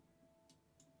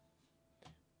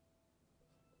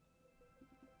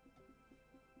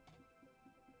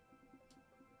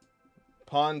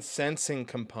 Pawn sensing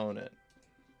component.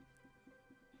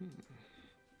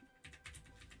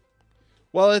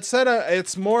 Well, it's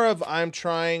more of I'm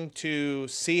trying to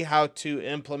see how to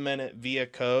implement it via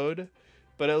code,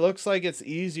 but it looks like it's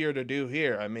easier to do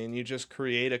here. I mean, you just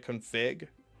create a config,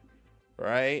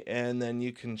 right? And then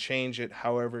you can change it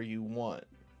however you want.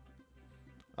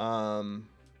 But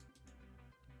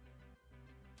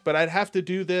I'd have to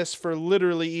do this for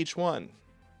literally each one.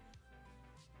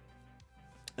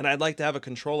 And I'd like to have a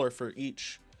controller for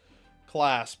each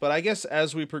class, but I guess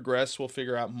as we progress, we'll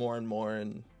figure out more and more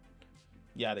and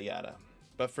yada yada.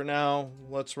 But for now,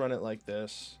 let's run it like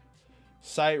this.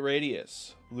 Sight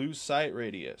radius, lose sight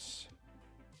radius.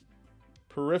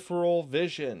 Peripheral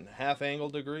vision, half angle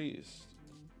degrees.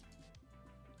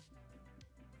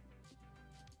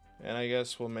 And I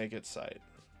guess we'll make it sight.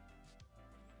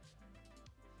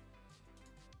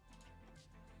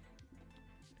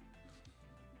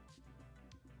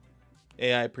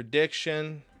 AI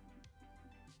prediction.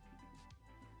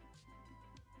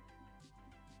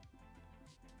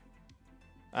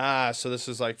 Ah, so this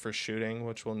is like for shooting,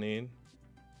 which we'll need.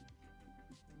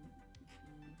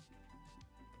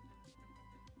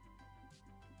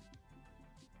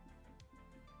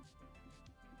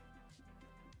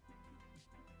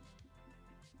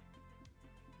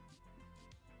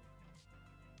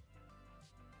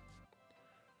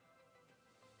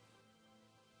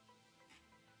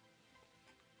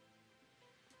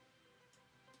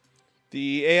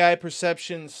 The AI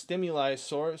perception stimuli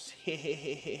source.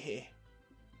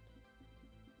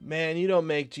 Man, you don't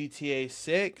make GTA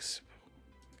 6.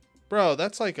 Bro,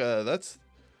 that's like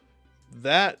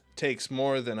that takes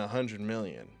more than 100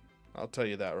 million. I'll tell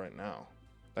you that right now.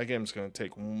 That game's going to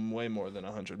take way more than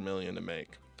 100 million to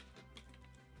make.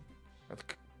 That's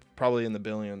probably in the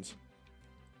billions.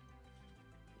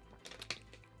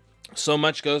 So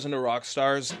much goes into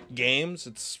Rockstar's games,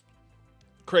 it's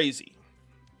crazy.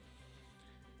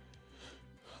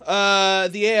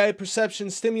 The AI perception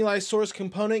stimuli source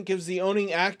component gives the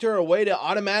owning actor a way to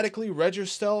automatically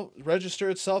register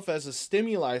itself as a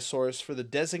stimuli source for the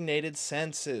designated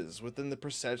senses within the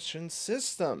perception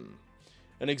system.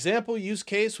 An example use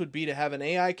case would be to have an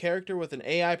AI character with an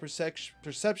AI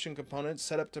perception component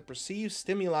set up to perceive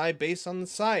stimuli based on the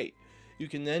sight. You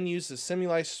can then use the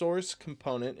stimuli source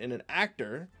component in an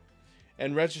actor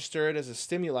and register it as a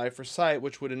stimuli for sight,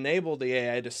 which would enable the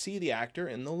AI to see the actor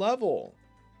in the level.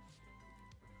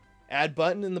 Add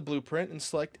button in the blueprint and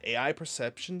select AI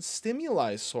perception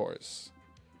stimuli source.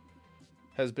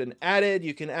 Has been added.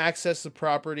 You can access the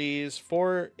properties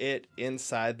for it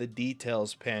inside the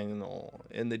details panel.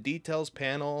 In the details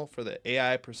panel for the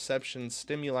AI perception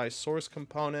stimuli source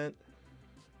component,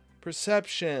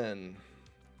 perception.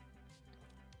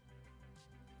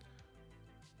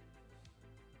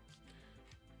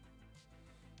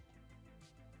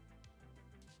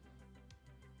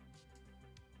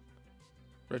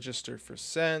 Register for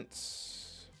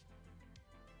sense.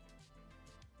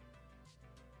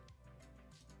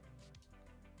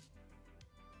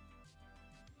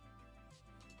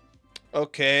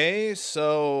 Okay,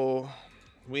 so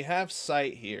we have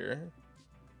sight here.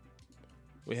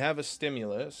 We have a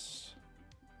stimulus.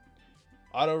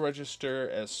 Auto register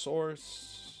as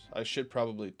source. I should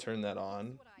probably turn that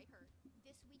on. What I heard.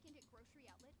 This weekend at Grocery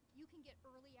Outlet, you can get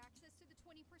early access to the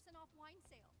 20% off wine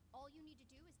sale. All you need to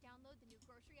do is download the new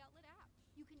Grocery Outlet app.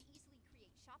 You can easily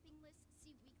create shopping lists,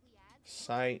 see weekly ads,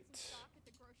 Sight. stock at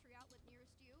the Grocery Outlet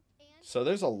nearest you, and So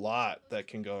there's a lot that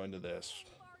can go into this.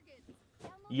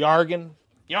 bargains. Yargon.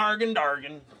 Yargon,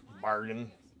 dargon.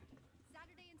 Bargain.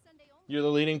 Saturday and Sunday only. You're the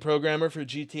leading programmer for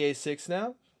GTA 6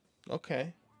 now?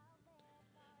 Okay.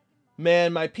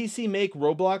 Man, my PC make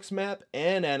Roblox map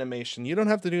and animation. You don't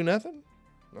have to do nothing?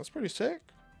 That's pretty sick.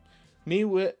 Me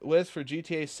with for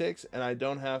GTA 6, and I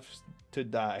don't have to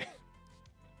die.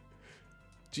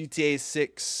 GTA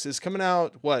 6 is coming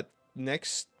out, what,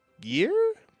 next year?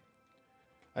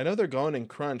 I know they're going in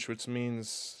crunch, which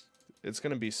means it's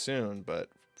going to be soon, but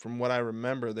from what I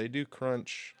remember, they do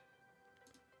crunch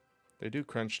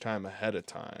time ahead of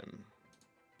time.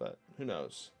 But who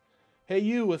knows? Hey,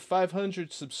 you with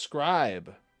 500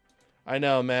 subscribe. I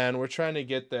know, man. We're trying to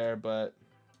get there, but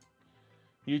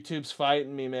YouTube's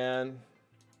fighting me, man.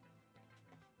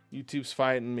 YouTube's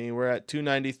fighting me. We're at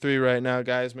 293 right now,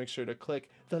 guys. Make sure to click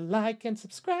the like and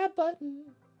subscribe button.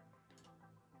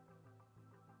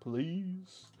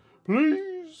 Please.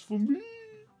 Please, for me.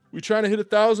 We're trying to hit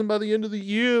 1,000 by the end of the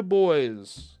year,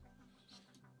 boys.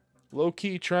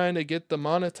 Low-key trying to get the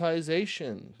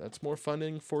monetization. That's more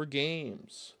funding for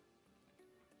games.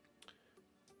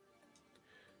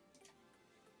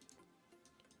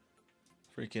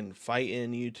 Freaking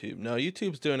fighting YouTube. No,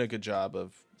 YouTube's doing a good job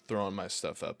of throwing my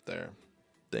stuff up there.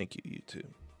 Thank you,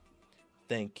 YouTube.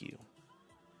 Thank you.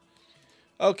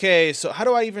 Okay, so how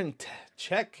do I even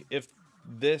check if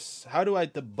this... How do I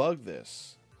debug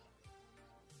this?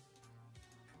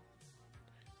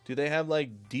 Do they have,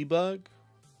 like, debug?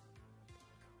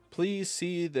 Please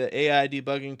see the AI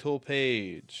debugging tool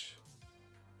page.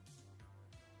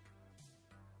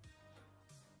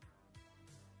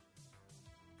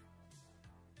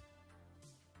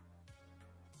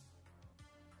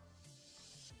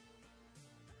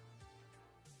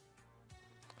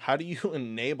 How do you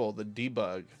enable the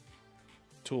debug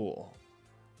tool?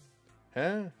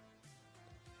 Huh?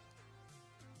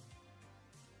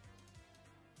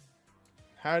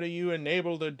 How do you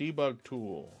enable the debug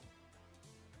tool?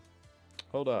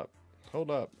 Hold up. Hold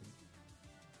up.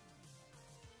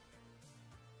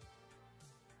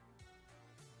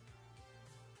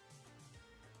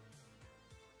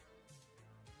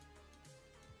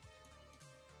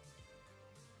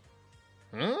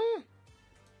 Huh?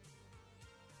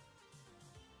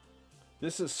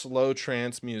 This is slow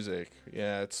trance music.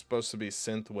 Yeah, it's supposed to be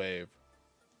synthwave.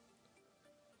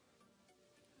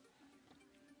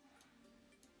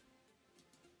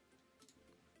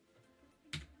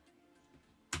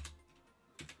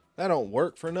 That don't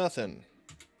work for nothing.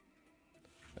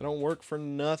 That don't work for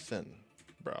nothing,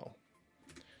 bro.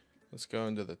 Let's go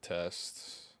into the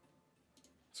test.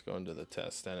 Let's go into the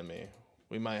test enemy.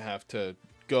 We might have to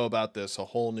go about this a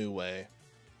whole new way.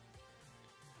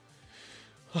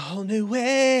 A whole new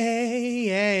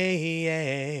way.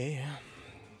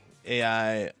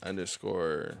 AI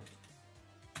underscore.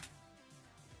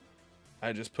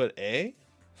 I just put A?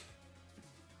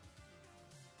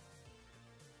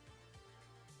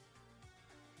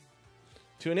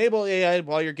 To enable AI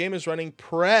while your game is running,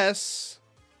 press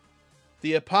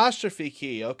the apostrophe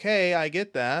key. Okay, I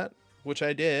get that, which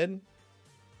I did.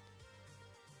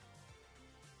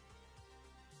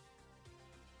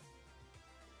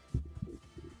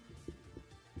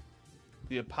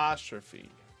 The apostrophe.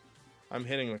 I'm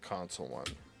hitting the console one.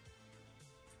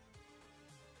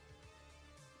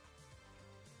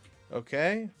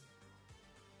 Okay.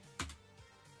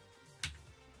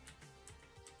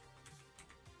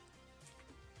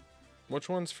 Which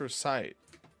one's for sight?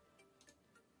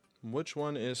 Which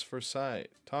one is for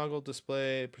sight? Toggle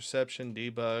display, perception,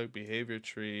 debug, behavior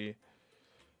tree.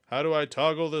 How do I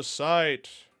toggle the sight?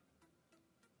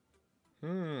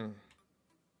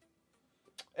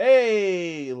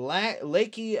 Hey,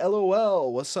 Lakey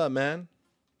LOL. What's up, man?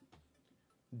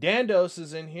 Dandos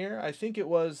is in here. I think it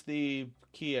was the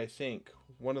key,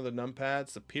 one of the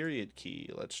numpads, the period key.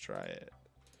 Let's try it.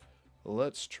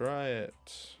 Let's try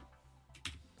it.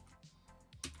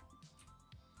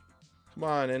 Come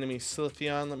on, enemy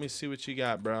Silithion. Let me see what you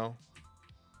got, bro.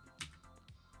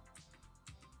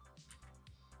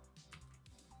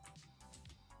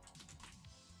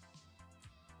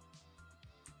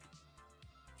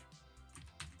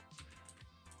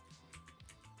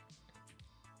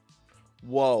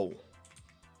 Whoa.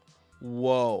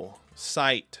 Whoa.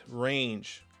 Sight.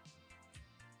 Range.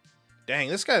 Dang,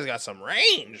 this guy's got some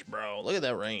range, bro. Look at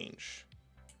that range.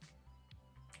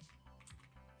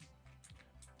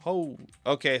 Oh,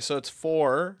 okay, so it's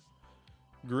 4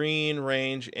 green,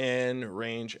 range in,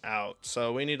 range out.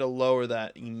 So we need to lower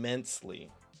that immensely.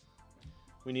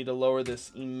 We need to lower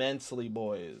this immensely,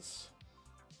 boys.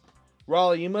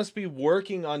 Raleigh, you must be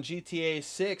working on GTA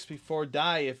 6 before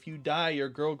die. If you die, your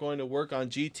girl going to work on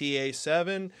GTA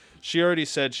 7. She already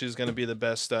said she's going to be the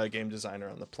best game designer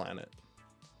on the planet.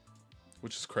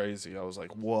 Which is crazy. I was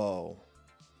like, whoa.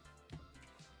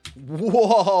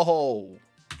 Whoa.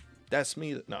 That's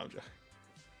me. No, I'm joking.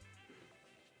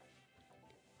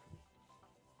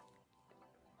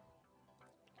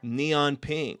 Neon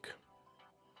pink.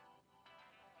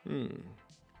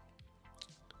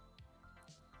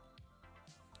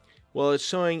 Well, it's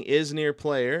showing is near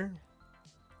player.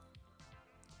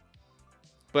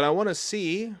 But I want to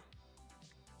see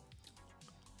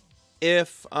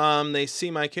if they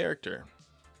see my character.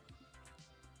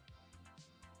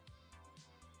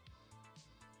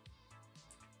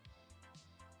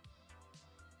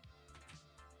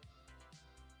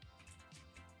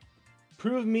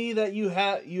 Prove me that you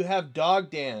have dog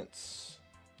dance.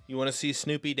 You want to see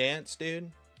Snoopy dance,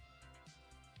 dude?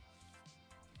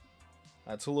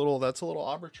 That's a little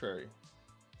arbitrary.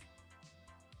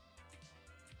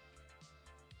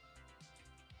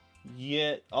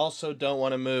 Yet also don't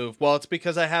want to move. Well, it's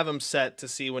because I have him set to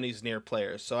see when he's near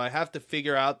players. So I have to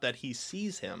figure out that he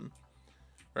sees him,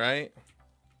 right?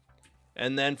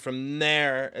 And then from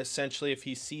there, essentially, if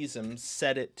he sees him,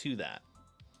 set it to that.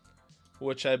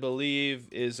 Which I believe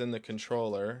is in the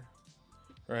controller,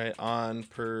 right? On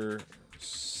perception,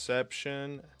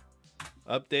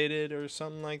 updated or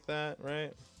something like that,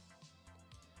 right?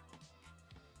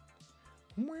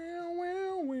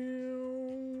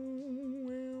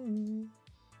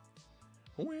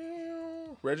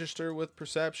 Register with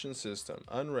perception system.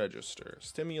 Unregister.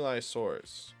 Stimuli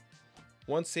source.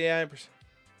 Once the AI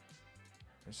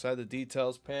inside the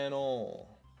details panel.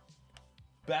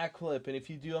 Backflip, and if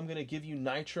you do, I'm gonna give you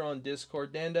nitro on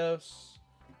Discord, Dandos.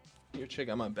 Here, check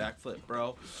out my backflip,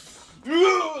 bro.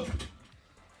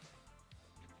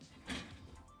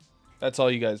 That's all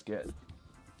you guys get.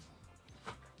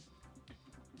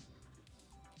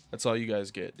 That's all you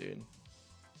guys get, dude.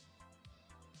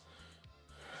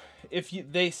 If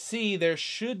they see, there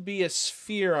should be a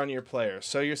sphere on your player.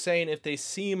 So you're saying if they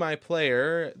see my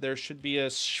player, there should be a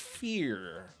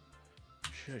sphere.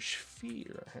 A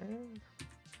sphere, huh?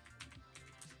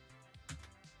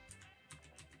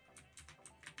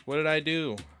 What did I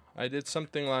do? I did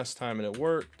something last time and it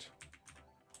worked.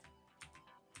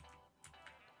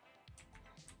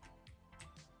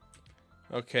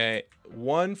 Okay,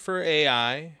 1 for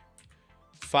AI,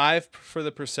 5 for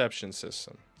the perception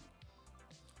system.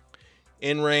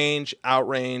 In range, out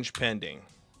range, pending.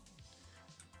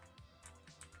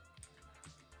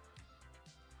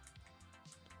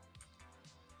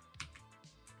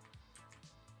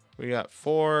 We got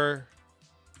 4.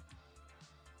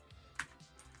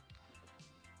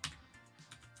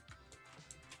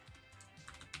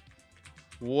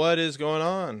 What is going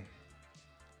on?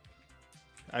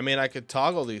 I mean, I could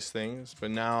toggle these things, but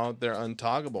now they're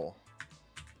untoggable.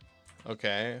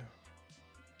 Okay.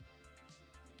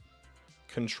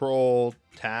 Control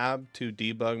tab to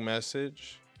debug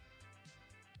message.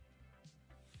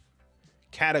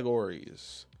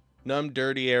 Categories. Num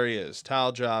dirty areas.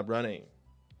 Tile job running.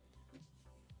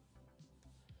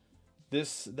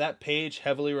 That page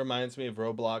heavily reminds me of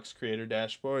Roblox creator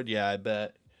dashboard. Yeah, I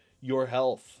bet. Your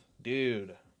health.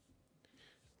 Dude,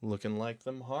 looking like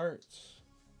them hearts.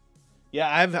 Yeah,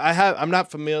 I'm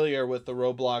not familiar with the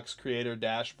Roblox creator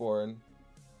dashboard,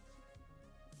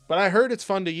 but I heard it's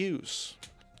fun to use.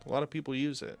 A lot of people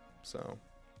use it, so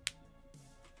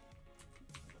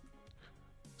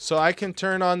I can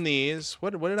turn on these.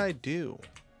 What did I do?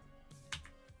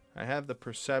 I have the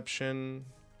perception.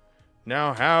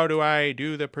 Now, how do I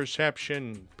do the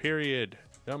perception? Period.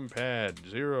 Numpad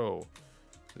 0.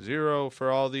 0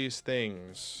 for all these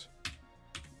things.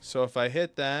 So if I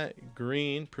hit that,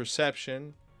 green,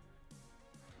 perception.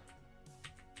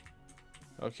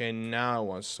 Okay, now it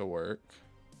wants to work.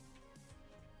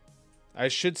 I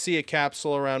should see a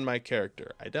capsule around my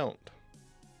character. I don't.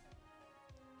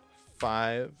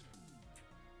 5.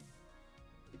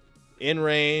 In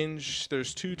range,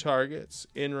 there's 2 targets.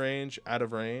 In range, out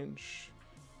of range.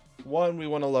 1, we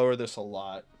want to lower this a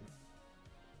lot.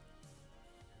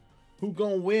 Who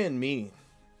gonna win? Me.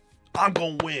 I'm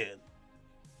gonna win.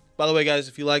 By the way, guys,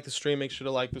 if you like the stream, make sure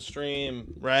to like the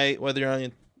stream, right? Whether you're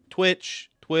on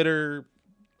Twitch, Twitter,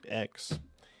 X,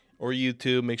 or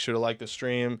YouTube, make sure to like the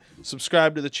stream.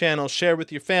 Subscribe to the channel. Share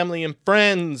with your family and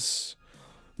friends.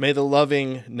 May the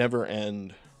loving never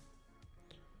end.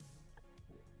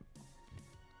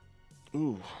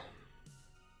 Ooh.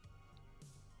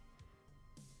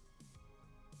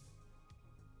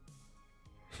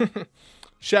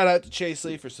 Shout out to Chase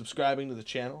Lee for subscribing to the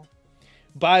channel.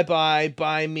 Bye,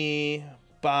 me.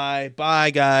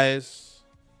 Bye, guys.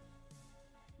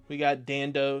 We got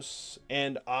Dandos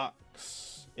and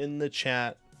Ox in the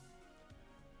chat.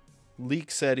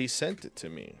 Leak said he sent it to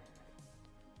me.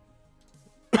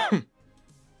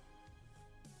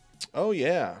 Oh,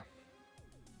 yeah.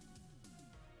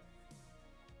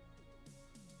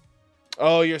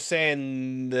 Oh, you're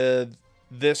saying the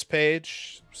this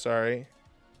page. Sorry.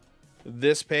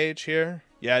 This page here.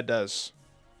 Yeah, it does.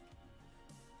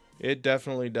 It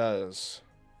definitely does.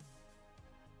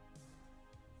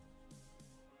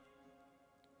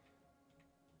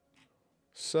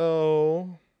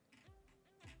 So...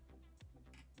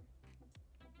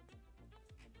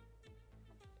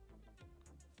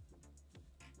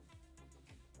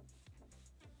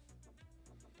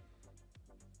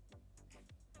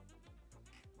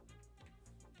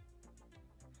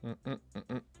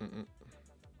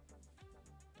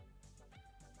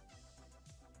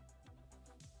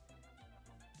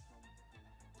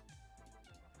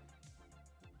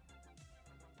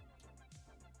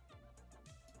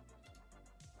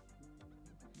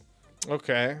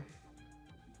 Okay.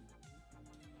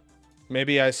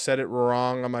 Maybe I said it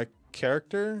wrong on my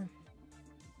character?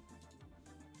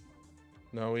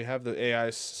 No, we have the AI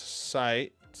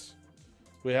site.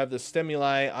 We have the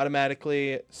stimuli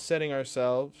automatically setting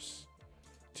ourselves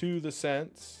to the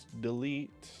sense.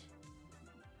 Delete.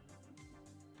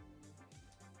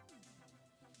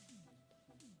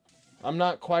 I'm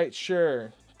not quite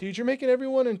sure. Dude, you're making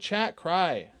everyone in chat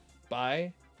cry.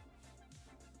 Bye.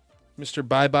 Mr.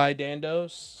 Bye-Bye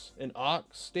Dandos and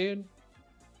Ox, dude.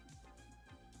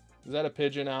 Is that a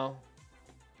pigeon owl?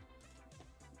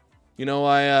 You know,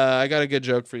 I got a good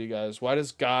joke for you guys. Why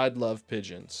does God love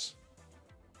pigeons?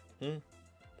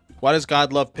 Why does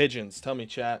God love pigeons? Tell me,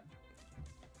 chat.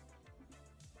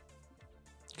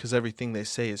 Because everything they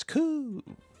say is cool.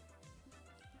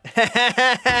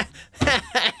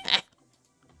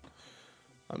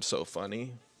 I'm so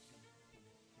funny.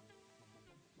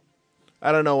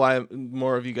 I don't know why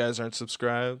more of you guys aren't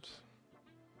subscribed.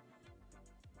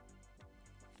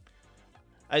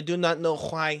 I do not know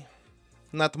why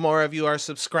not more of you are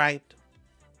subscribed.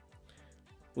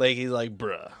 Like, he's like,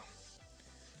 bruh.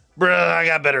 Bruh, I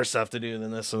got better stuff to do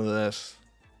than this and this.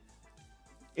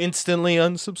 Instantly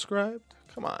unsubscribed?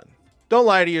 Come on. Don't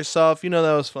lie to yourself. You know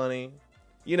that was funny.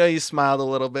 You know you smiled a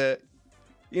little bit.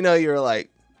 You know you were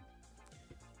like...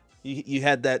 You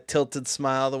had that tilted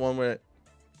smile, the one where...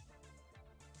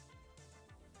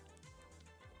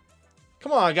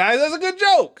 Come on, guys. That's a good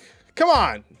joke. Come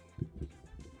on.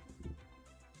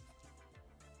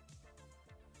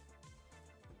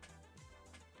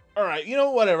 All right, you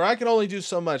know, whatever. I can only do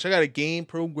so much. I got a game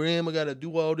program. I got to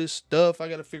do all this stuff. I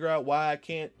got to figure out why I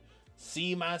can't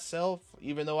see myself,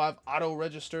 even though I've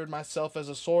auto-registered myself as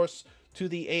a source to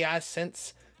the AI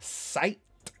Sense site.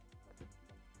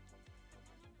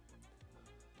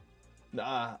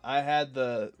 Nah, I had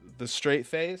the straight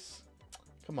face.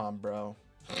 Come on, bro.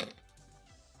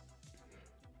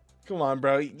 Come on,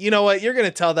 bro. You know what? You're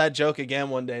gonna tell that joke again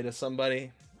one day to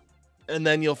somebody, and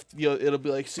then it'll be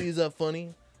like, "See, is that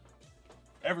funny?"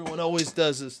 Everyone always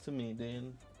does this to me,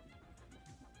 Dan.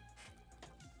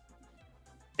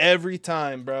 Every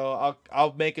time, bro.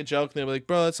 I'll make a joke and they'll be like,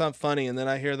 "Bro, that's not funny," and then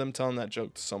I hear them telling that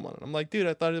joke to someone. I'm like, "Dude,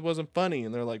 I thought it wasn't funny,"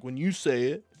 and they're like, "When you say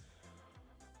it,"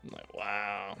 I'm like,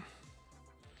 "Wow,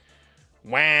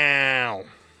 wow."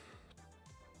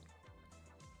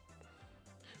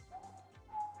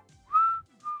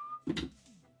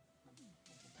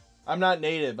 I'm not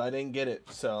native. I didn't get it,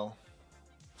 so.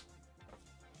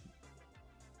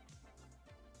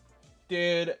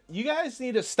 Dude, you guys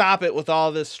need to stop it with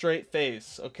all this straight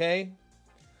face, okay?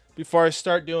 Before I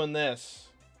start doing this.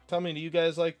 Tell me, do you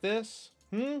guys like this?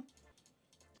 You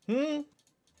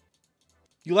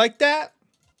like that?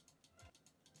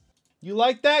 You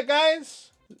like that,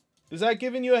 guys? Is that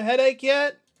giving you a headache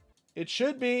yet? It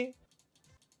should be.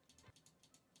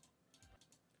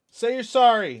 Say you're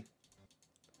sorry.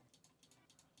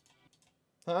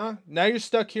 Huh? Now you're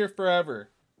stuck here forever.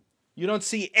 You don't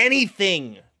see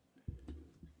anything.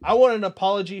 I want an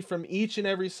apology from each and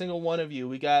every single one of you.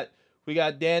 We got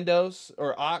Dandos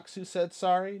or Ox who said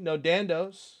sorry. No,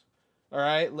 Dandos. All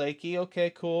right, Lakey.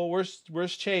 Okay, cool.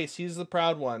 Where's Chase? He's the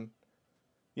proud one.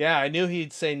 Yeah, I knew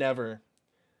he'd say never.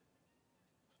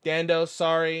 Dandos,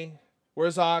 sorry.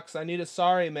 Where's Ox? I need a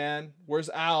sorry, man. Where's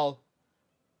Al?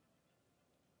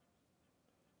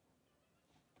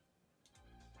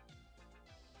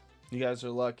 You guys are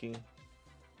lucky.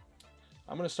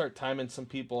 I'm going to start timing some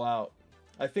people out.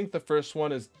 I think the first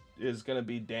one is going to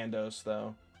be Dandos,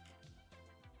 though.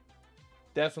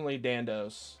 Definitely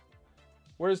Dandos.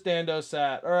 Where's Dandos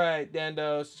at? All right,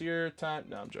 Dandos, your time.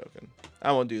 No, I'm joking.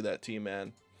 I won't do that to you,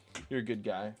 man. You're a good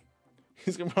guy.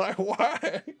 He's going to be like,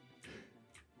 why?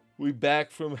 We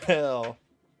back from hell.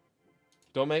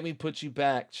 Don't make me put you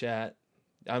back, chat.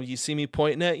 You see me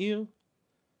pointing at you?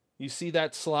 You see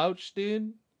that slouch,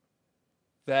 dude?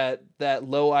 That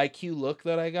low IQ look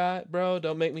that I got, bro?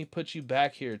 Don't make me put you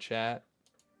back here, chat.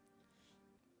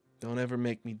 Don't ever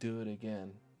make me do it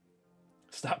again.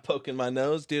 Stop poking my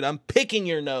nose, dude. I'm picking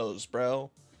your nose,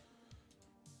 bro.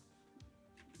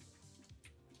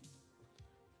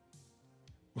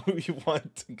 We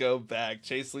want to go back.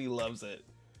 Chase Lee loves it.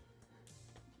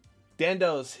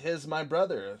 Dandos, his my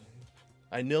brother.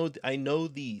 I know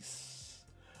these.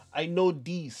 I know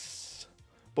these.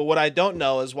 But what I don't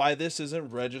know is why this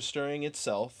isn't registering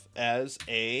itself as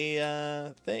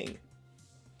a thing.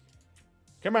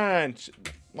 Come on.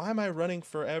 Why am I running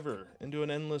forever into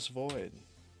an endless void?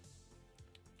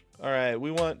 All right,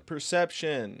 we want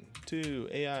perception to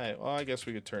AI. Well, I guess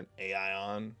we could turn AI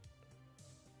on.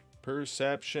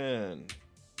 Perception.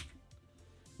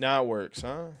 Now it works,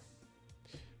 huh?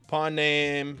 Pawn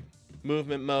name,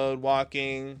 movement mode,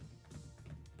 walking,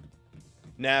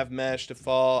 nav mesh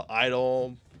default,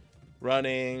 idle,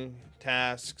 running,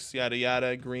 tasks, yada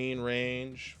yada, green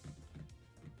range.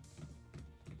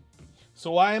 So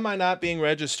why am I not being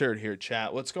registered here,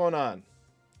 chat? What's going on?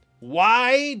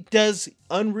 Why does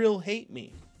Unreal hate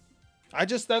me?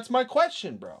 That's my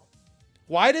question, bro.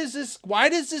 Why does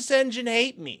this engine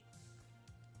hate me?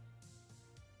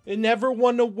 It never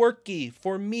won a workie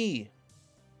for me.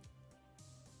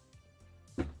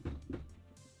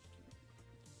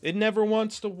 It never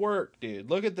wants to work, dude.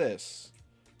 Look at this.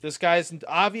 This guy's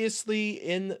obviously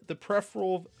in the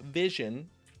peripheral vision.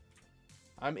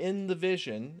 I'm in the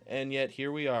vision, and yet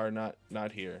here we are, not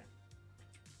here.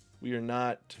 We are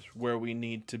not where we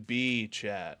need to be,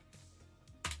 chat.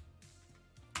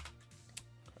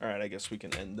 All right, I guess we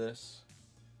can end this.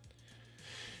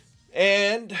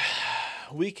 And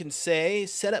we can say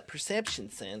set up perception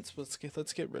sense. Let's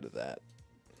get rid of that.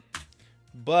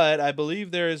 But I believe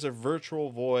there is a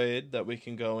virtual void that we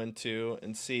can go into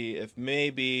and see if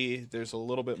maybe there's a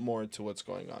little bit more to what's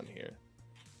going on here.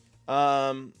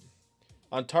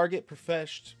 On target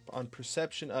on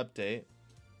perception update,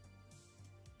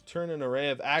 turn an array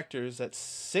of actors that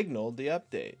signaled the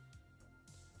update.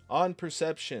 On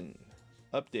perception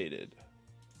updated.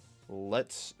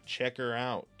 Let's check her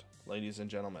out, ladies and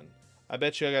gentlemen. I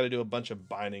bet you I got to do a bunch of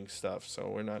binding stuff, so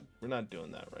we're not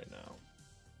doing that right now.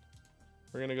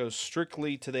 We're going to go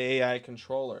strictly to the AI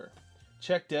controller.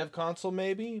 Check dev console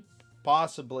maybe?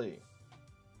 Possibly.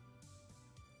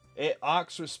 Aux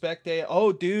respect AI.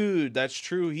 Oh, dude, that's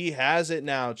true. He has it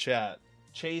now, chat.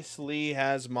 Chase Lee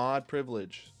has mod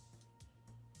privilege.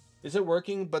 Is it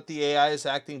working, but the AI is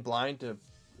acting blind to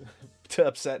to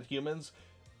upset humans?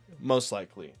 Most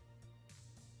likely.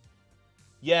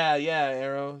 Yeah,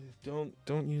 Arrow. Don't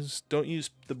use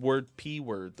the word P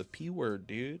word. The P word,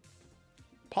 dude.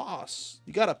 Pass.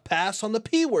 You gotta pass on the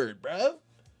P word, bro.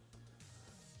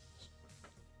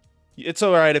 It's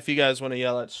alright if you guys want to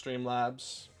yell at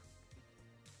Streamlabs.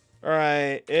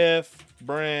 Alright, if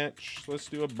branch. Let's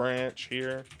do a branch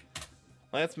here.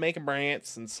 Let's make a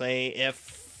branch and say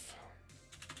if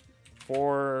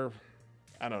for,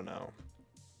 I don't know,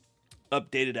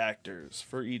 updated actors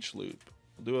for each loop.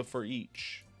 We'll do it for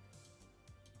each.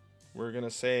 We're going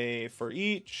to say for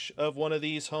each of one of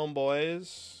these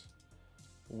homeboys,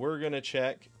 we're going to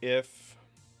check if,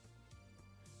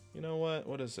 you know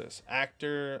what is this?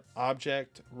 Actor,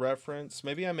 object, reference.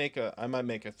 Maybe I might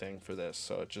make a thing for this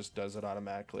so it just does it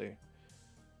automatically.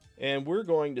 And we're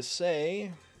going to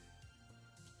say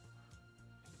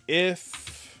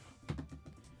if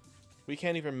we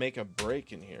can't even make a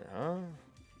break in here, huh?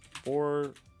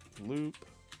 For loop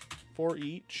for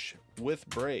each with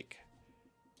break.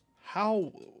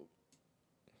 How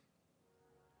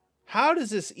does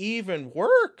this even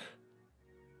work?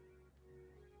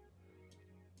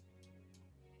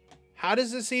 How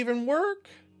does this even work?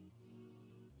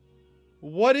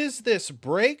 What is this?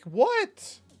 Break?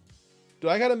 What? Do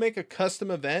I gotta make a custom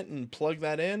event and plug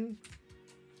that in?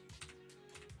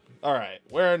 Alright,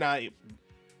 we're not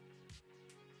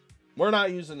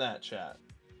using that, chat.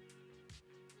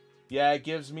 Yeah, it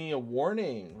gives me a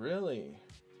warning, really.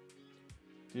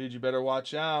 Dude, you better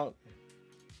watch out.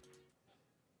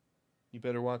 You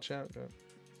better watch out, dude.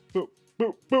 Boop,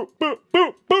 boop, boop, boop,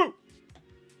 boop, boop.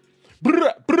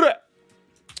 Brr, brr.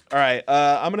 All right,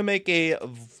 I'm gonna make a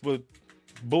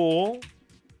bull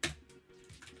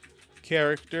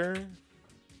character.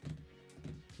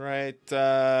 Right,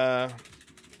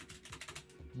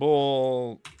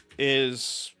 bull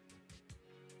is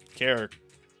character.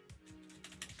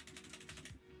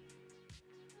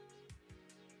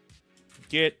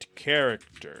 Get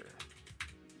character.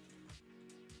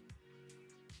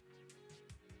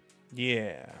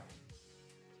 Yeah.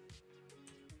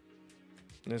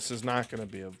 This is not going to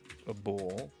be a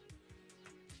bull.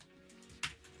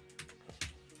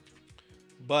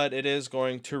 but it is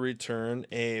going to return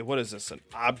a, what is this, an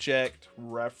object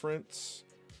reference?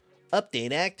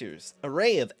 Update actors.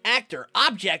 Array of actor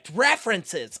object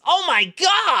references. Oh my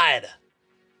god!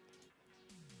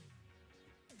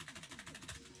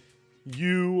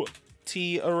 UT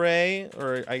array,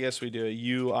 or I guess we do a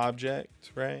U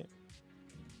object, right?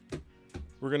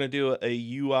 We're going to do a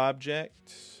U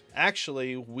object.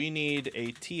 Actually, we need a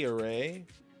T array,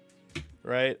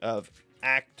 right, of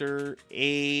actor,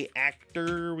 a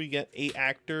actor. We get a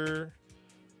actor,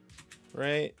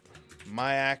 right?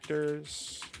 My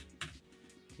actors, I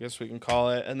guess we can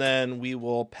call it. And then we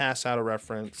will pass out a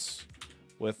reference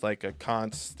with like a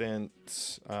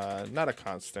constant, not a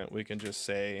constant. We can just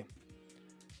say,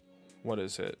 what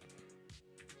is it?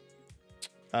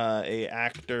 A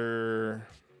actor,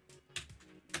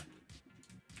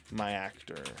 my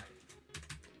actor.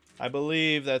 I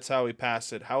believe that's how we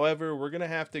pass it. However, we're going to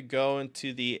have to go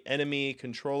into the enemy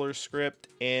controller script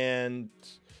and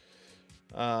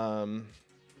we're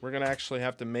going to actually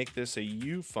have to make this a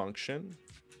U function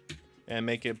and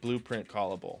make it blueprint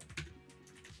callable.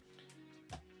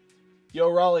 Yo,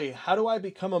 Raleigh, how do I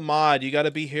become a mod? You got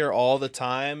to be here all the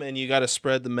time, and you got to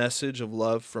spread the message of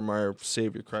love from our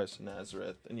Savior Christ of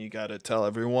Nazareth. And you got to tell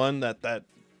everyone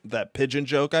that pigeon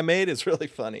joke I made is really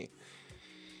funny.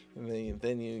 And then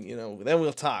then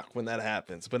we'll talk when that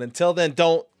happens. But until then,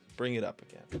 don't bring it up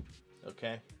again.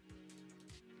 Okay?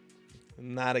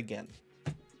 Not again.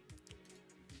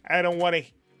 I don't want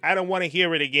to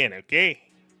hear it again, okay?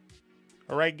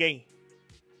 All right, gay.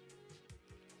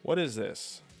 What is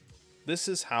this? This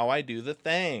is how I do the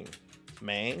thing,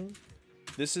 man.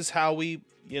 This is how we,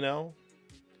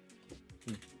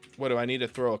 What, do I need to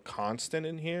throw a constant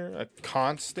in here? A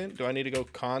constant? Do I need to go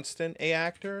constant a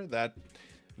actor?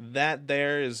 That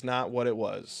there is not what it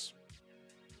was.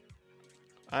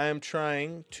 I am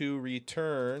trying to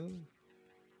return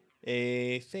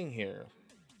a thing here.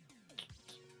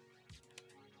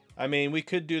 I mean, we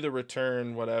could do the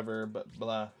return whatever, but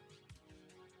blah.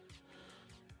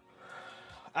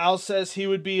 Al says he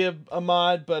would be a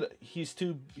mod, but he's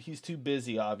too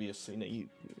busy, obviously. No,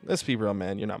 let's be real,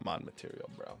 man. You're not mod material,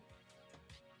 bro.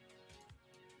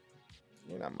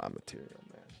 You're not mod material,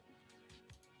 man.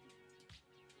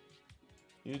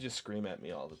 You just scream at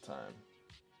me all the time.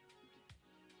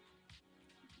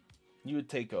 You would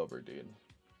take over, dude.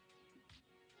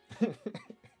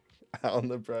 Al in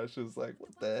the brush is like,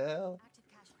 what the hell?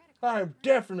 I'm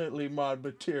definitely mod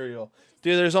material.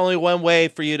 Dude, there's only one way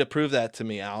for you to prove that to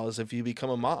me, Al, is if you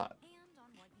become a mod.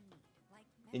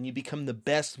 And you become the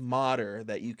best modder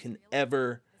that you can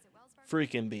ever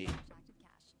freaking be.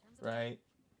 Right?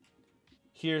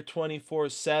 Here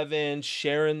 24/7,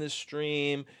 sharing the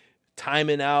stream,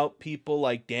 timing out people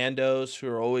like Dandos who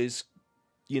are always,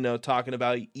 talking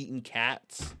about eating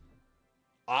cats.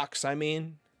 Ox, I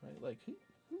mean. Right? Like,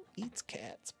 who eats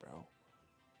cats, bro?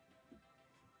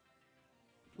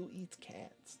 Who eats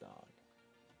cats, dog?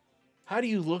 How do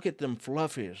you look at them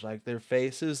fluffies? Like their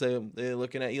faces, they're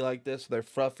looking at you like this. Their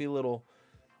fluffy little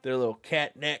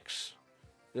cat necks,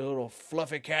 their little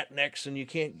fluffy cat necks, and you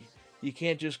can't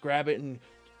just grab it and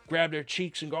grab their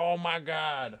cheeks and go, oh my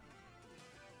God.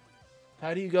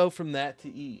 How do you go from that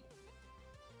to eat?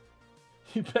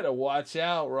 You better watch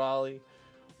out, Raleigh.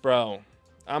 Bro,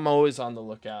 I'm always on the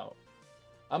lookout.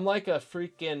 I'm like the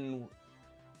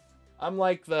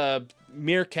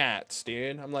meerkats,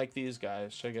 dude. I'm like these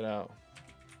guys. Check it out.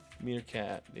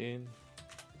 Meerkat, dude.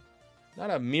 Not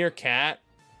a meerkat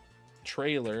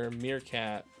trailer.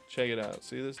 Meerkat. Check it out.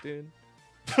 See this, dude?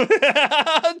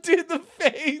 Dude, the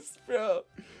face, bro.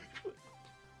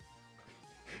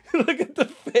 Look at the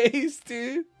face,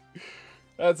 dude.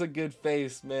 That's a good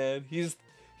face, man. He's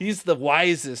the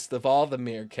wisest of all the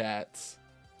meerkats.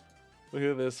 Look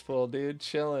at this fool, dude.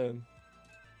 Chilling.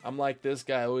 I'm like this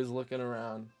guy, always looking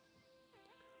around.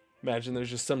 Imagine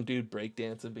there's just some dude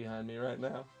breakdancing behind me right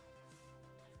now.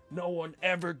 No one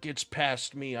ever gets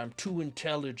past me. I'm too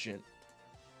intelligent.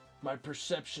 My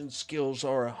perception skills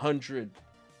are 100.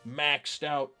 Maxed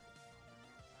out.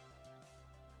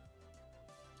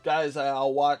 Guys,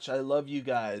 I'll watch. I love you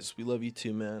guys. We love you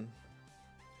too, man.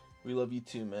 We love you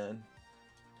too, man.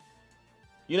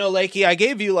 Lakey, I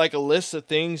gave you like a list of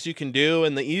things you can do,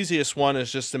 and the easiest one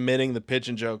is just admitting the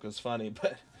pigeon joke was funny,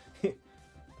 but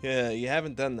yeah, you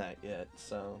haven't done that yet,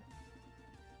 so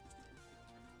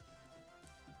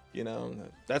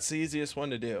that's the easiest one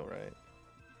to do, right?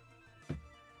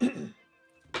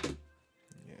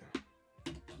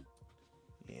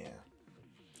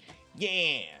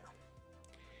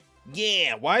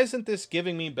 Yeah. Why isn't this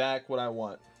giving me back what I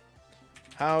want?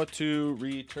 How to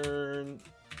return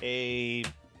a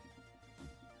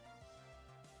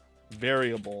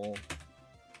variable.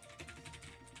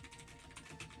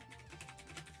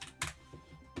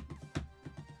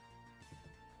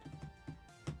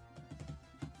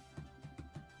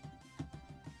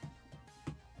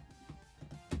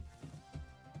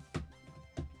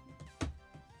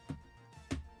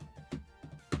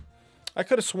 I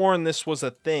could have sworn this was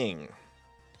a thing.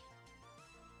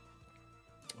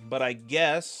 But I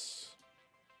guess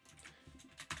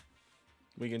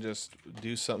we can just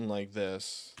do something like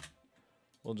this.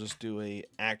 We'll just do a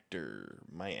actor,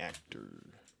 my actor.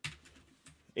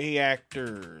 A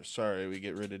actor. Sorry, we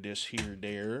get rid of this here,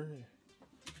 there.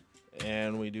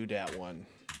 And we do that one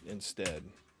instead.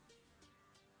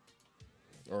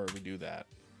 Or we do that,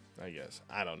 I guess.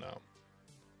 I don't know.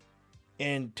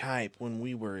 End type when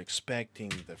we were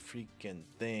expecting the freaking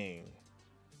thing.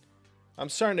 I'm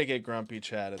starting to get grumpy,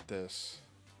 chat, at this.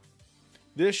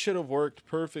 This should have worked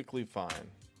perfectly fine.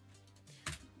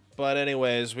 But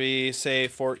anyways, we say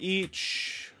for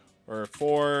each, or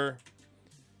for...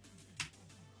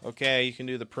 Okay, you can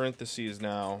do the parentheses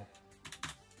now.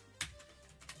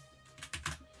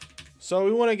 So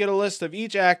we want to get a list of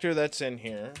each actor that's in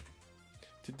here.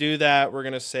 To do that, we're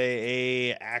going to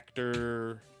say a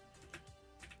actor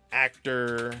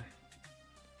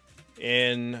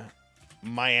in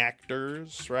my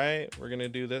actors, right? We're going to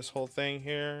do this whole thing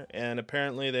here. And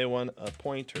apparently they want a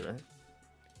pointer.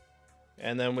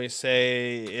 And then we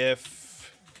say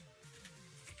if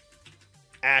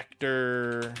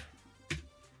actor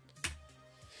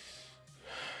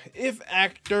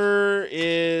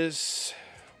is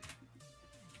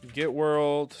get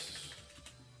world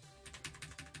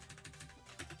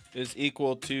is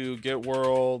equal to get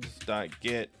world dot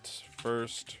get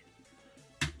first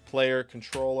player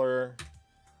controller,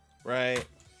 right?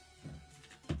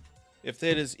 If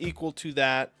it is equal to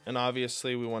that, and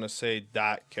obviously we want to say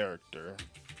dot character,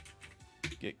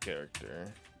 get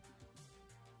character.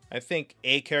 I think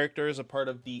a character is a part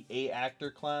of the a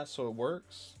actor class, so it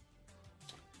works.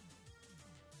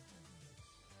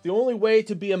 The only way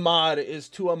to be a mod is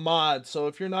to a mod, so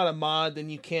if you're not a mod, then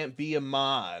you can't be a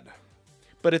mod.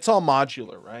 But it's all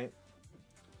modular, right?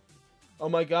 Oh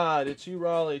my god, it's you,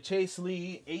 Raleigh. Chase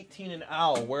Lee, 18 and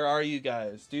Owl. Where are you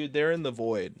guys? Dude, they're in the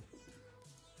void.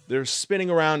 They're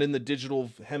spinning around in the digital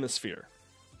hemisphere.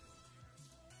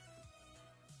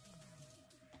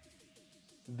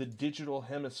 The digital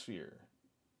hemisphere.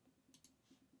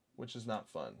 Which is not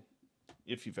fun.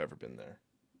 If you've ever been there.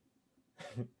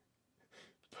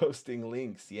 Posting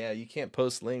links. Yeah, you can't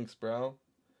post links, bro.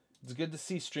 It's good to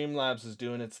see Streamlabs is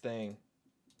doing its thing.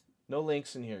 No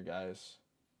links in here, guys.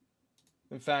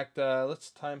 In fact, let's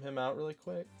time him out really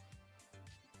quick.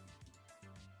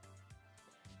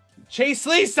 Chase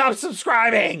Lee, stop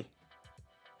subscribing!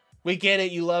 We get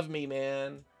it, you love me,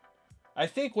 man. I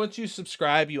think once you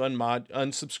subscribe, you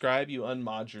unsubscribe, you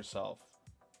unmod yourself.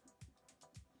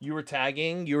 You were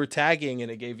tagging,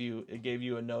 and it gave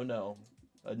you a no-no.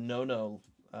 A no-no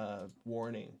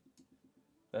warning.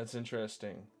 That's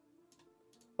interesting.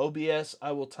 OBS,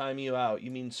 I will time you out.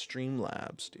 You mean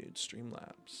Streamlabs, dude.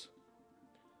 Streamlabs.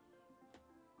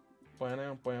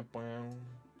 Wow.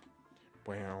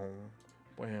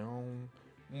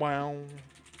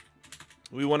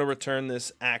 We want to return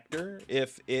this actor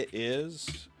if it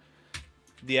is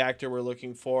the actor we're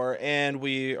looking for, and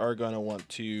we are going to want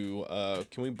to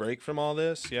can we break from all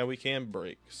this? Yeah, we can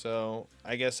break. So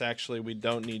I guess actually we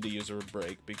don't need to use a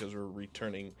break because we're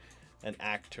returning an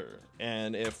actor,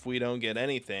 and if we don't get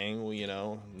anything, we, you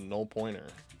know, null pointer.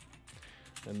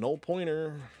 A null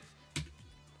pointer,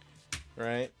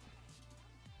 right?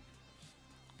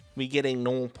 We get a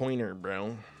null pointer,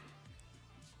 bro.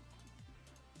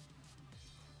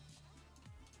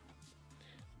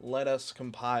 Let us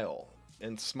compile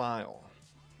and smile.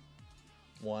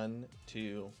 1,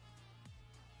 2.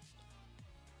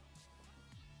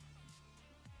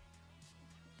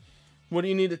 What do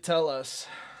you need to tell us?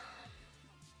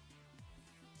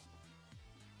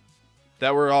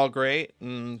 That we're all great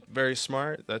and very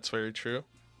smart. That's very true.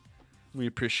 We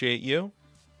appreciate you.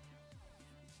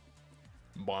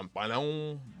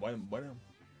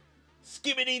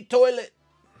 Skibbity toilet.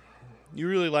 You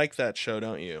really like that show,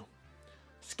 don't you?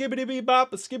 Skibbity bee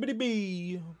bop, skibbity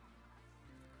bee.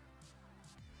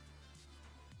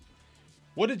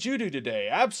 What did you do today?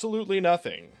 Absolutely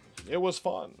nothing. It was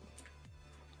fun.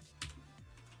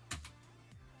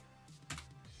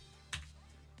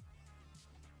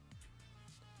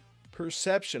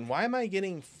 Perception. Why am I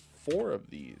getting 4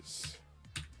 of these?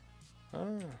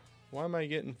 Why am I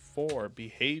getting 4?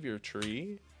 Behavior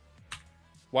tree.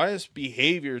 Why is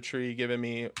behavior tree giving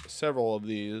me several of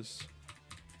these?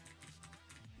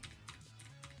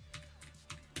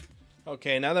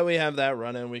 Okay, now that we have that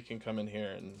running, we can come in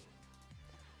here and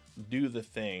do the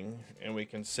thing, and we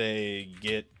can say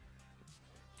get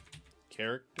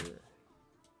character.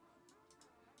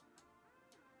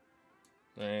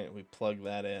 All right, we plug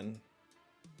that in,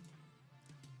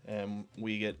 and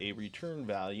we get a return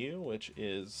value, which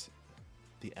is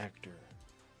the actor.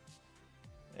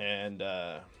 And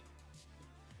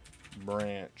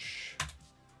branch.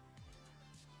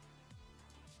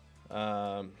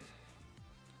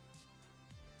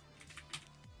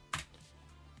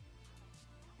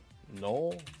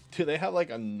 Null? Do they have like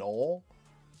a null?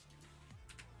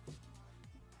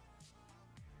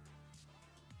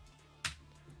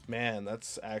 Man,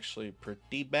 that's actually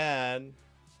pretty bad.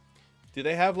 Do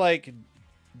they have like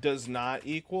does not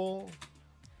equal?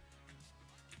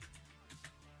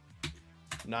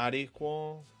 Not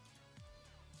equal?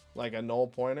 Like a null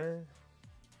pointer?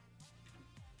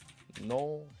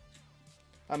 Null?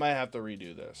 I might have to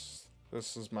redo this.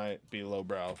 This might be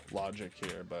lowbrow logic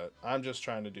here, but I'm just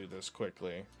trying to do this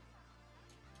quickly.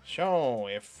 So,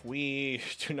 if we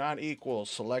do not equal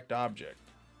select object.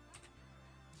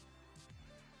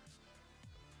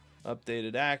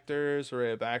 Updated actors,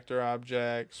 array of actor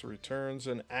objects, returns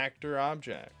an actor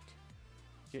object.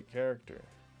 Get character.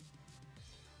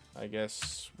 I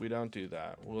guess we don't do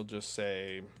that. We'll just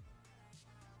say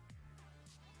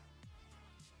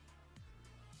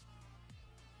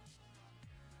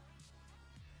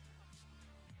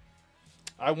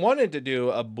I wanted to do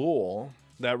a bool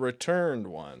that returned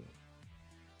one.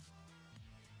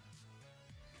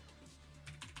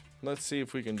 Let's see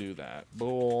if we can do that.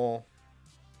 Bool.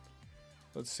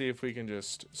 Let's see if we can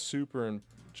just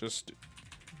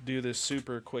do this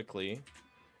super quickly.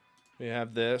 We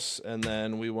have this, and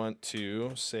then we want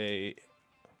to say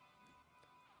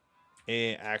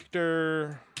a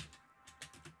actor,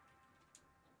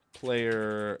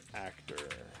 player, actor.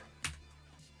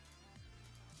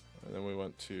 And then we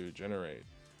want to generate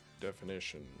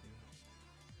definition.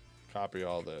 Copy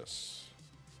all this.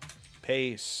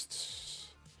 Paste.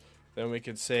 Then we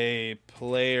could say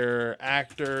player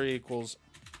actor equals,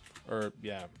 or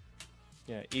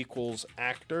equals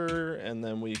actor, and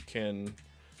then we can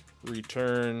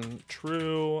return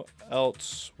true,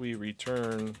 else we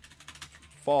return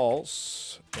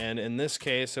false, and in this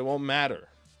case it won't matter.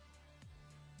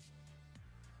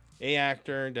 A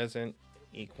actor doesn't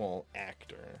equal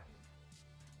actor.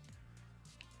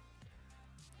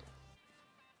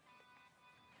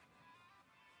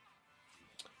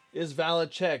 Is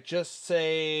valid check. Just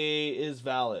say is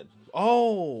valid.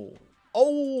 Oh,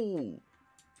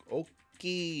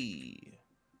 okay.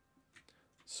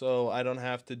 So I don't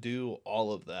have to do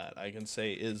all of that. I can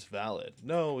say is valid.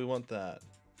 No, we want that.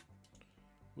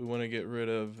 We want to get rid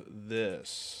of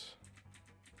this.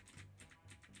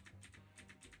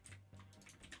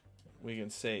 We can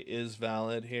say is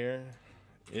valid here.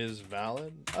 Is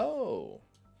valid. Oh.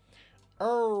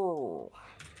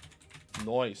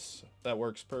 Nice. That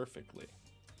works perfectly.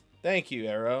 Thank you,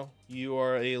 Arrow. You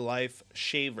are a life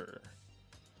shaver.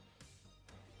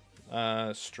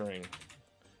 String.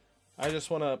 I just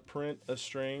want to print a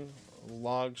string.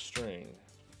 Log string.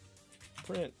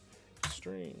 Print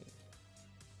string.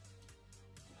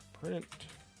 Print.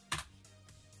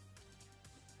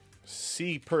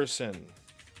 See person.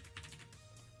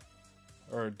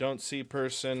 Or don't see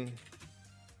person.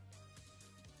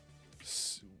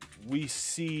 We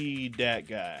see that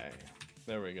guy.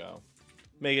 There we go.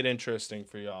 Make it interesting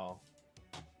for y'all.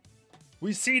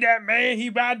 We see that man,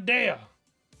 he right there.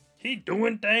 He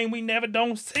doing thing we never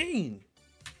don't seen.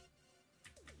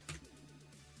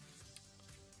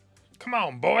 Come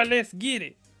on, boy, let's get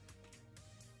it.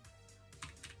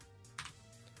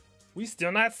 We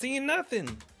still not seeing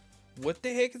nothing. What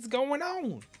the heck is going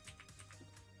on?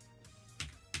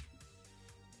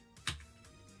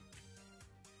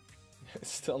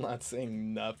 Still not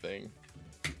seeing nothing.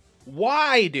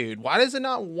 Why, dude? Why does it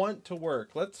not want to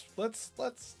work? Let's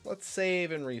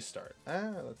save and restart.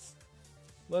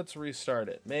 Let's restart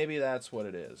it. Maybe that's what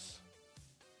it is.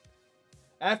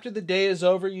 After the day is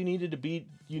over, you need a debugs,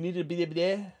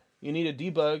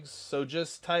 so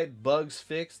just type bugs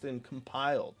fixed and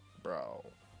compiled, bro.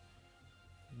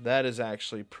 That is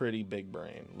actually pretty big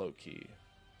brain, low key.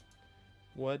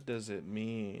 What does it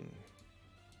mean?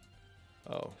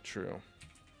 Oh, true.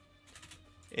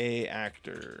 A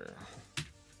actor.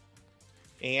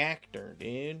 A actor,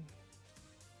 dude.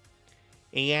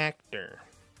 A actor.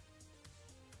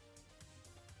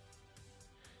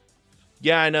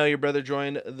 Yeah, I know your brother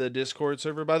joined the Discord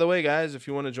server. By the way, guys, if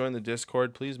you want to join the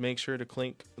Discord, please make sure to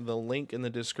click the link in the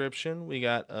description. We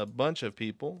got a bunch of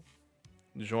people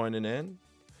joining in.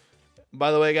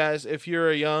 By the way, guys, if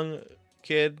you're a young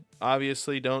kid,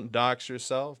 obviously don't dox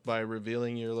yourself by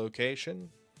revealing your location.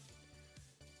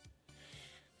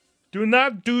 Do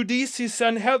not do this, it's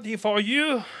unhealthy for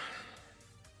you.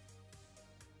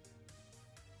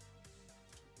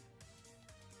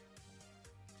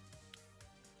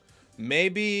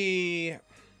 Maybe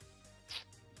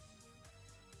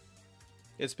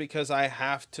it's because I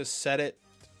have to set it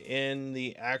in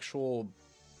the actual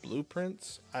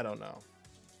blueprints. I don't know.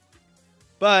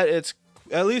 But it's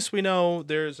at least we know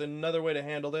there's another way to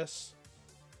handle this.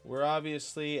 We're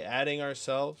obviously adding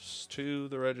ourselves to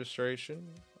the registration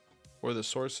or the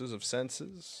sources of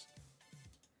senses.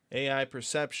 AI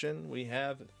perception, we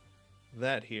have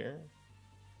that here.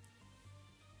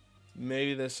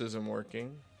 Maybe this isn't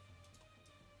working.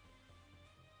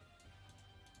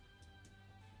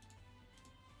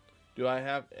 Do I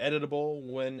have editable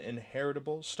when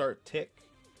inheritable? Start tick.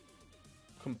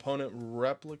 Component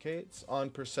replicates. On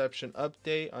perception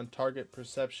update. On target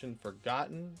perception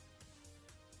forgotten.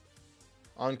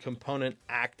 On component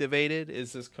activated.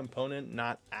 Is this component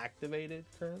not activated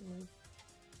currently?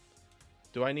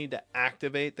 Do I need to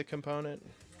activate the component?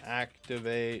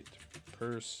 Activate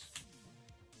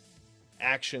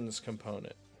actions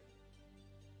component.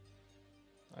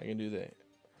 I can do that.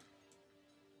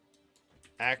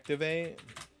 Activate.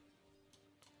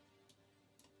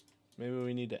 Maybe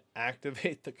we need to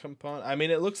activate the component. I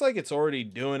mean, it looks like it's already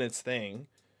doing its thing.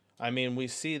 I mean, we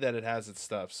see that it has its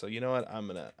stuff. So you know what? I'm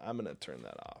gonna turn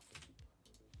that off.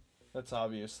 That's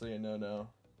obviously a no-no.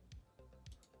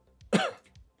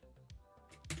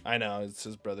 I know, it's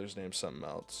his brother's name, something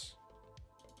else.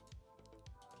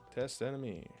 Test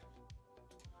enemy.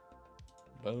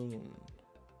 Boom.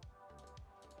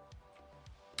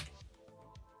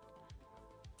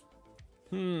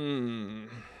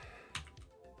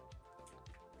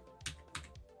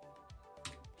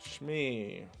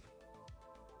 Shmee.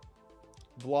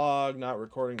 Vlog, not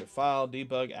recording the file.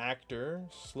 Debug actor.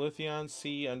 Slithion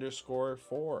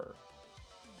C_4.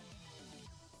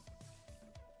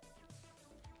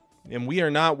 And we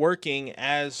are not working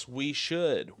as we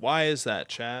should. Why is that,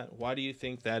 chat? Why do you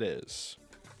think that is?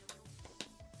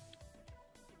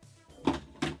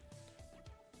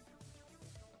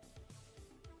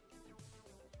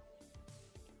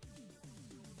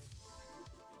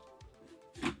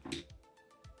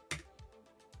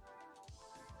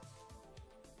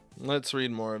 Let's read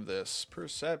more of this.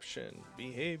 Perception,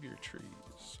 behavior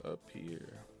trees up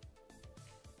here.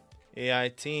 AI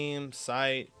team,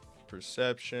 site,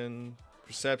 perception,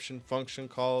 function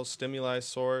calls, stimuli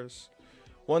source.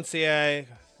 Once the AI,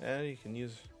 and you can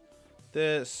use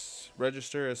this,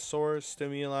 register as source,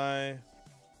 stimuli,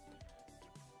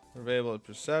 available at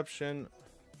perception.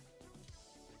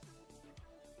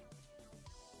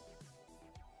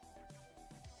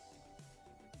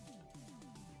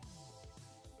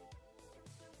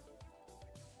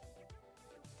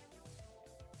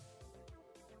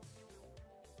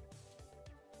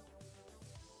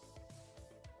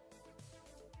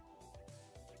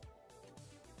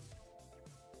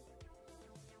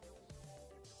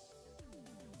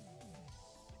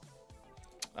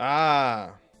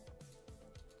 Ah.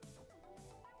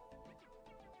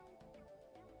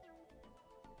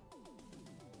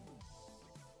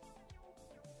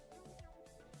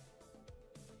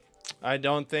 I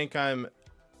don't think I'm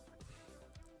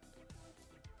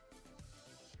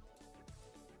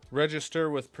register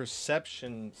with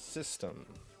perception system.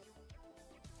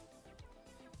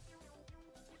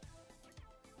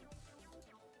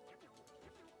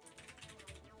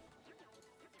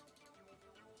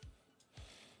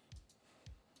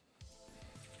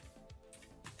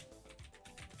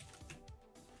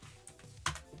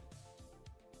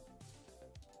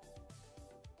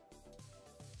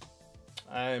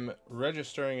 I'm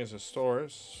registering as a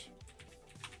source.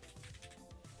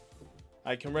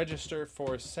 I can register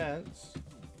for sense.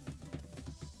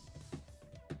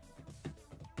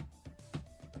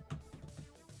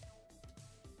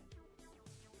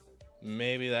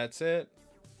 Maybe that's it.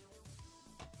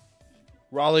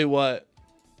 Raleigh, what?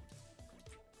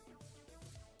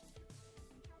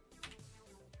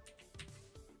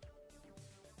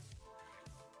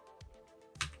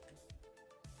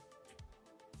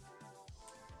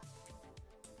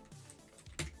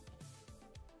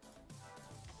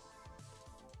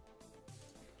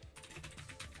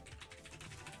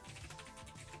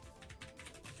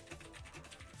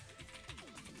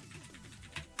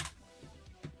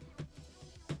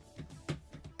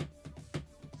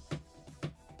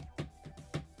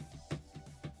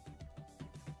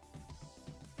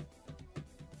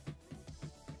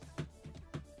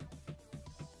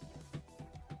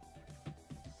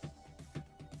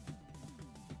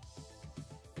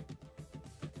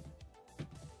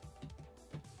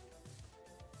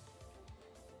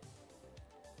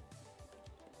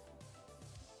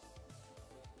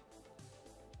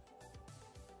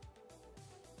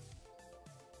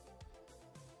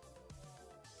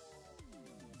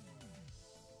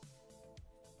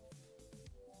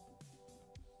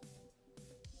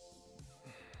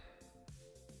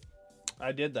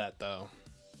 I did that though.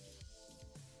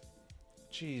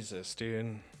 Jesus,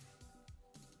 dude.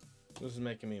 This is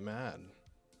making me mad.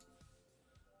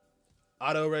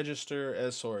 Auto register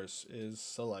as source is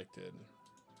selected.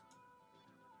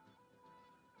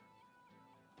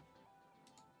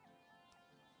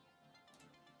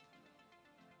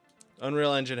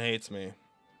 Unreal Engine hates me.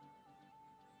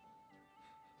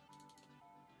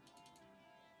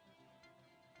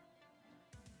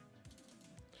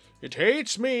 It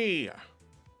hates me.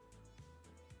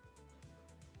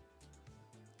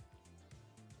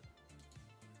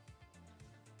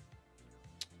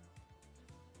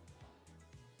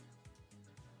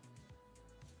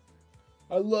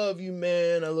 I love you,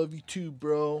 man. I love you too,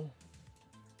 bro.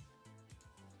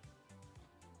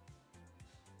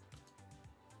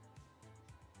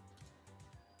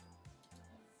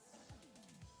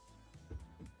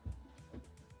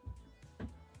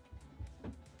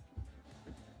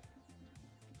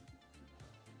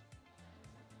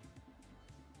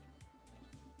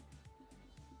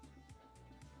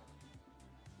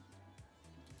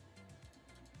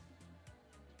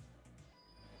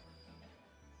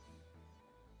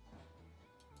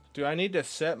 Do I need to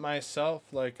set myself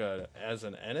like as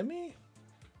an enemy?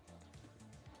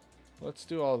 Let's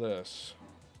do all this.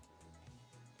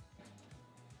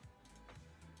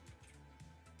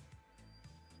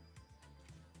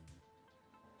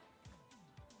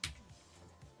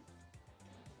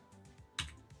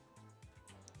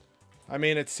 I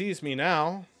mean, it sees me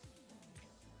now.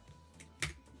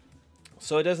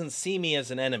 So it doesn't see me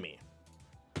as an enemy.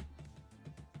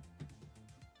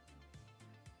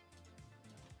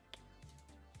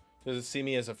 Does it see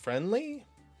me as a friendly?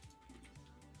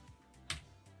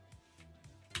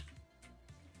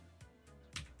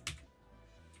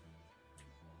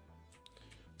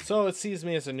 So it sees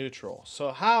me as a neutral.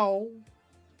 So how?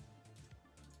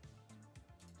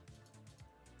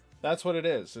 That's what it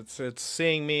is. It's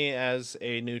seeing me as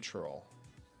a neutral.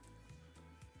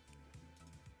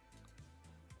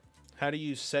 How do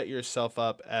you set yourself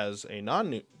up as a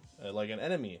like an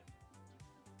enemy?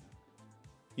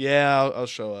 Yeah, I'll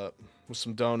show up with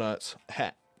some donuts.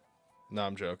 Ha. No,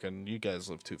 I'm joking. You guys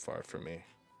live too far from me.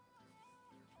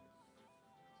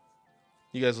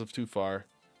 You guys live too far.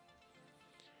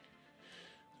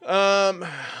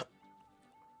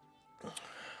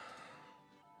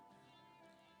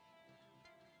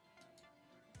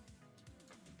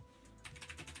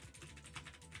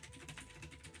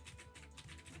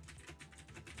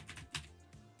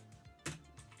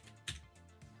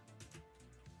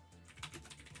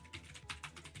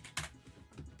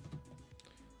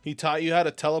 He taught you how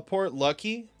to teleport,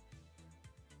 Lucky?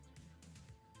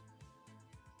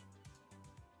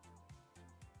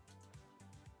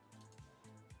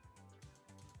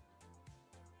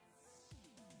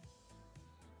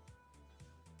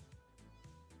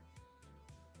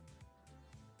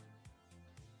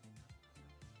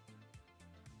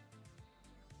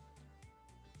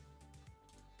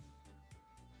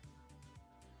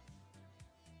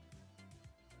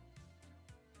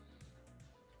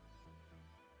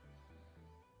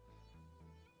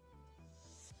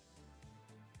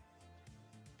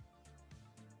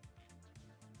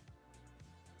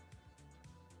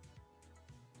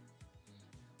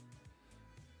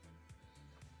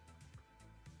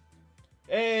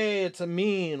 Hey, it's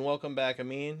Amin. Welcome back,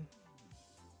 Amin.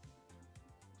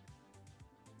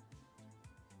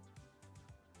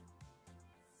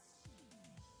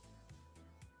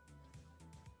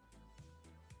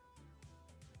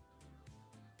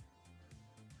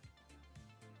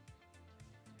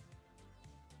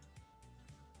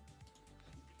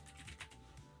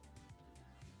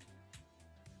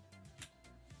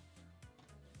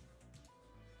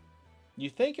 You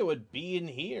think it would be in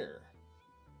here?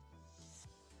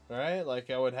 Right? Like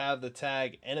I would have the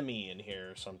tag enemy in here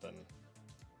or something.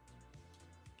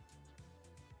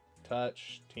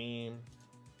 Touch, team.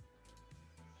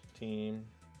 Team.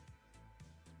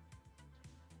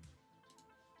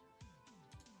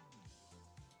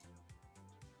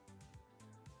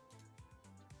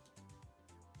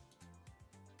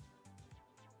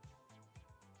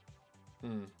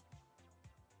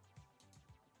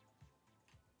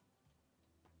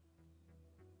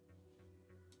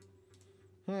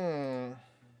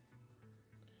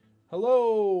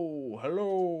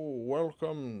 Hello,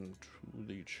 welcome to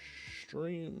the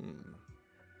stream.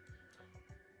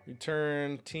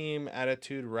 Return team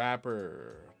attitude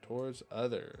wrapper towards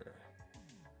other.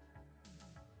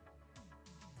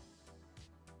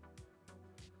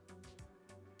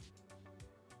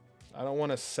 I don't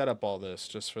want to set up all this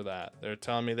just for that. They're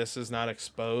telling me this is not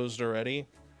exposed already.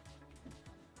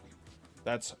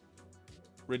 That's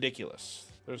ridiculous.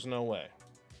 There's no way.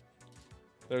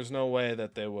 There's no way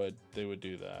that they would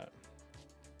do that.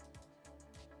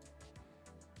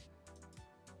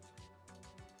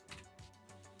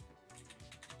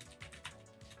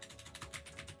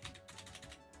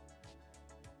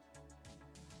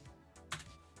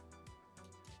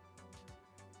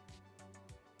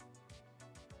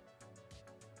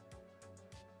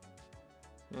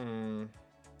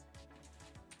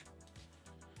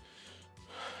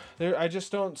 I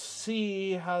just don't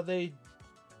see how they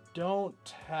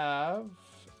don't have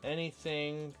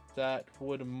anything that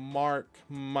would mark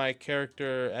my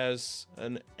character as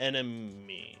an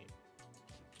enemy.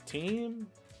 Team?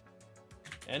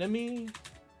 Enemy?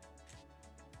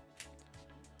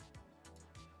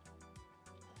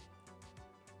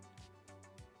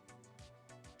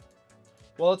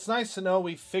 Well, it's nice to know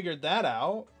we figured that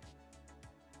out.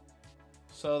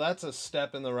 So that's a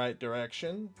step in the right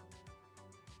direction.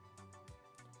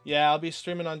 Yeah, I'll be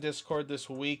streaming on Discord this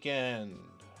weekend.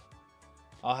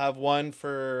 I'll have one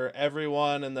for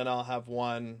everyone, and then I'll have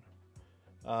one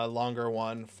longer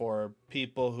one for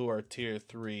people who are tier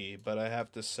 3. But I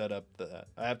have to set up that.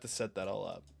 I have to set that all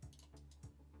up.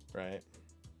 Right?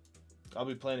 I'll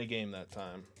be playing a game that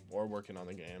time, or working on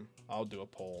the game. I'll do a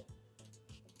poll.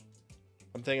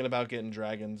 I'm thinking about getting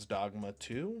Dragon's Dogma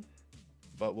 2,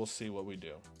 but we'll see what we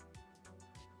do.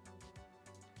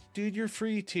 Dude, you're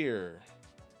free tier.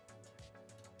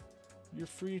 You're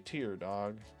free tier,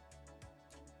 dog.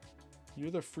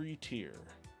 You're the free tier.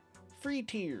 Free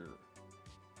tier.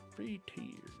 Free tier.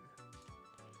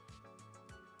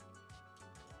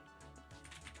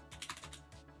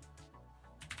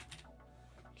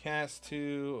 Cast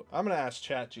to... I'm going to ask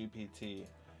ChatGPT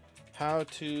how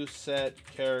to set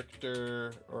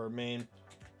character or main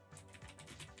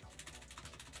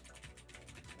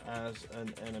as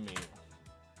an enemy.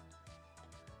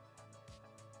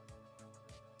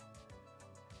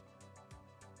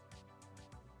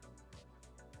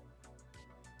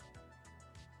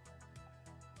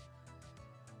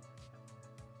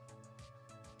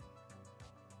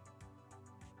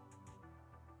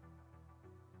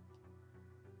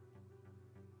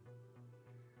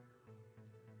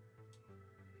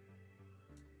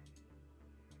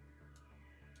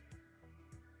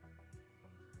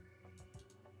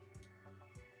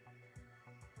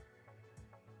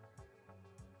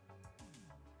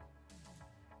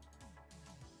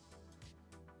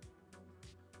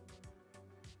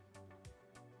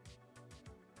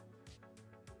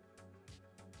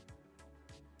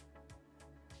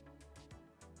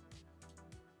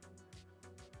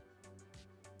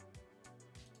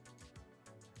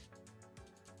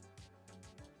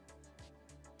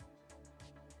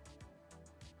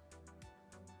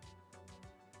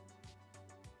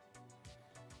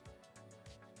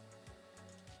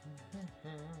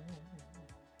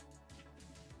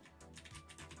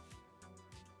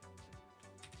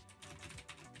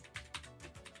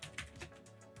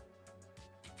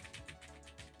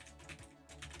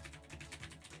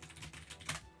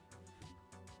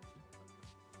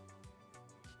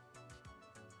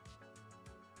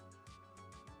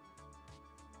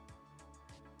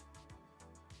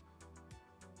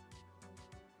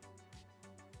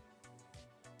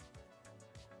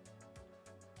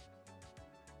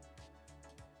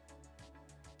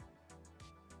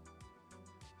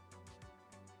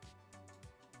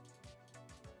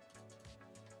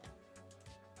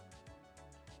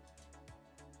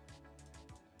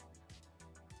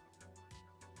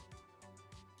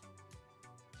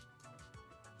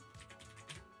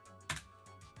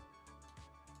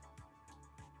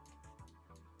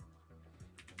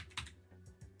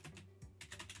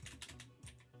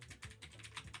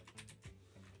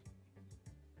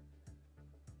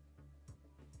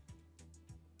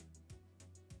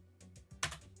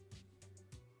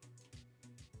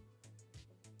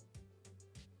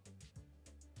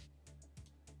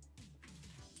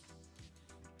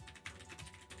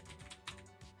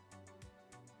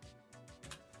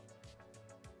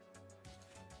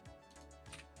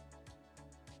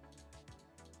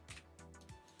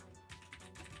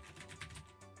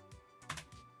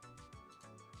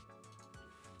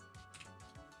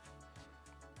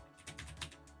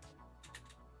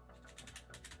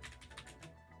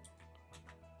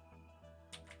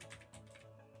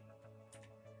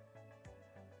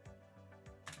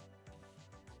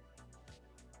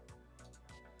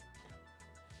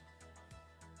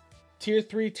 Tier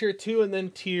 3, Tier 2, and then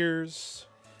tiers.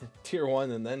 Tier 1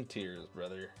 and then tiers,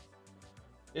 brother.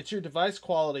 It's your device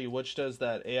quality which does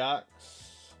that, AOX.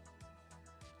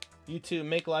 YouTube,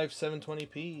 make life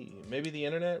 720p. Maybe the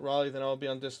internet? Raleigh, then I'll be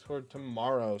on Discord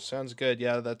tomorrow. Sounds good.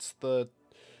 Yeah, that's the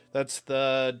That's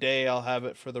the day I'll have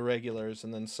it for the regulars,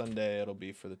 and then Sunday it'll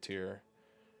be for the tier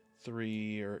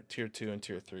 3 or tier 2 and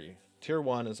tier 3. Tier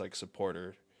 1 is like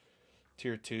supporter.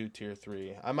 Tier 2, tier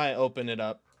 3. I might open it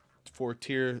up for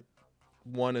tier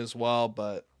 1 as well,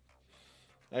 but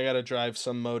I gotta drive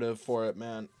some motive for it,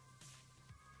 man.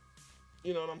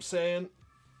 You know what I'm saying?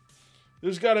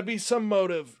 There's gotta be some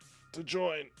motive to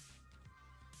join.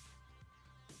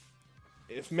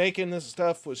 If making this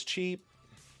stuff was cheap,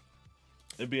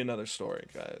 it'd be another story,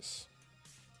 guys.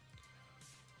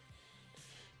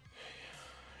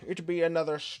 It'd be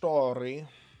another story.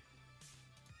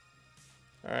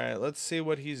 Alright, let's see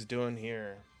what he's doing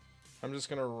here. I'm just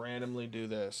gonna randomly do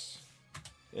this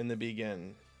in the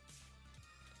begin.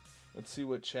 Let's see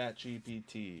what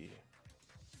ChatGPT.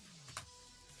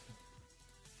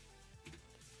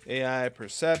 AI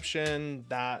perception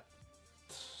dot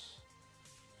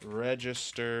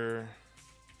register.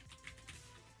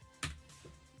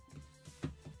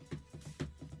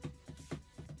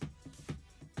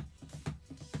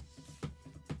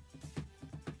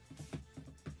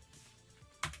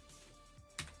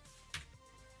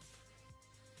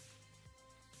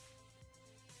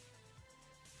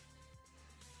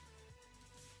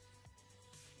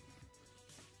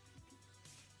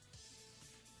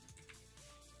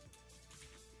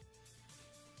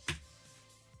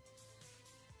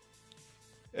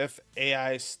 If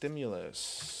AI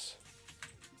stimulus.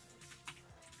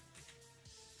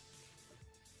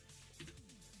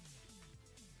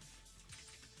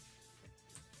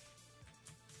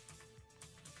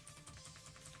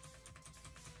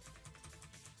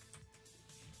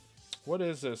 What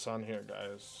is this on here,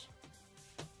 guys?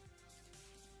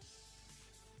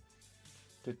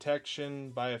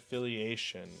 Detection by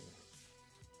affiliation.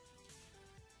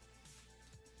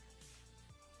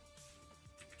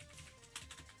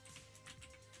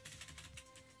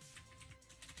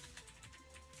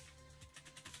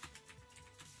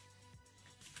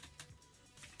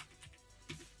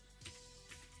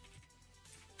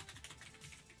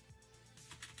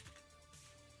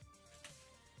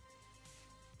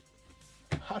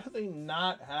 How do they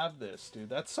not have this, dude?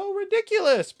 That's so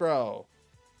ridiculous, bro.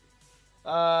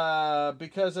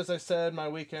 Because as I said, my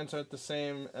weekends aren't the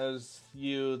same as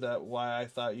you. That why I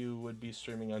thought you would be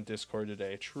streaming on Discord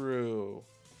today. True.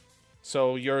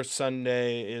 So your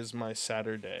Sunday is my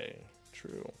Saturday.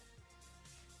 True.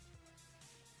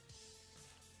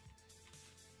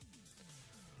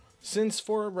 Since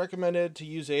 4 recommended to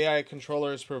use AI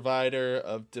controllers provider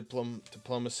of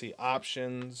diplomacy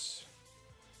options.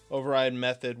 Override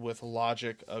method with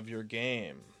logic of your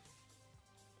game.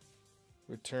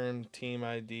 Return team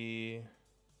ID.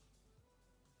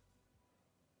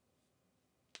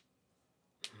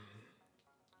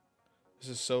 This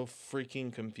is so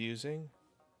freaking confusing.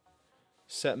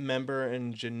 Set member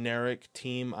and generic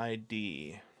team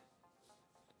ID.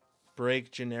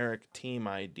 Break generic team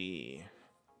ID.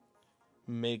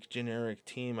 Make generic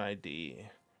team ID.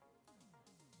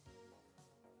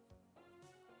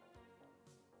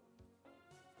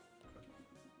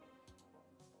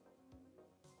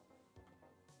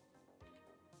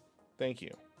 Thank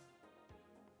you.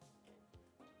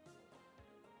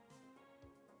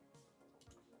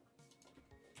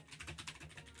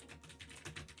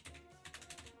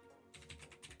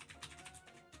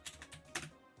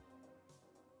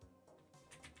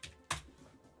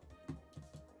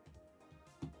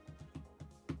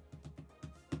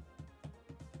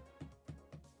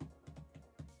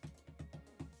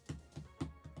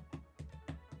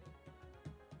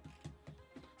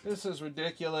 This is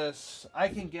ridiculous. I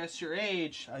can guess your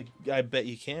age. I bet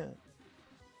you can't.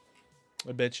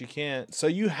 I bet you can't. So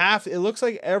you have... It looks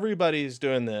like everybody's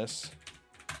doing this.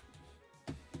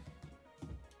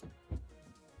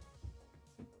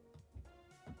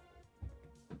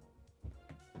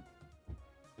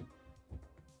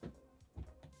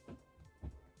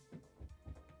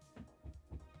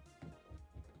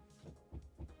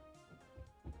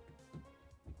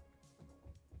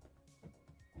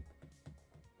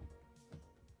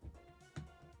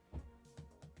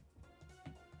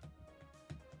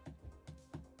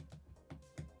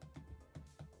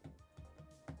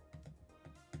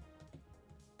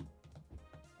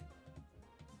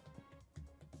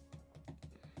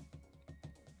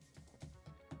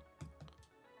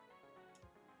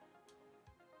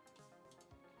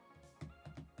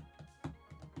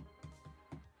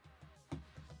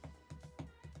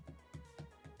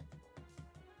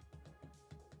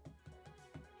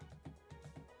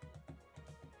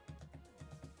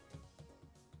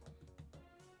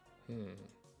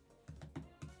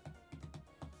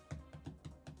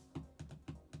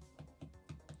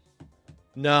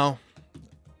 No.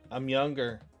 I'm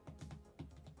younger.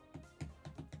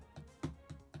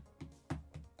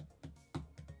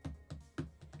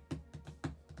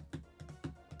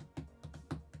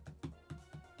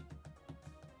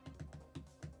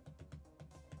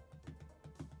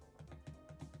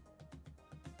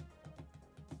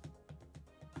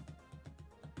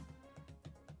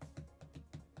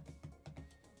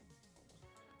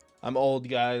 I'm old,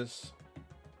 guys.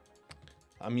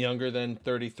 I'm younger than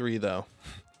 33, though.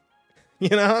 You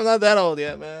know, I'm not that old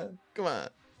yet, man. Come on.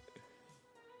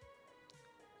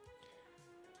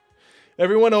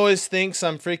 Everyone always thinks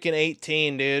I'm freaking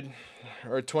 18, dude.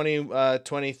 Or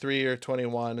 23 or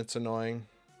 21. It's annoying.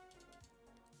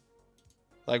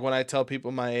 Like, when I tell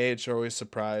people my age, they're always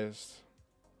surprised.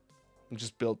 I'm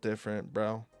just built different,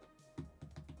 bro.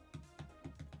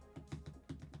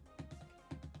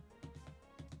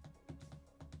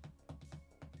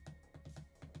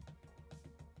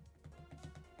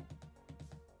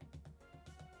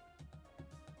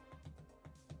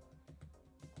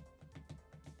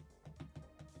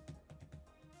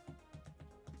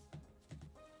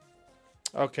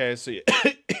 Okay, so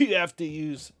you have to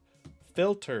use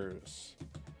filters.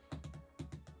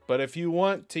 But if you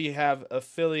want to have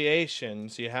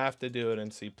affiliations, you have to do it in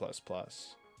C++.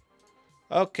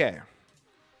 Okay.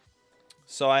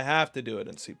 So I have to do it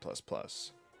in C++.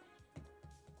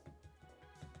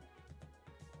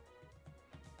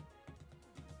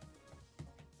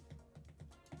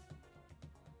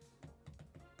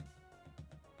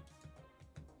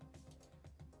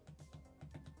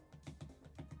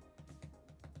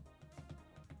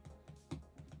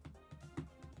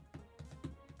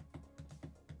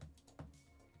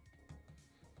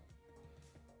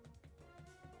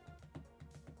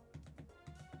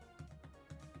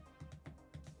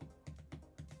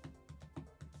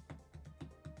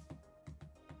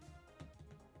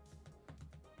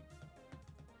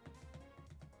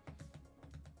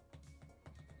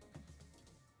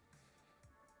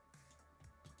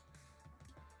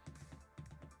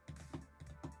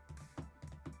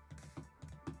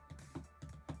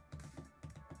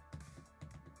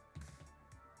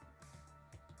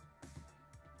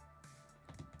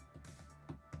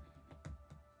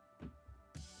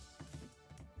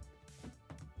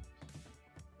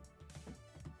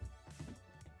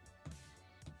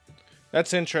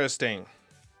 That's interesting.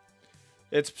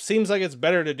 It seems like it's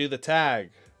better to do the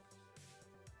tag.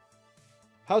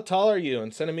 How tall are you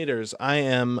in centimeters? I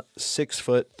am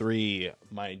 6'3",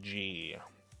 my G.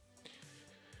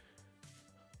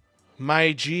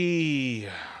 My G.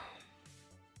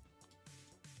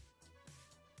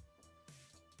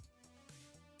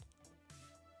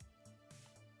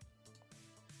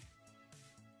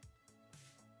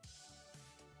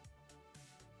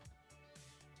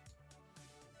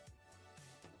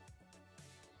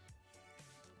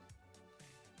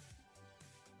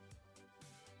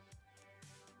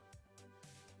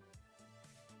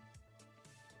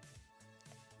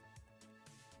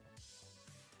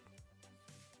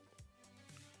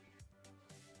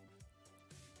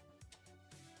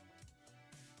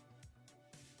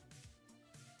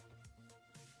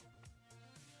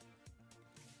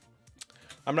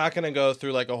 I'm not going to go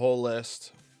through like a whole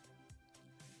list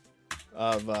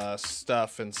of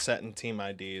stuff and setting team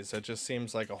IDs. It just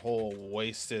seems like a whole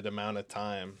wasted amount of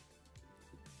time,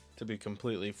 to be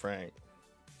completely frank.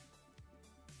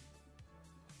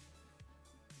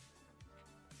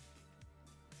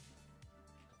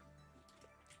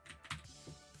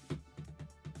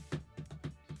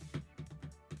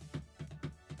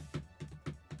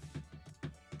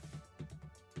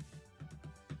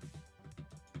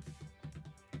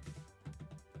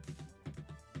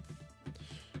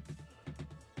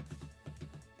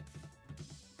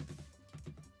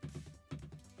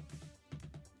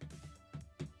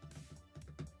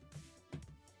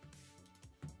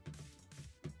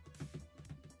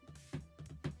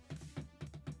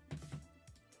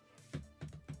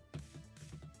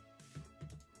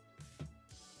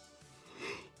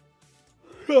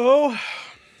 So,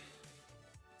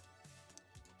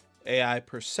 AI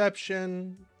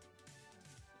perception.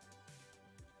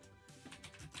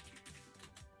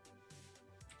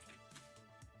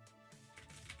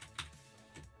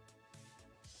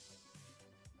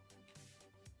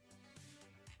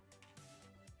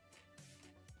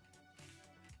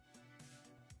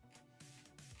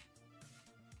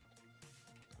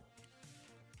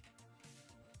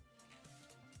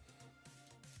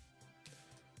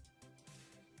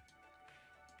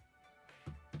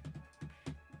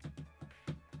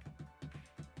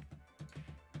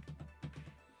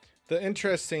 The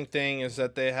interesting thing is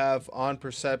that they have on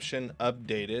perception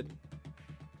updated,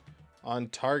 on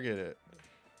targeted.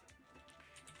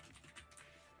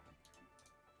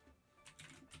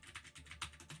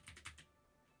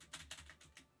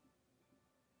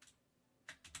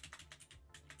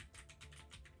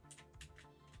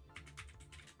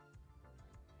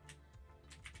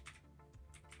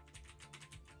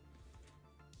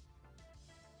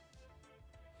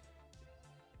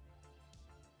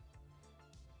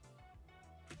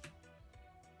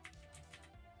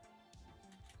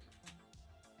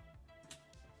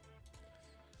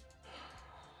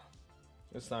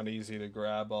 It's not easy to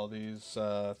grab all these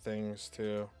things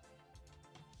too.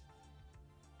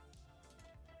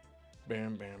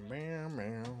 Bam, bam, bam,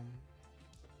 bam.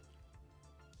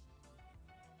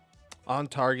 On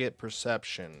target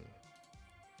perception.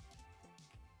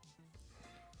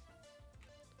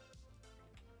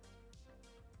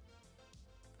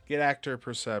 Get actor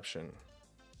perception.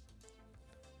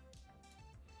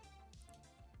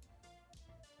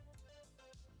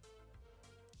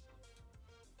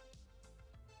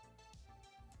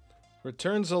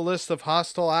 Returns a list of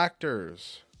hostile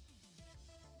actors.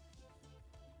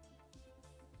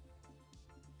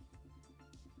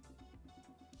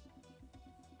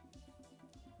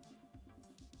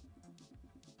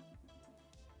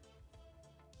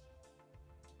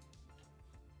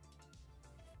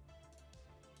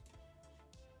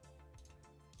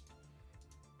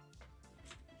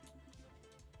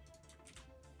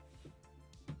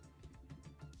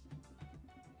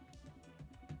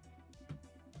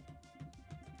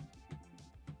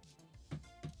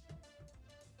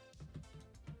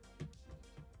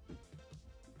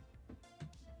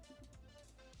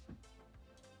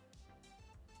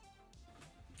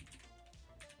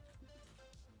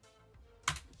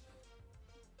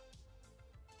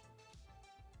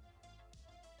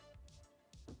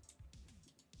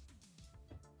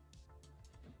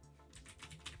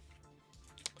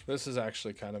 This is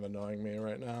actually kind of annoying me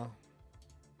right now.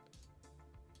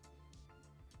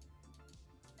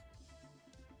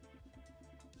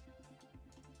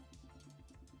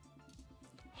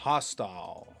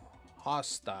 Hostile.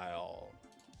 Hostile.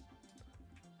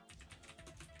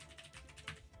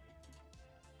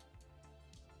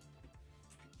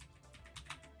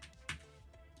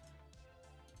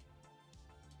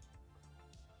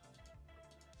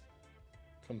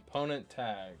 Component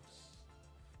tags.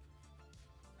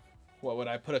 What, would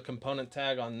I put a component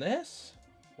tag on this?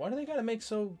 Why do they gotta make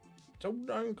so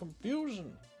darn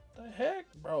confusing? The heck,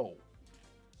 bro?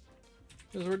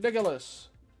 This is ridiculous.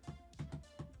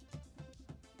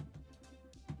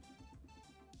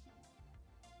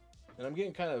 And I'm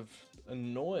getting kind of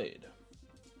annoyed.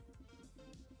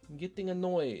 I'm getting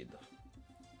annoyed.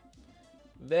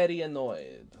 Very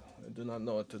annoyed. I do not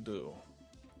know what to do.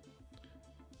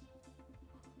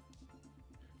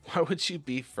 Why would you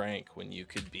be Frank when you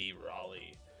could be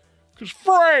Raleigh? 'Cause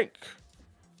Frank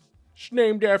is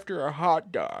named after a hot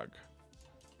dog.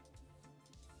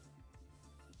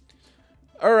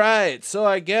 All right, so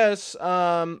I guess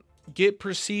get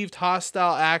perceived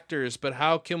hostile actors, but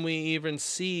how can we even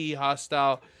see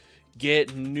hostile?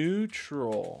 Get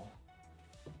neutral,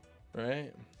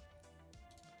 right?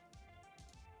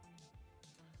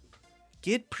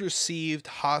 Get perceived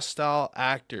hostile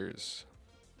actors.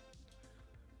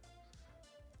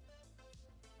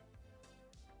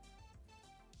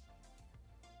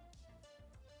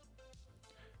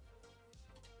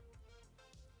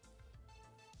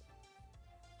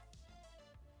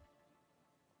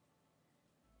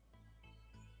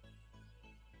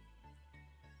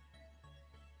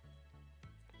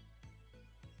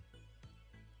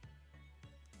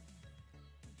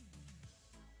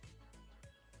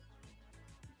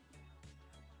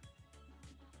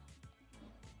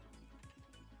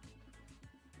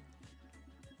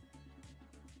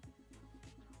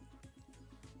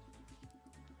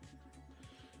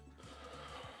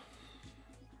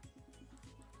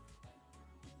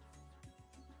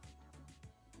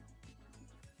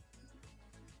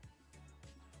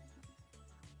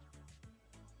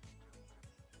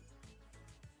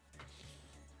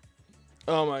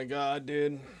 Oh my god,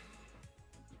 dude.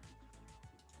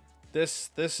 This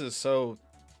is so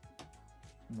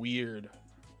weird.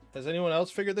 Has anyone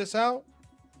else figured this out?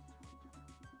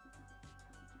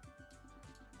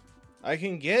 I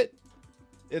can get...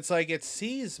 It's like it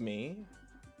sees me.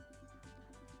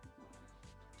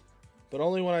 But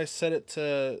only when I set it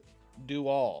to do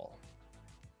all.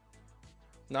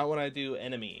 Not when I do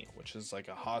enemy, which is like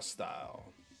a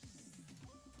hostile.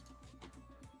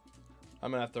 I'm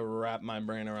gonna have to wrap my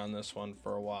brain around this one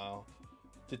for a while.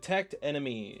 Detect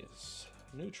enemies.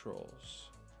 Neutrals.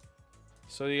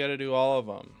 So you gotta do all of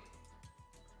them.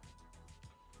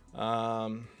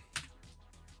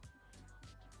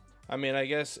 I mean, I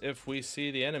guess if we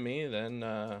see the enemy, then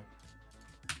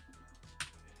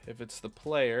if it's the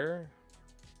player,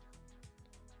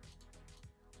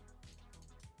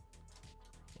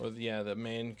 or yeah, the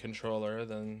main controller,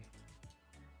 then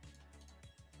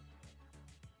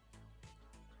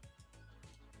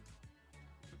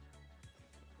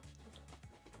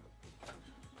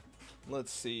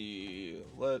let's see.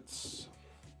 Let's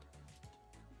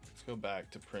go back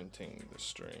to printing the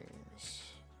strings.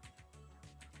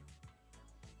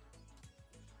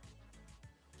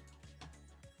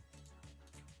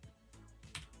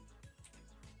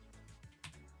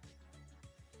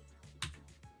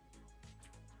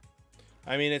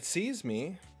 I mean, it sees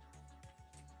me,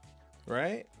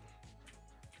 right?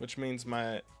 Which means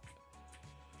my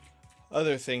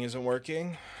other thing isn't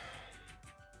working.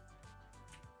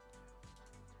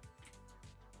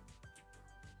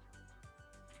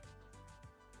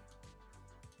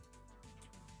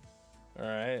 All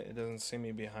right, it doesn't see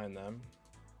me behind them.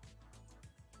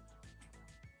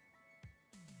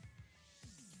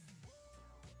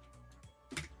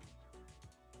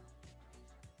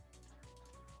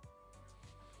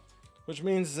 Which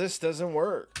means this doesn't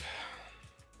work.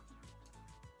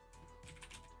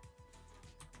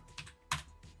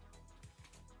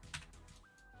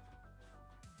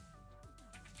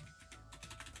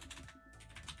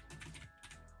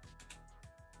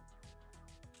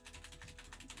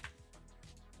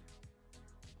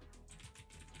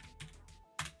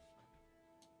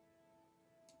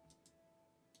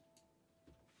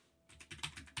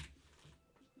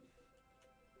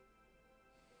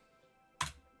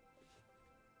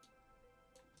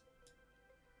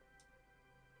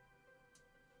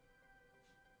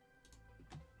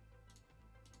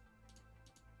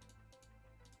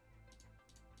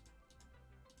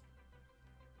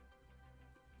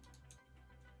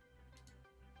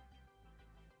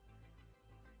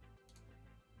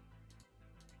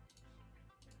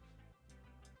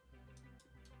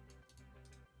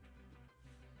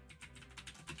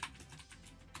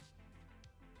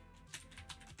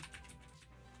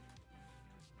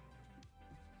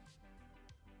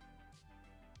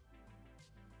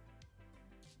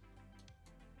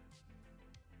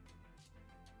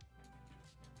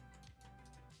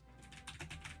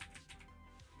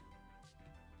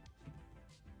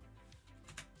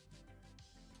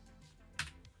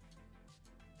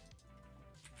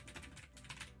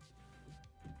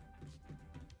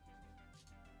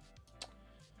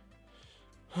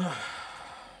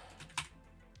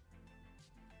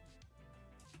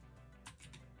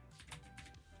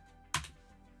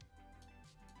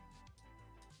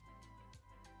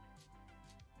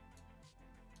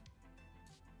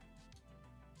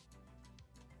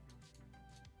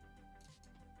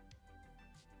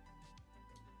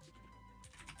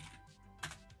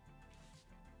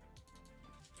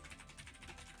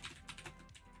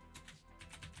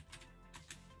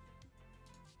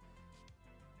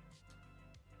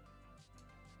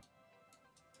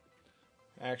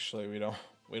 Actually, we don't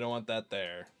want that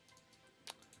there.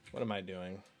 What am I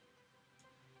doing?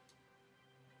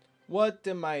 What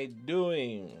am I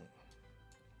doing?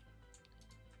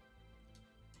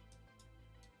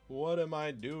 What am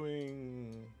I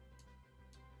doing?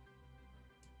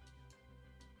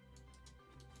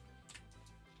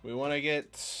 We want to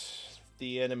get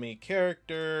the enemy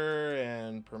character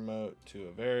and promote to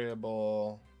a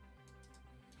variable.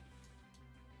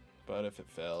 But if it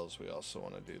fails, we also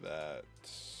want to do that.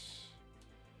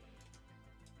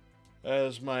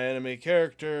 As my enemy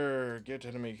character, get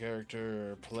enemy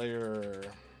character, player.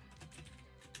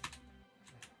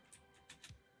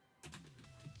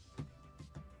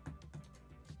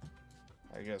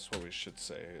 I guess what we should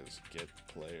say is get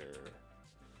player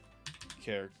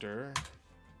character.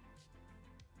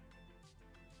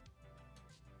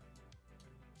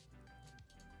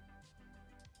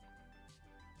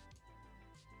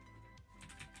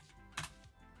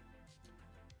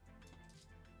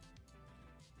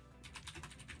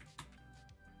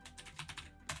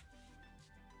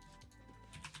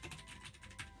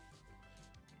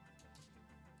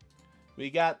 We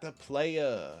got the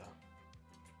player.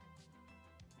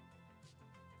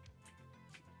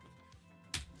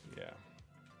 Yeah.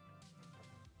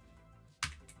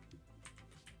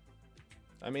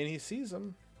 I mean, he sees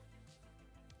him.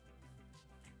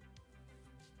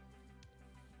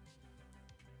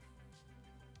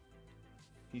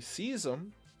 He sees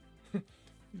him.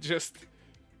 Just,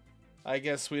 I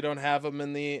guess we don't have him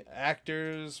in the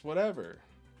actors, whatever.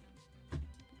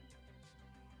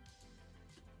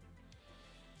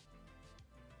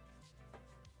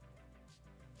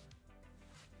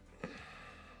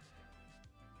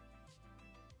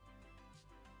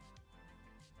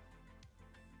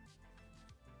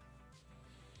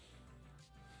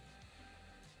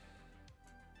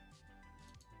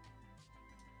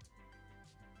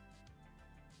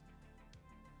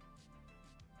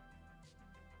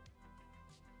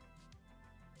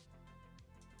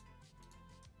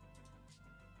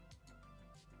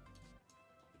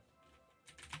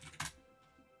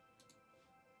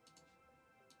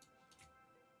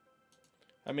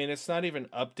 I mean, it's not even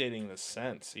updating the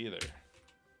sense either.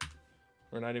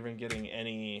 We're not even getting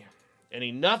any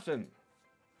nothing.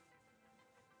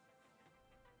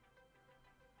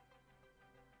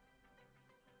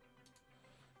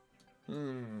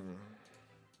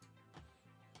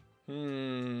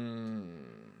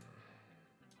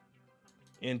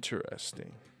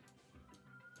 Interesting.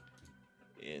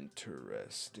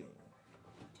 Interesting.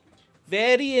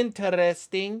 Very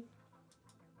interesting.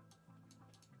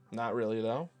 Not really,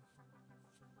 though.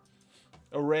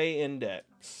 Array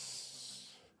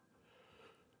index.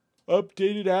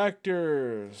 Updated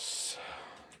actors.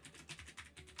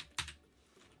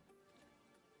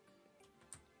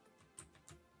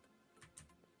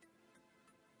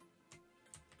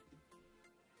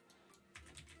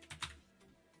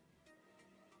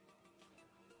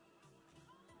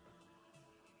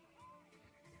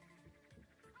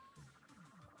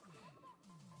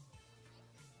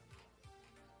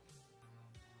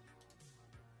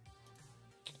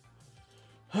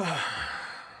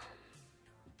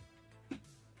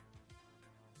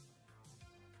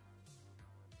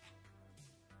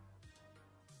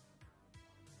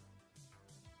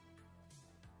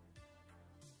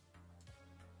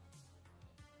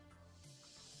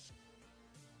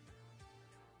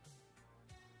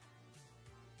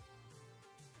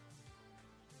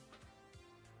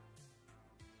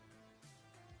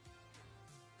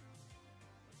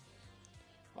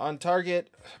 On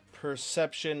target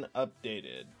perception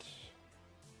updated.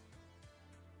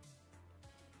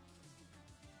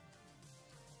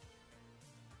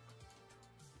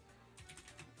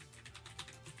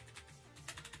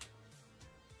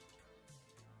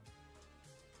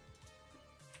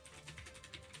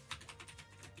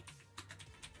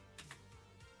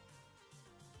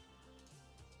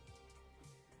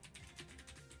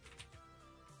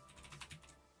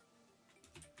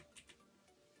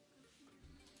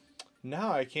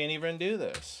 Now I can't even do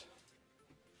this.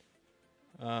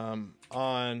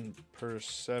 On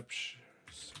perception.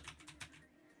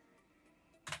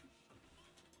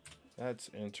 That's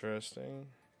interesting.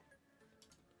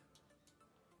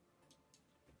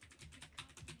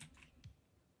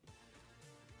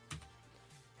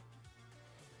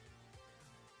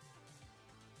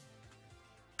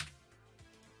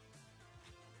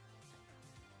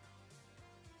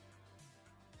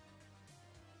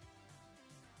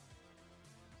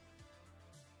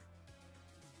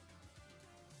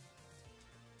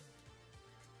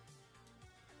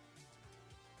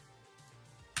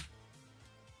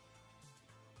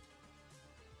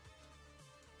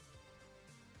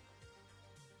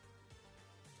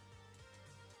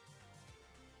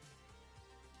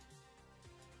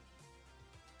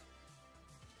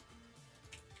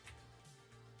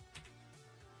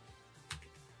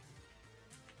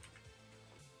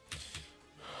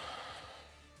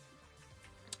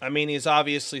 I mean, he's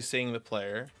obviously seeing the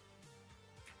player.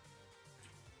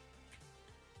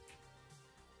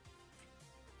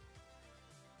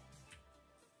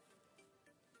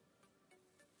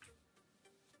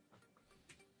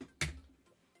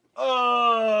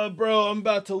 Oh, bro, I'm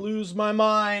about to lose my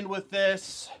mind with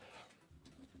this.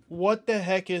 What the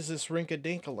heck is this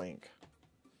rink-a-dink-a-link?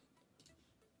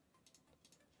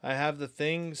 I have the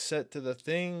things set to the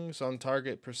things on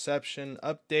target perception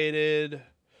updated.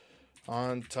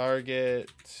 On target,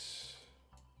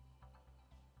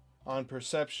 on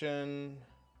perception,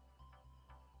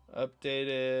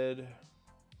 updated,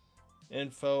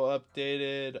 info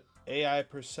updated, AI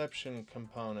perception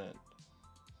component.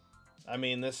 I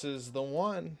mean, this is the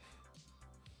one.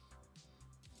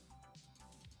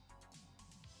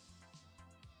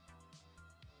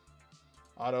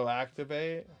 Auto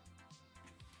activate.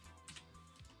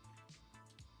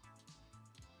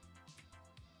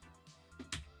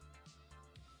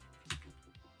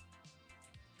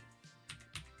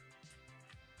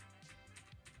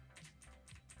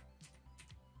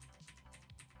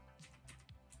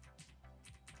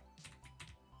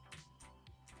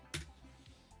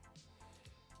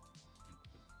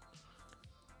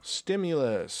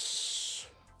 Stimulus.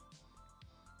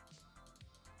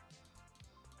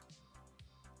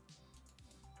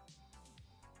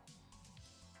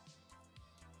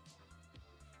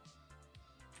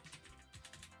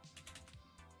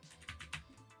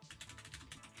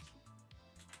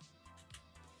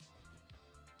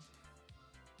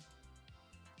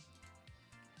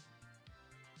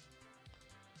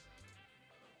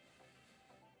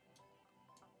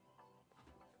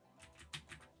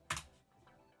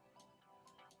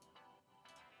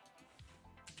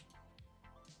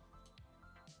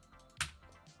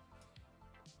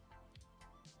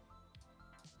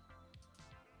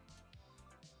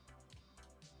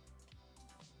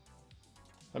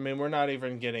 I mean, we're not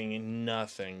even getting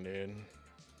nothing, dude.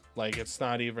 Like, it's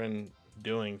not even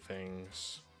doing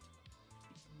things.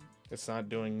 It's not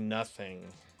doing nothing.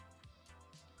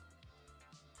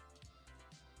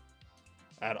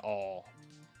 At all.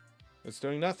 It's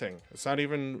doing nothing. It's not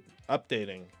even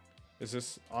updating. Is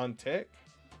this on tick?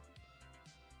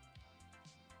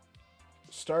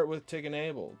 Start with tick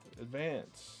enabled.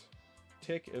 Advance.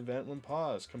 Tick event when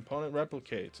paused. Component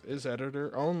replicates. Is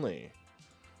editor only.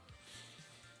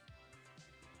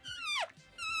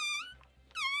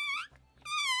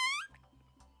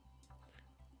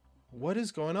 What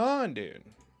is going on, dude?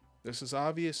 This is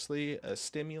obviously a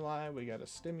stimuli. We got a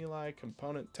stimuli,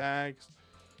 component tags.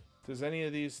 Does any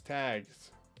of these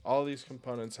tags, all these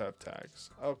components have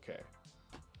tags? Okay.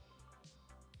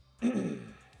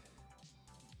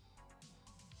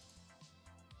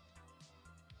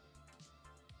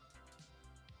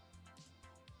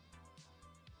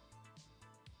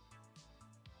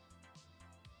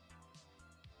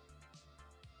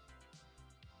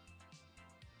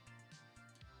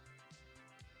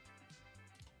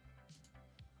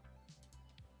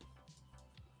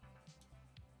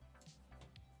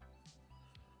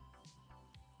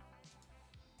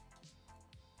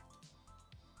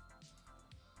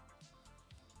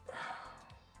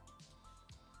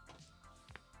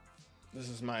 This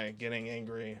is my getting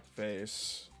angry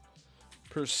face.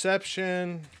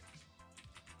 Perception.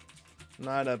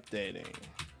 Not updating.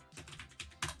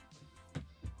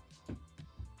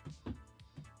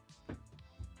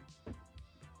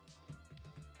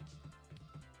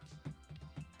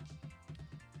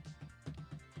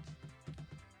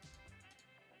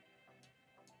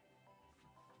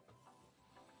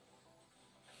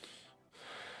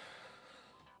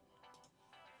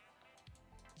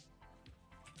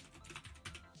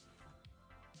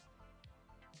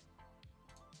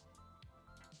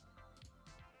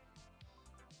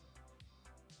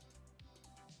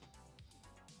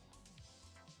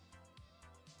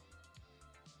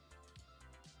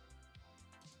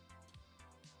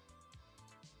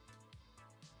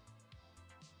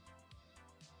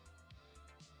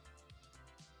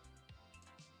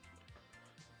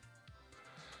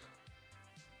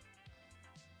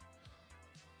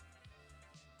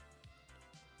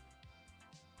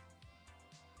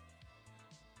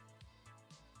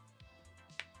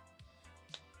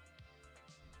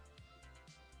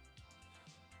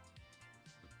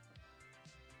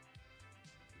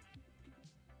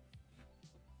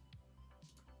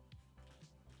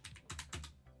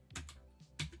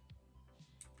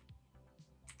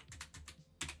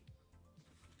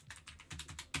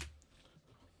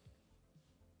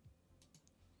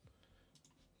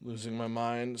 Losing my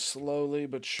mind slowly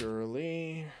but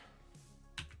surely.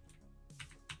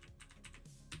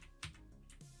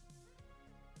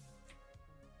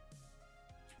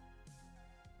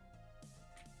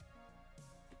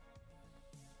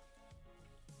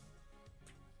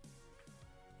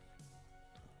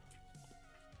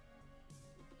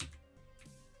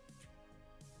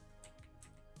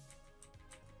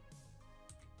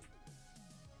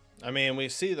 I mean, we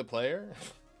see the player.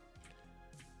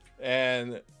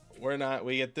 And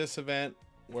we get this event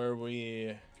where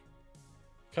we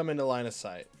come into line of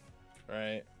sight,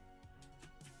 right?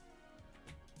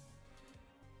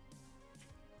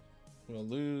 We'll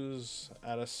lose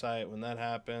out of sight when that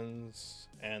happens,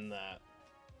 and that.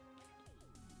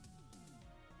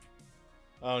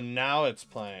 Oh, now it's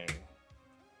playing.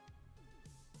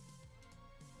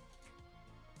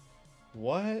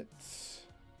 What?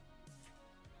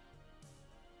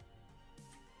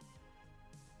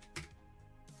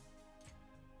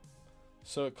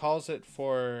 So it calls it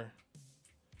for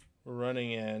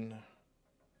running in.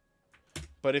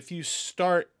 But if you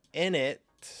start in it,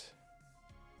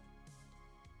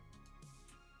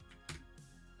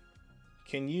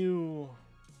 can you...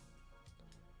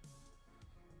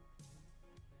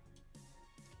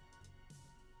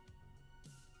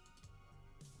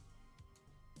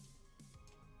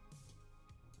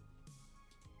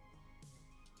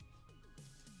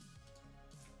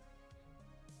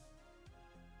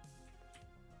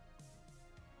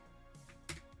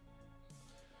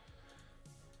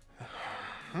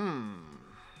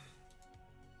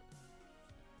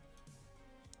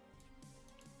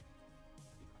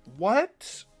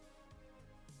 What?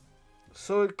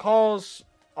 So it calls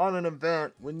on an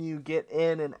event when you get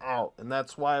in and out, and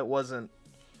that's why it wasn't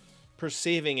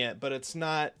perceiving it, but it's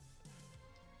not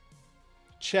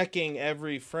checking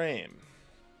every frame.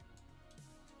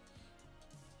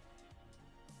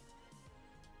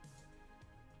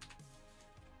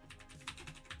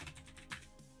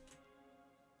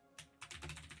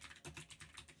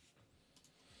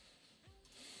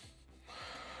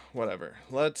 Whatever.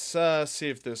 Let's see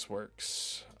if this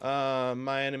works.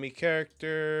 My enemy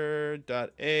character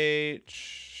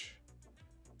 .h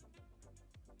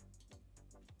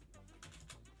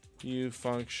u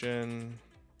function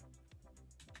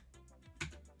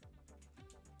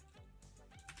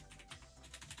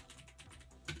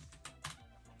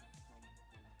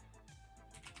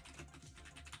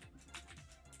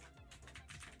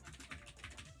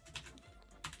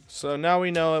So now we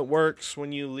know it works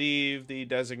when you leave the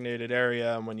designated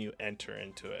area and when you enter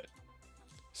into it.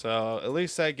 So at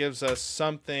least that gives us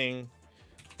something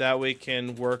that we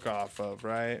can work off of,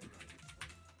 right?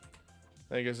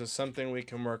 That gives us something we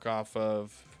can work off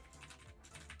of.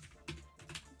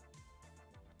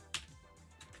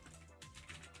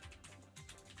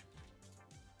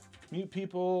 Mute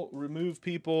people, remove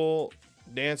people,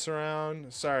 dance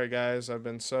around. Sorry guys, I've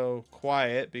been so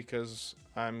quiet because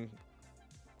I'm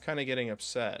kind of getting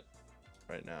upset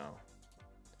right now.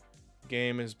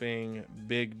 Game is being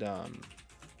big dumb.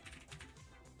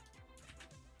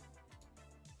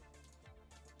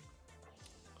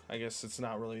 I guess it's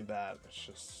not really that. It's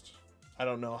just, I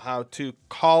don't know how to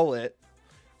call it.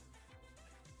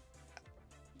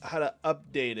 How to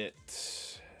update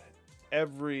it.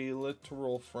 Every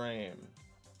literal frame.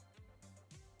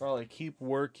 Probably keep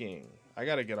working. I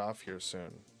gotta get off here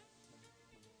soon.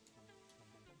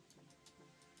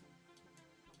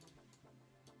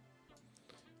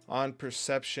 On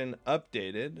perception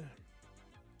updated.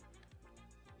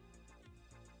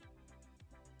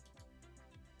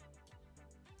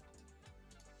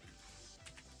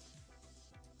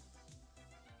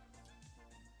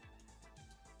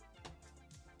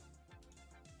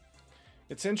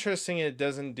 It's interesting it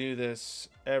doesn't do this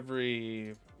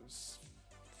every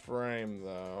frame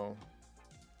though.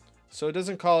 So it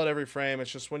doesn't call it every frame,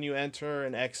 it's just when you enter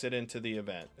and exit into the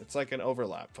event. It's like an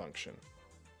overlap function.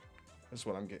 That's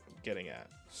what I'm getting at.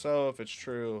 So if it's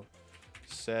true,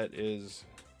 set is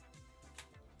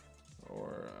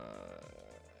or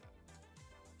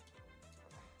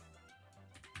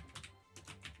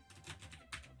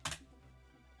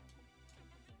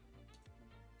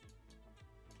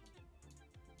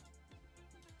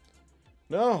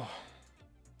no.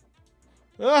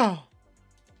 Oh.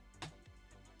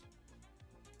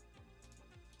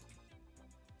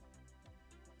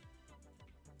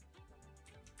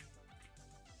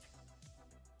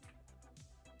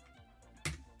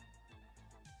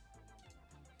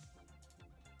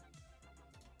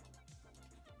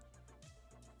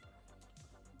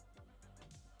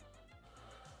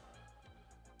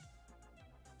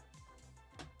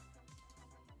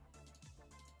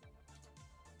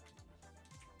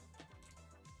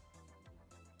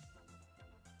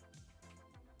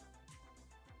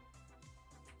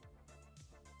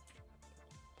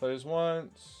 Plays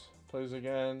once, plays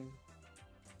again.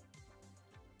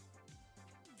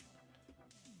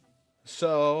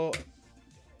 So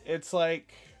it's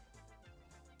like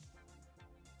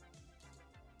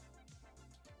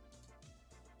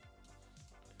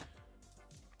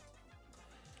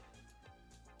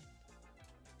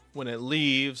when it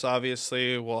leaves,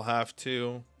 obviously we'll have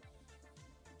to.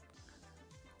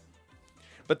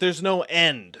 But there's no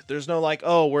end. There's no like,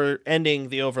 oh, we're ending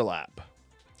the overlap.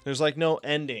 There's like no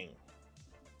ending.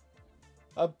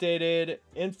 Updated,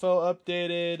 info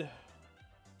updated.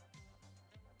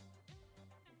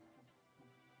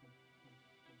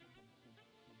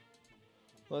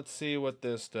 Let's see what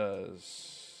this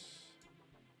does.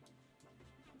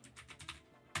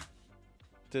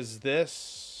 Does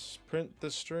this print the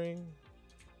string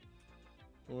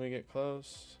when we get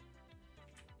close?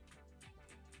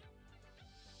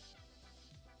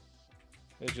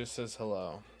 It just says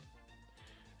hello.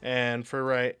 And for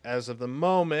right as of the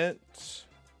moment,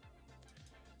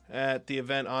 at the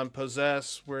event on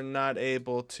possess, we're not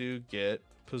able to get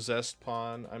possessed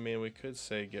pawn. I mean, we could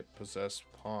say get possessed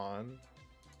pawn.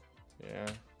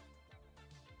 Yeah.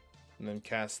 And then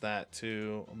cast that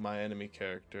to my enemy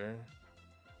character.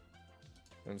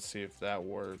 And see if that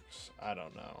works. I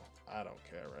don't know. I don't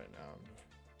care right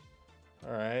now.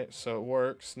 Alright, so it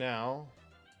works now.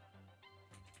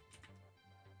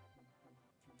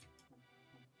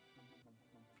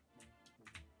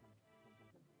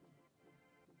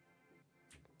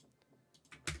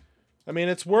 I mean,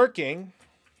 it's working.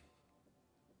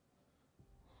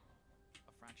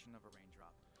 A fraction of a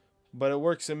raindrop. But it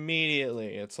works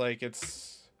immediately. It's like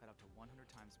it's... Up to 100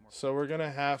 times more. So we're going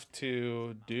to have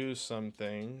to do some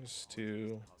things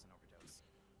to...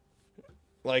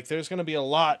 Like, there's going to be a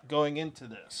lot going into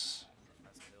this.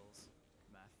 Pills,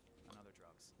 meth, and other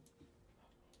drugs.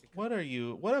 What are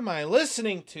you... What am I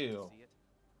listening to?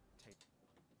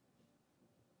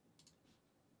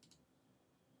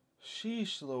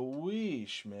 Sheesh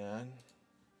Louise, man.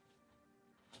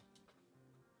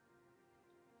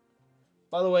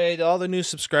 By the way, to all the new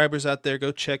subscribers out there,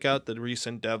 go check out the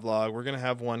recent devlog. We're going to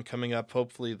have one coming up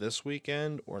hopefully this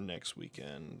weekend or next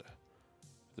weekend,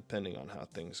 depending on how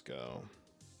things go.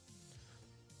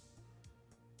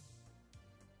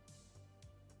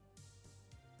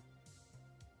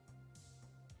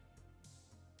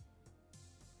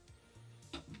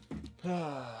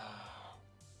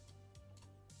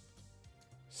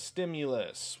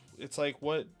 Stimulus. It's like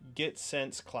what get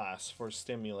sense class for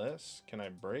stimulus. Can I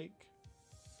break?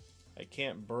 I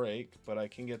can't break, but I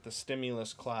can get the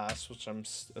stimulus class, which I'm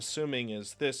assuming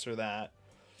is this or that.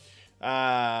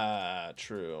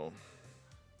 True.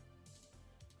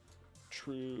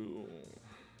 True.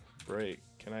 Break.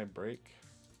 Can I break?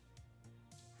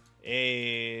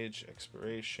 Age,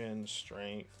 expiration,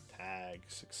 strength, tag,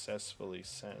 successfully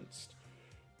sensed.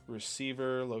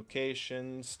 Receiver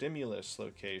location, stimulus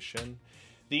location.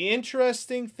 The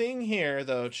interesting thing here,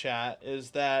 though, chat,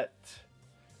 is that,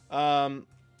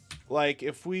 like,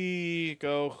 if we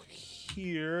go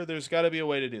here, there's got to be a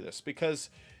way to do this. Because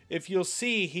if you'll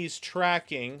see, he's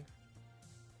tracking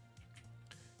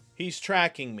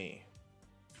me.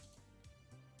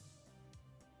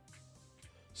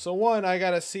 So, one, I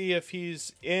got to see if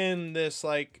he's in this,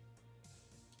 like,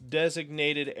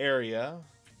 designated area.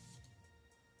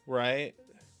 Right?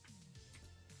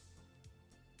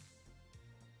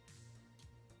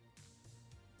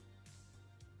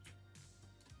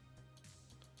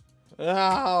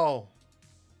 Ow!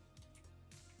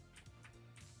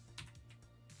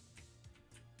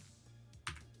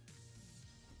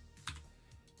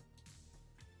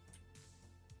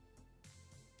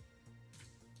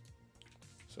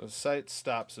 So the site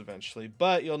stops eventually,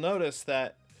 but you'll notice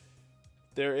that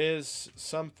there is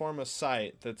some form of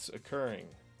sight that's occurring.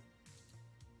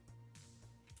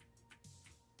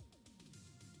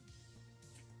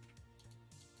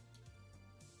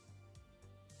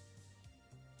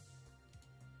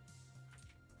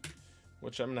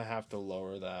 Which I'm going to have to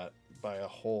lower that by a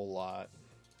whole lot.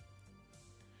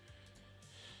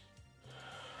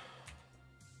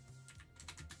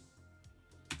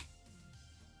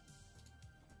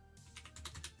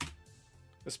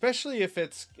 Especially if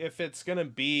it's going to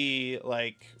be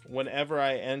like whenever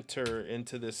I enter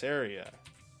into this area.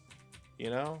 You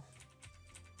know?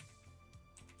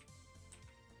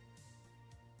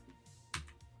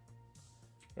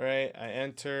 Right, I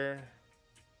enter,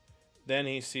 then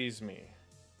he sees me.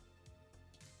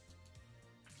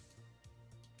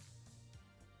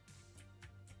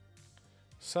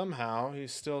 Somehow, he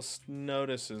still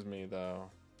notices me, though.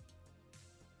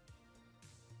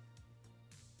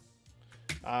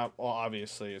 Well,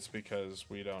 obviously, it's because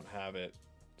we don't have it.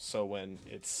 So when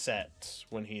it's set,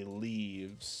 when he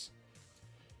leaves,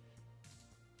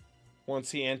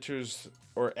 once he enters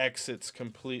or exits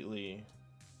completely.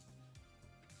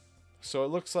 So it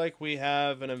looks like we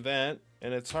have an event,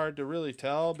 and it's hard to really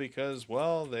tell because,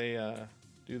 well, they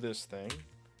do this thing.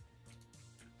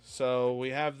 So we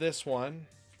have this one.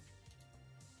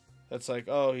 That's like,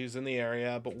 oh, he's in the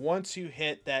area. But once you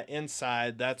hit that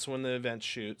inside, that's when the event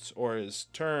shoots or is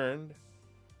turned.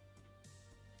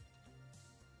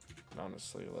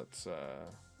 Honestly, let's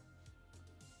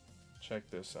check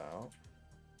this out.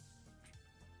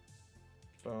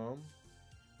 Boom.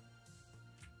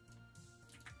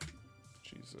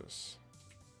 Jesus.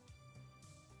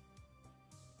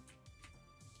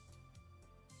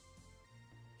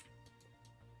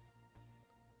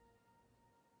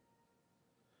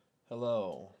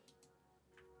 Hello.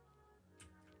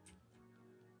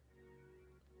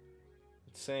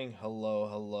 It's saying hello,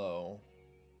 hello.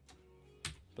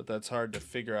 But that's hard to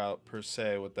figure out per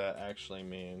se what that actually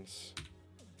means.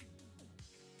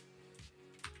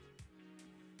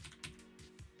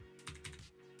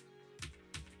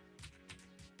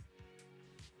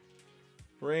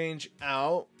 Range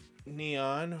out,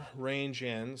 neon, range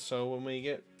in. So when we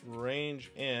get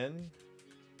range in,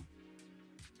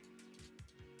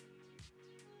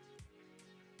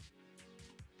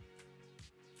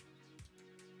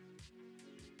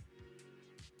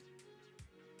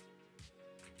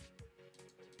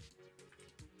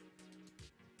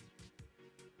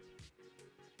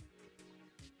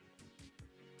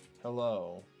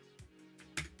 hello.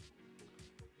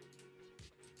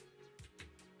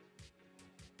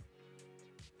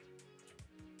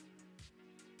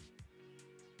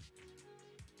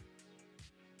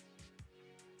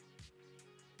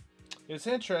 It's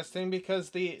interesting because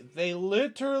they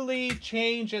literally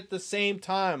change at the same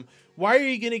time. Why are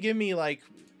you going to give me like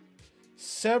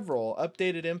several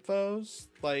updated infos?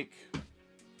 Like,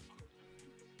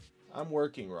 I'm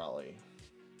working, Raleigh.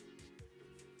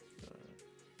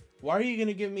 Why are you going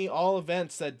to give me all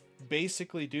events that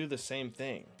basically do the same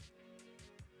thing?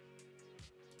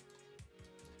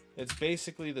 It's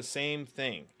basically the same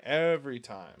thing every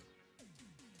time.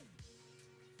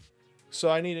 So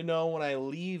I need to know when I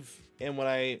leave and when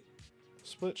I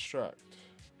split struct.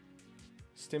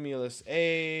 Stimulus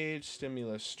age,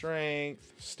 stimulus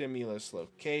strength, stimulus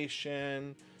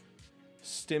location,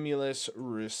 Stimulus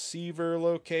receiver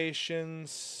location.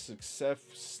 Success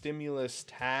stimulus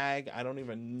tag. I don't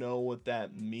even know what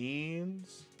that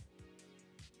means.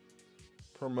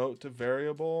 Promote to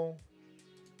variable.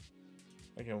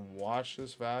 I can watch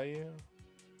this value.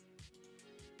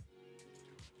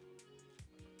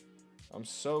 I'm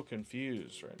so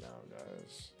confused right now,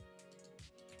 guys.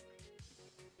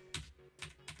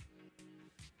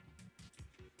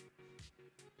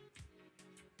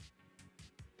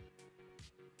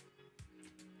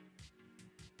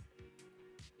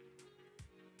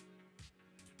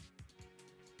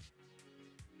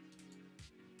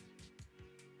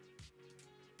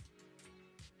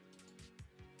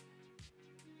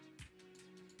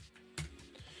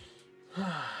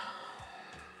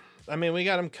 I mean, we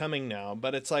got them coming now,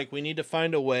 but it's like we need to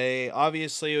find a way.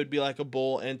 Obviously, it would be like a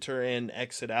bull, enter in,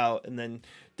 exit out, and then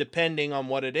depending on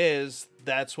what it is,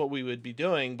 that's what we would be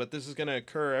doing. But this is going to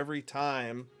occur every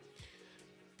time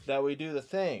that we do the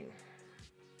thing.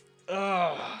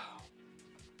 Ugh.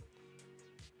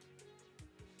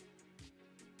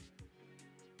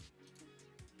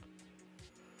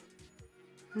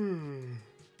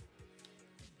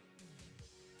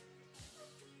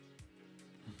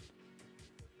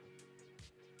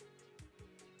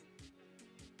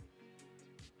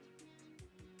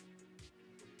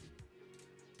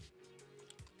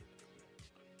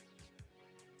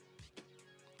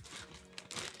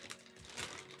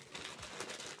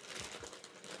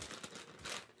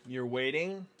 You're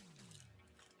waiting?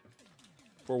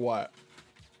 For what?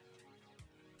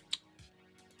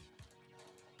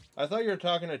 I thought you were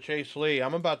talking to Chase Lee.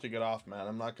 I'm about to get off, man.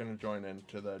 I'm not going to join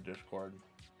into the Discord.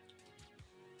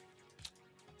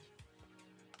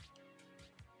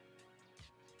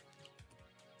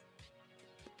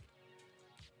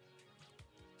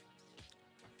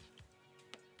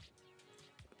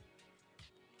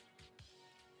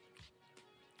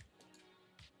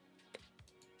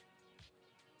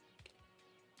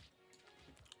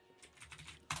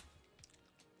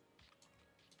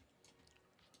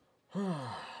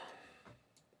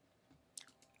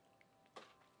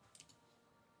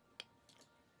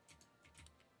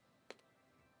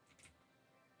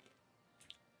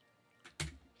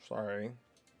 Sorry.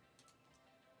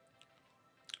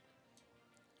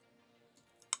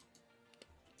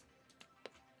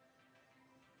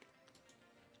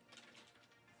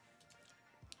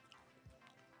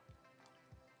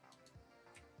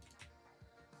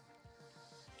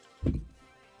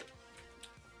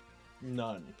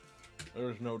 None.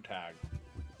 There's no tag.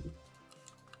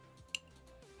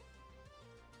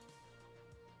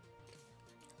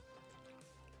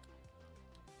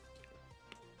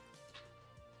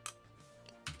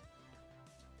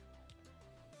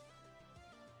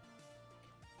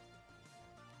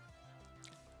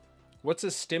 What's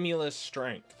a stimulus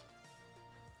strength?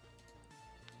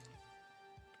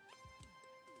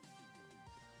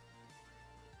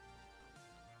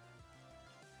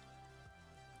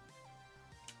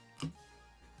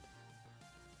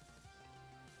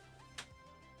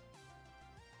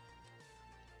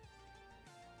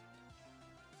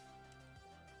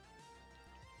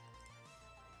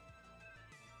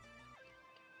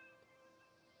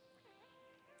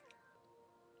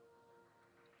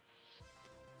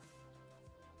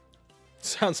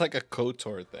 Sounds like a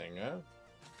KOTOR thing, huh?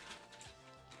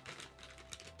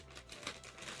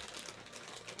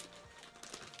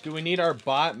 Do we need our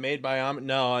bot made by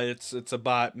No, it's a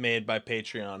bot made by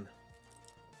Patreon.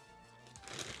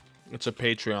 It's a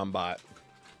Patreon bot.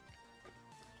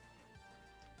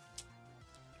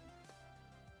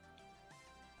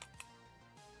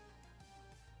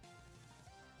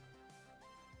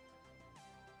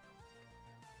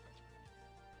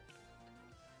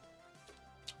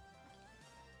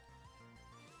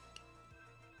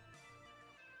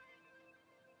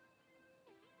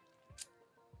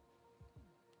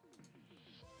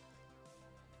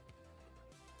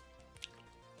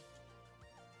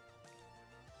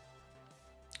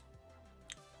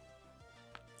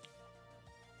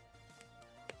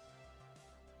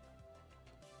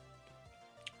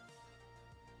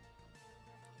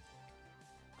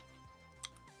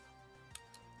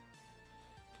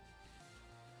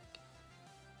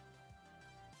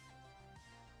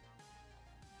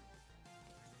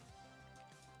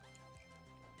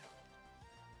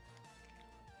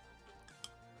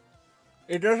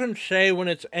 It doesn't say when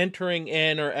it's entering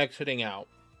in or exiting out.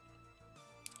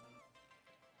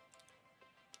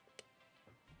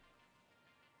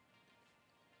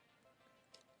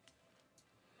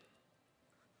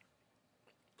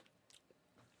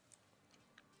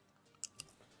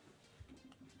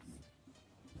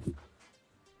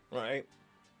 Right.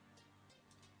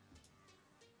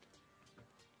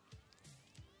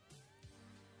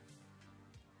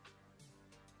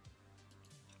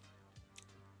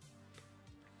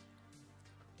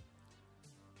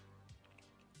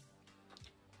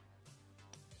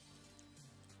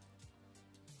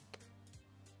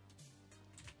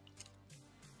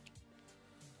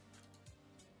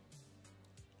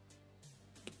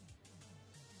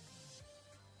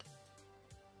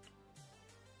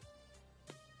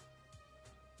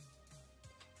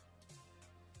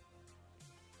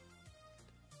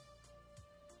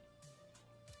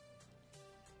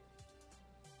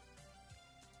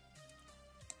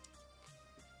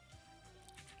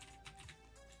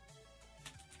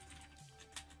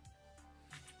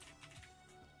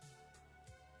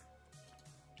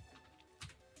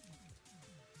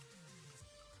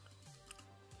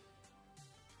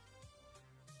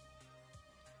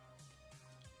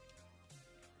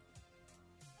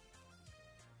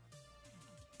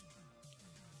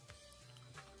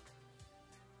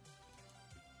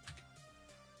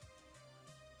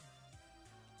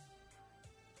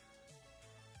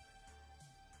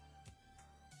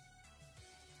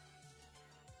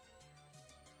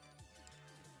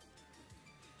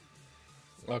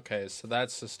 Okay, so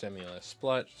that's the stimulus.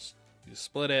 Split. You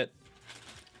split it.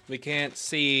 We can't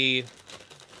see.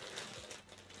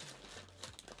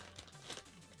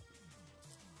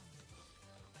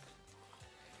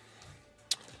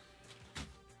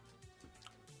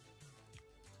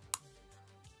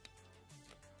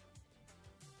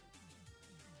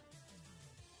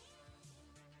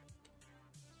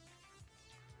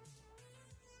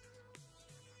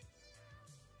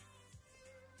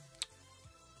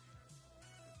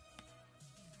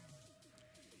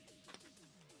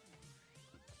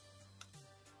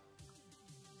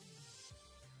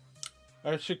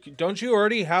 Don't you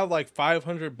already have like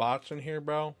 500 bots in here,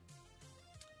 bro?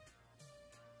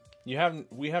 We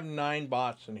have 9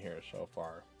 bots in here so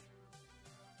far.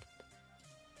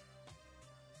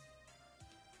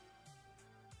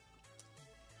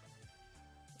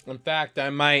 In fact, I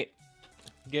might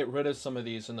get rid of some of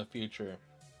these in the future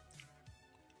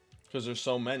because there's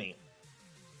so many.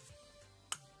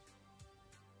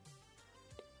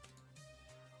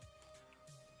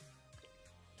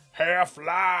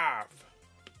 Half-Life.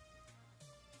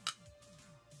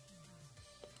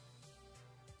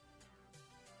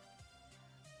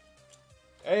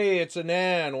 Hey, it's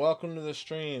Anan. Welcome to the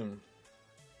stream.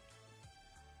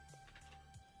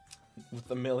 With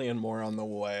a million more on the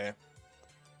way.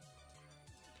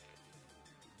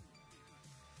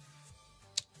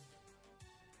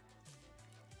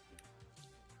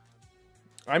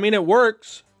 I mean, it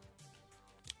works.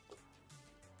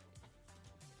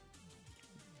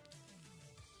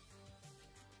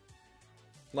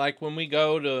 Like when we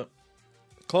go to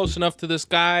close enough to this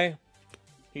guy,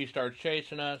 he starts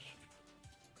chasing us.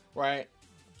 Right?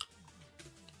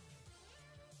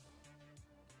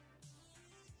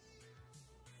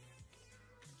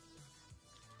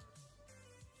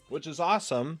 Which is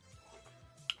awesome.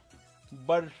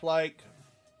 But it's like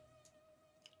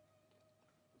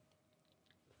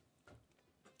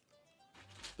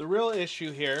the real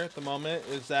issue here at the moment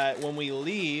is that when we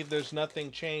leave, there's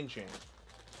nothing changing.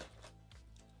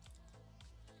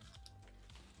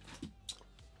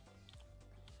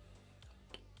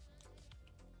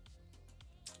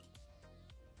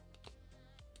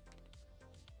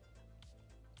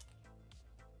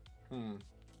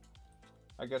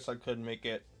 I guess I could make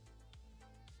it.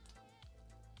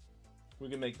 We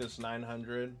can make this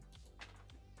 900.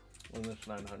 And this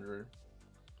 900.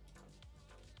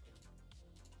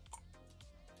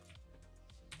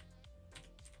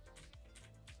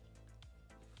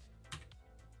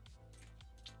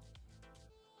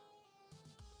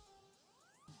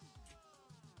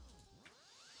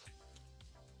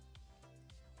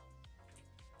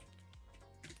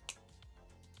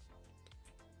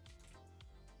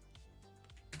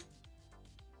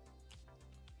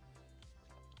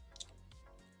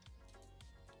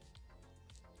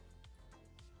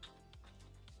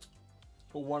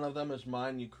 One of them is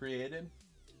mine you created?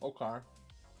 Okay.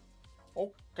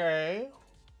 Okay.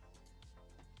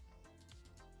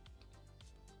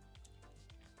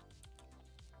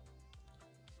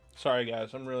 Sorry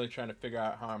guys, I'm really trying to figure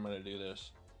out how I'm going to do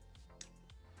this.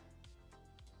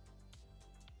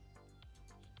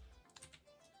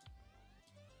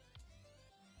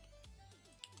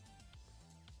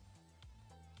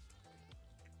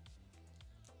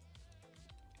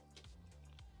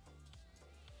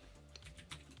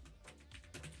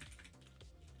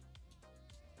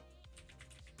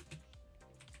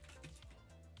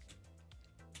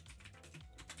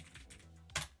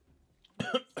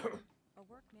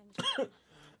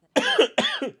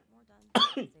 More done,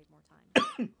 save more time.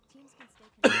 Teams can stay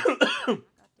connected, track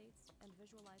updates, and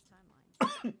visualize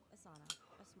timelines. Asana,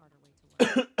 a smarter way to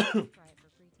work. Try it for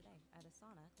free today at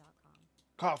asana.com.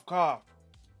 Cough, cough.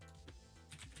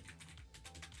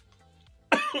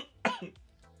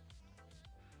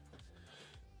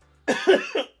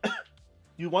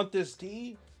 You want this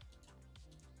tea?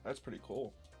 That's pretty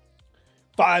cool.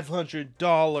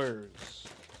 $500.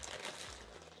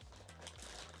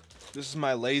 This is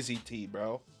my lazy tea,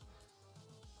 bro.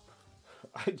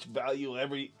 I value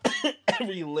every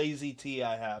lazy tea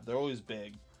I have. They're always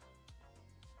big.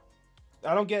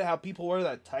 I don't get how people wear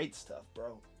that tight stuff,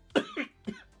 bro.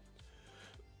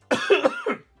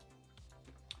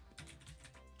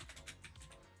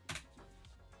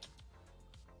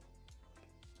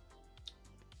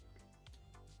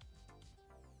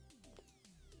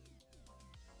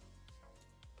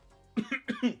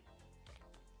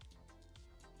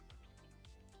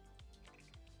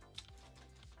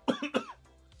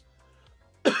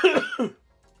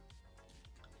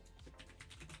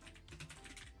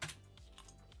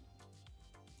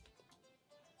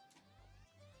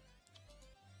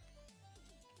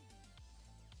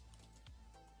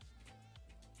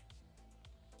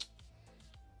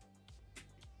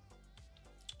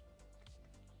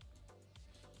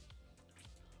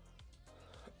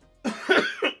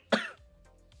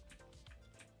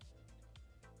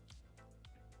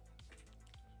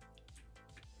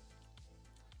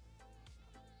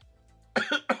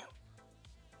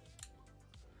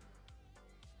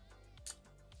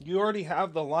 You already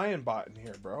have the lion bot in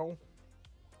here, bro.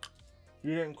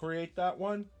 You didn't create that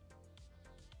one?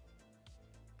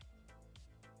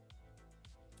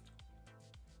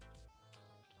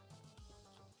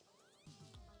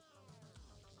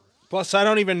 Plus, I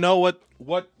don't even know what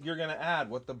you're going to add,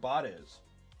 what the bot is.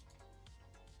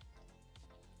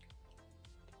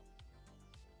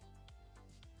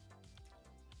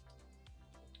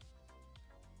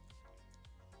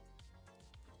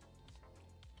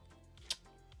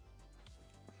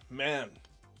 Man,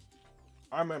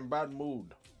 I'm in bad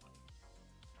mood.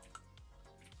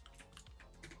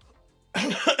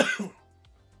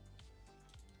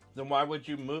 Then why would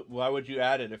you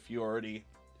add it if you already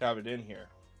have it in here?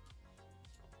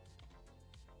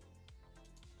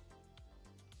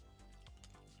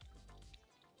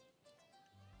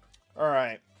 All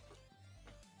right.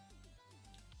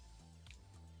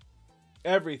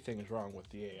 Everything's wrong with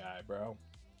the AI, bro.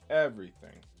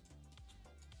 Everything.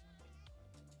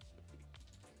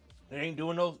 It ain't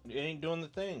doing the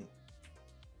thing.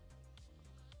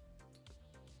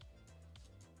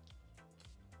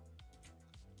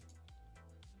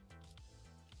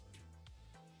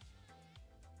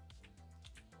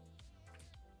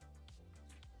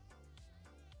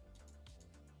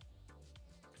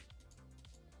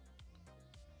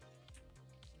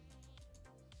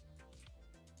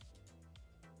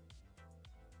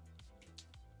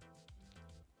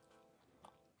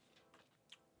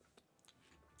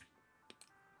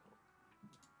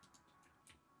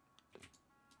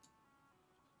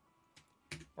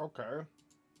 Okay.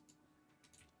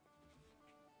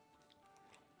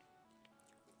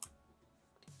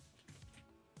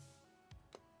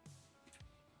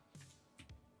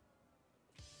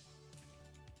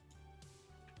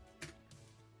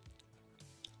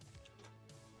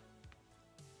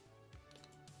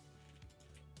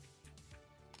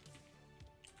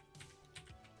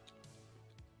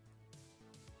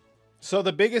 So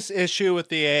the biggest issue with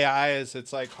the AI is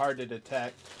it's like hard to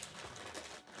detect.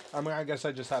 I mean, I guess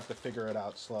I just have to figure it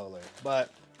out slowly. But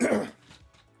the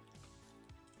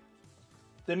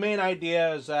main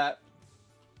idea is that,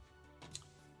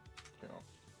 you know,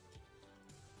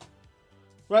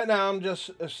 right now I'm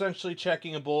just essentially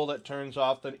checking a bull that turns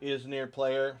off the is near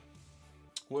player,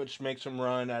 which makes him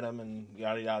run at him and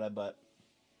yada yada. But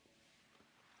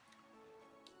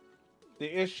the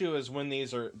issue is when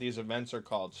these events are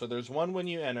called. So there's one when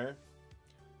you enter,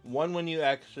 one when you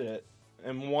exit,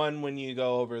 and one when you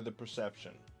go over the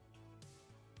perception.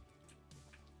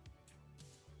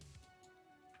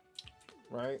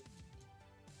 Right?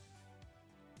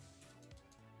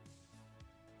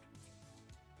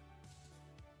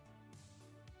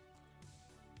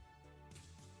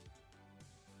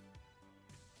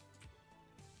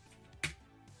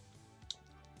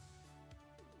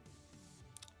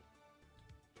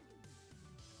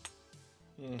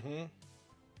 Mm-hmm.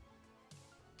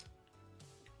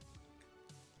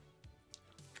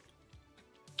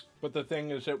 But the thing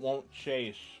is, it won't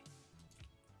chase.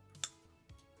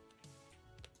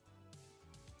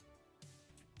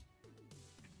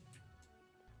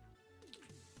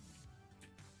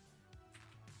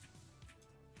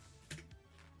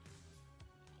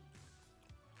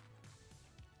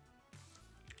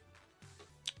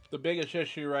 The biggest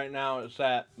issue right now is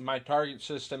that my target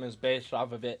system is based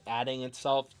off of it adding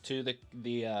itself to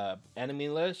the enemy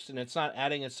list, and it's not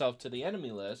adding itself to the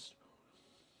enemy list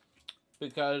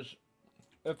because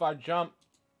if I jump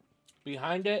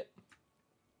behind it,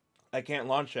 I can't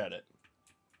launch at it.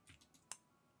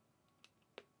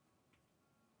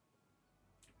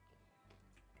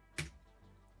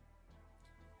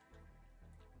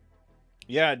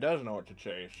 Yeah, it does know what to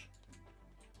chase.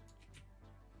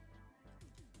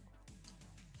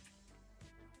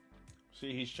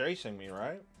 See, he's chasing me,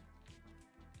 right?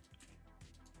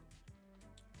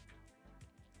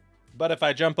 But if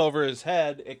I jump over his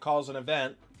head, it calls an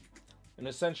event, and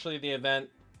essentially the event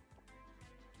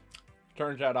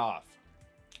turns that off.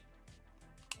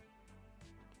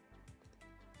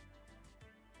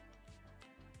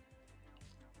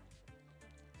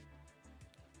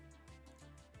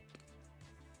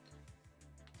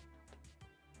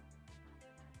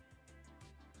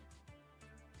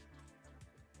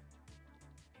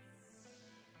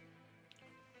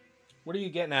 What are you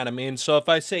getting at? I mean, so if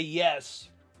I say yes,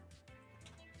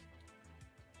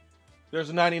 there's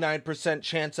a 99%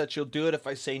 chance that you'll do it. If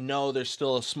I say no, there's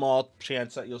still a small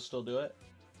chance that you'll still do it.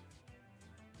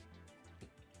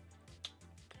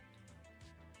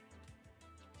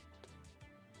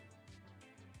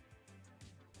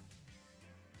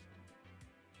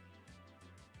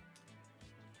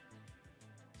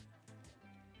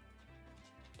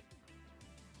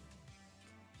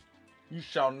 You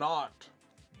shall not.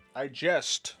 I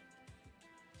jest.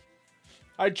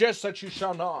 I jest that you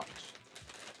shall not.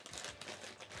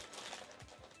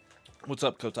 What's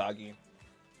up, Kotagi?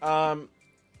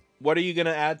 What are you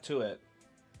gonna add to it?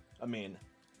 I mean,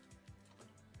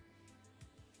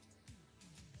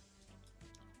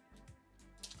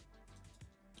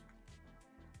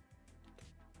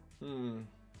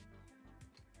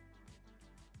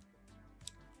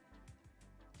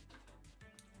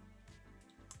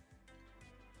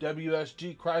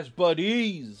 WSG cries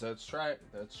buddies. That's right.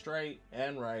 That's straight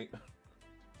and right.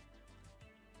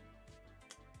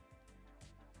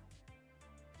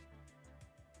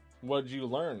 What'd you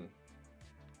learn?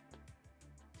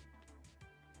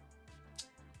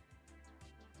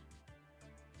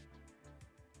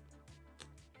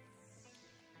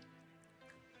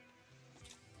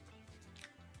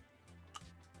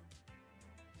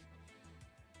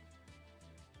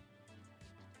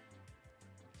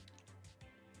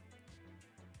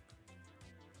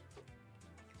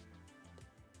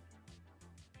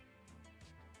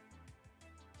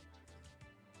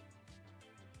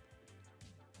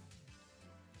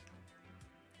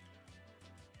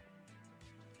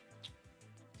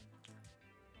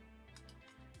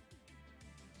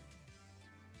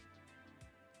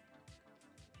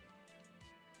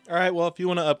 All right, well, if you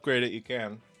want to upgrade it, you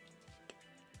can.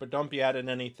 But don't be adding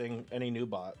any new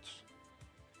bots.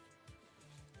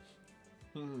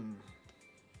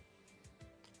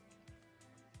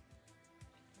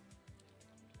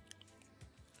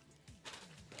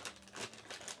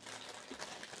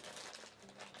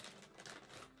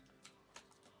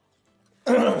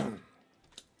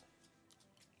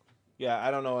 Yeah,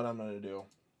 I don't know what I'm going to do.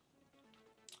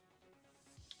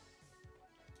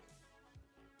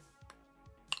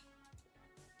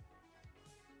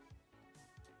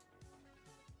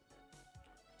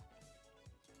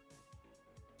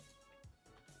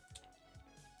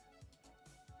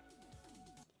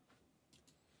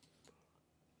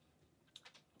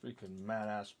 Freaking mad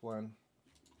ass blend.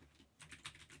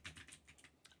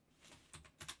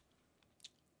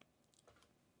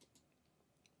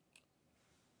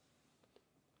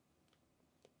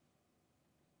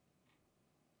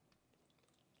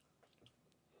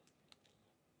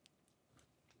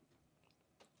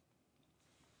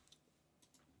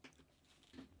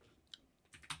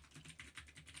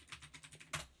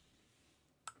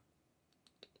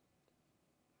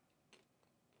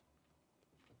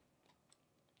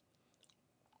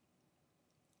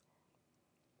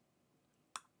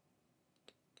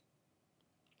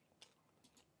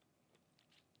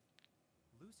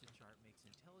 Lucidchart makes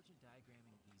intelligent diagramming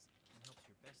easy and helps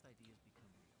your best ideas become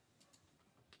real.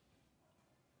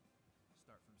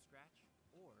 Start from scratch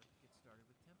or get started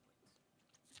with templates.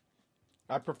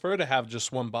 I prefer to have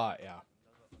just one bot, yeah.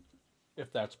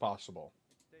 If that's possible.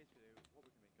 Today's video, what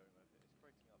we're going to be going over is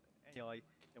creating up an AI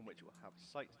in which it will have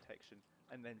sight detection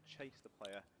and then chase the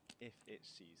player if it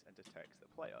sees and detects the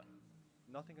player.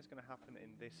 Nothing is going to happen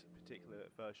in this particular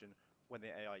version when the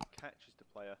AI catches the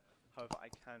player. However,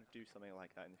 I can do something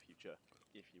like that in the future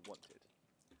if you wanted.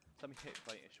 So let me hit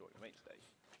play and show what we made today.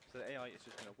 So the AI is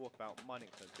just going to walk about minding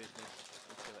its own business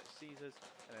until it sees us,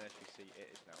 and then as you see,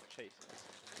 it is now chasing us.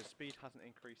 The speed hasn't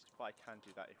increased, but I can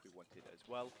do that if we wanted as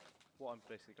well. What I'm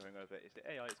basically going over is the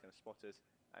AI is going to spot us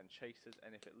and chase us,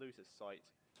 and if it loses sight,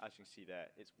 as you can see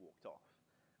there, it's walked off.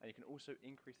 And you can also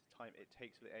increase the time it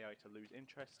takes for the AI to lose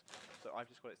interest. So I've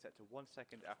just got it set to 1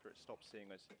 second. After it stops seeing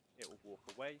us, it will walk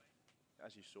away,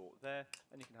 as you saw there.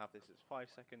 And you can have this as 5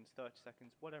 seconds, 30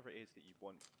 seconds, whatever it is that you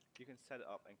want. You can set it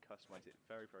up and customize it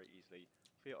very, very easily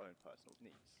for your own personal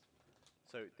needs.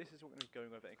 So this is what we're going to be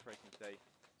going over and creating today.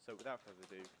 So without further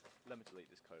ado, let me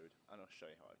delete this code and I'll show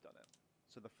you how I've done it.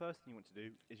 So the first thing you want to do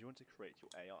is you want to create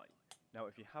your AI. Now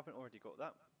if you haven't already got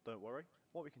that, don't worry.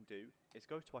 What we can do is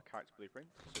go to our character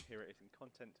blueprint. So here it is in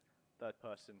content, third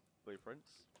person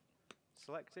blueprints.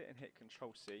 Select it and hit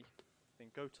Control C.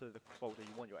 Then go to the folder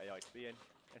you want your AI to be in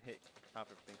and hit have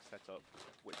everything set up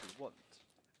which we want.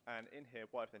 And in here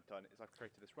what I've then done is I've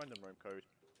created this random roam code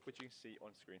which you can see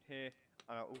on screen here,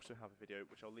 and I'll also have a video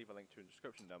which I'll leave a link to in the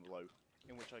description down below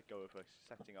in which I go over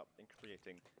setting up and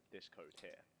creating this code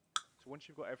here. So once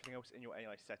you've got everything else in your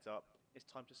AI set up, it's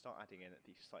time to start adding in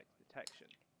the sight detection.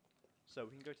 So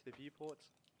we can go to the viewport,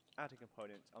 add a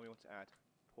component, and we want to add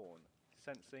pawn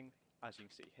sensing, as you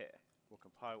can see here. We'll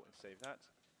compile and save that.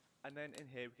 And then in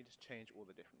here we can just change all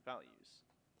the different values.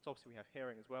 So obviously we have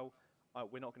hearing as well.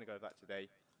 We're not going to go over that today.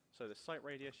 So the sight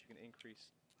radius, you can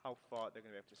increase how far they're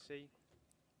going to be able to see.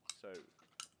 So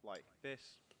like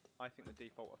this, I think the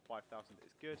default of 5,000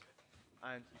 is good.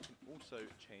 And you can also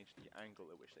change the angle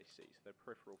at which they see, so their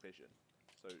peripheral vision.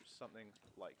 So something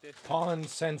like this. Pawn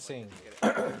sensing. Get it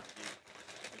out of view.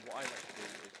 And what I like to do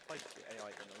is place the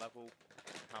AI in the level,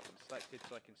 have them selected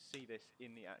so I can see this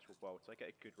in the actual world, so I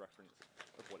get a good reference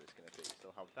of what it's going to be.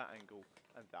 So I'll have that angle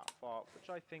and that far,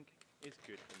 which I think is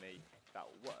good for me. That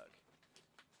will work.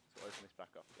 So open this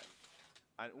back up again.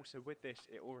 And also with this,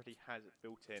 it already has it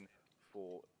built in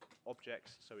for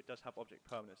objects, so it does have object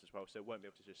permanence as well, so it won't be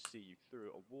able to just see you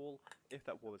through a wall. If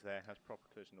that wall is there, has proper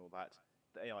collision and all that,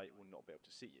 the AI will not be able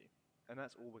to see you. And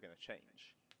that's all we're going to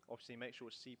change. Obviously make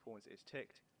sure C pawns is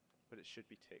ticked, but it should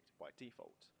be ticked by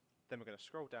default. Then we're going to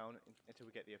scroll down until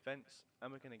we get the events,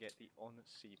 and we're going to get the on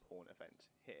C pawn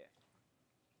event here.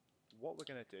 What we're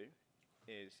going to do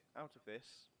is, out of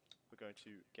this, we're going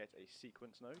to get a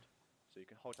sequence node, so you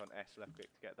can hold down S left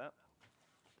click to get that.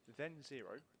 Then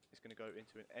 0 is going to go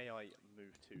into an AI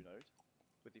move to node,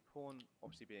 with the pawn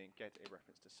obviously being get a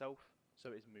reference to self,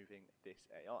 so it's moving this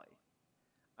AI.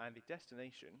 And the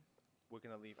destination we're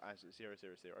going to leave as 000,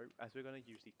 as we're going to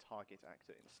use the target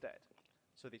actor instead.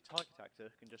 So the target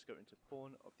actor can just go into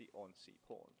pawn of the on C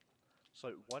pawn.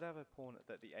 So whatever pawn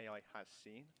that the AI has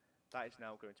seen, that is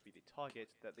now going to be the target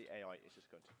that the AI is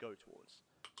just going to go towards.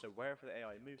 So wherever the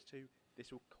AI moves to,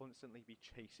 this will constantly be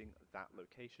chasing that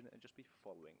location and just be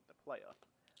following the player.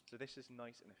 So this is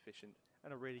nice and efficient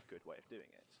and a really good way of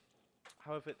doing it.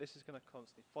 However, this is going to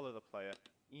constantly follow the player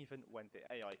even when the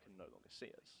AI can no longer see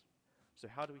us. So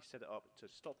how do we set it up to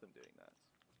stop them doing that?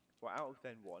 Well, out of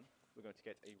then 1, we're going to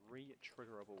get a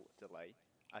re-triggerable delay,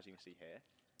 as you can see here,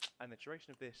 and the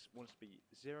duration of this wants to be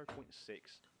 0.6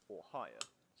 or higher.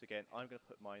 So again, I'm going to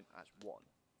put mine as 1.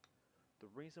 The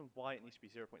reason why it needs to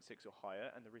be 0.6 or higher,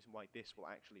 and the reason why this will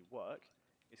actually work,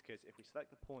 is because if we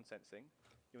select the pawn sensing,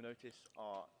 you'll notice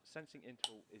our sensing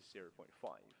interval is 0.5.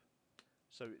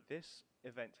 So this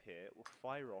event here will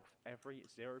fire off every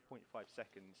 0.5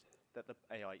 seconds that the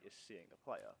AI is seeing the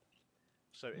player.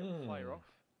 So it will fire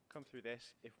off, come through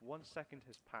this. If 1 second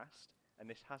has passed and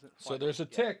this hasn't fired So there's a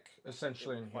off yet, tick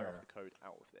essentially in fire here. off the code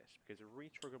out of this, because a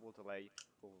re-triggerable delay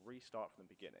will restart from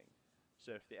the beginning.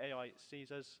 So if the AI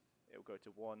sees us, it will go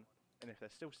to 1, and if they're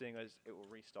still seeing us, it will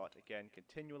restart again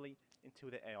continually until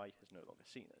the AI has no longer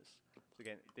seen us. So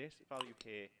again, this value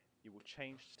here, you will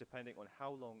change depending on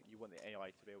how long you want the AI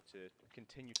to be able to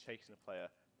continue chasing the player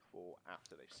for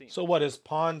after they've seen So us. what is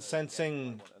pawn So again, sensing I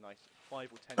want a nice 5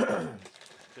 or 10 seconds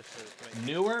just to make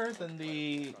newer than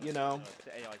the, you know,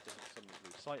 the AI doesn't suddenly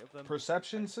lose sight of them.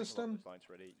 perception And something along system? those lines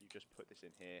really, you just put this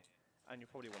in here, and you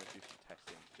probably want to do some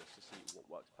testing just to see what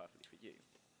works perfectly for you.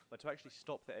 But to actually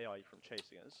stop the AI from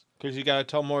chasing us, Because you gotta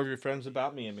tell more of your friends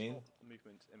about me, I mean. stop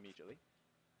movement immediately,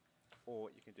 or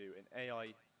you can do an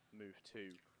AI move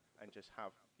to and just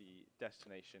have the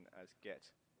destination as get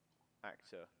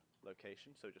actor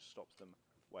location, so it just stops them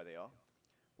where they are.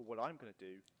 But what I'm going to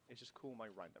do is just call my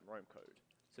random roam code.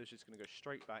 So it's just going to go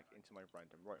straight back into my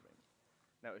random roaming.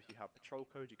 Now if you have patrol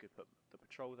code, you could put the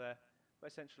patrol there,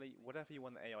 but essentially whatever you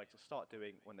want the AI to start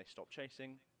doing when they stop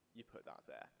chasing, you put that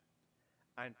there.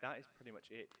 And that is pretty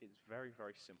much it. It's very,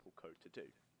 very simple code to do.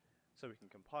 So we can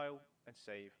compile and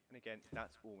save, and again,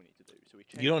 that's all we need to do. So we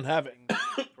change You don't have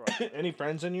things for our any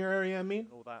friends in your area, I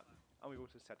mean? and all that, and we've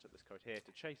also set up this code here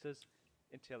to chase us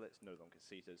until it's no longer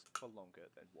sees us for longer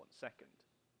than 1 second.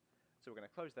 So we're going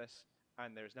to close this,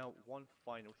 and there is now one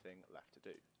final thing left to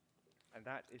do, and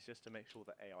that is just to make sure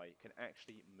that AI can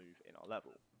actually move in our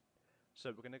level.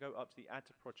 So we're going to go up to the add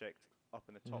to project up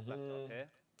in the top left up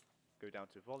here, go down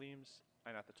to volumes,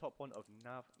 and at the top one of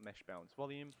nav mesh bounds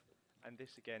volume, and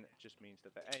this again just means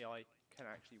that the AI can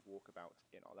actually walk about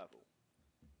in our level.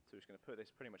 So we're just going to put this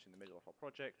pretty much in the middle of our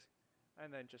project, and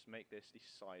then just make this the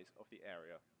size of the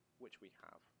area which we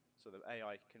have, so the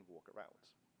AI can walk around.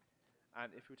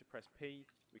 And if we were to press P,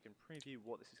 we can preview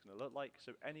what this is going to look like.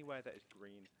 So anywhere that is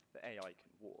green, the AI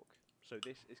can walk. So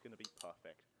this is going to be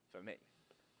perfect for me.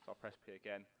 So I'll press P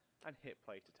again and hit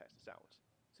play to test this out.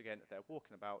 So again, they're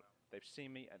walking about, they've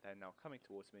seen me, and they're now coming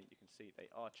towards me. You can see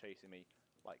they are chasing me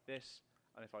like this,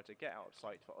 and if I were to get out of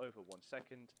sight for over 1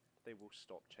 second, they will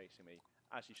stop chasing me,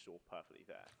 as you saw perfectly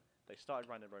there. They started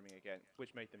random roaming again,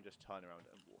 which made them just turn around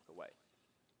and walk away.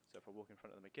 So if I walk in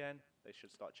front of them again, they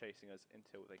should start chasing us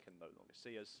until they can no longer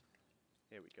see us.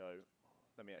 Here we go.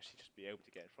 Let me actually just be able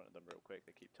to get in front of them real quick.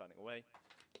 They keep turning away,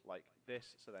 like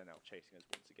this, so they're now chasing us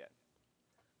once again.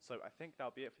 So I think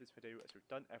that'll be it for this video, as we've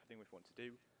done everything we want to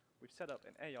do. We've set up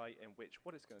an AI in which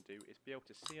what it's going to do is be able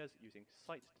to see us using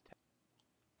sight detection.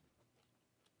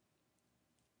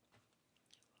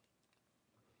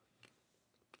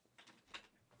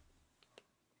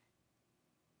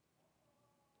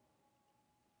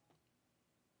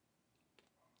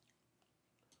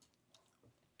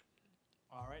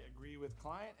 All right, agree with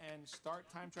client and start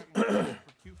time tracking for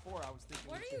Q4. I was thinking.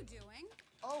 What are you doing?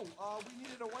 Oh, we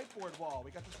needed a whiteboard wall.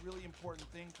 We got this really important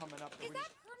thing coming up. Is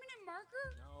that permanent marker?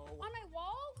 No. On my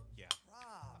wall? Yeah.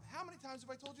 Rob, how many times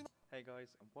have I told you? Hey guys,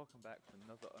 and welcome back to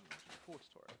another Unreal 4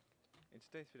 tutorial. In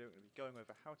today's video, we're going to be going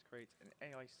over how to create an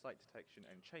AI site detection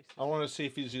and chase I want to see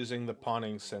if he's using the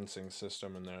pawning sensing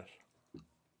system in there.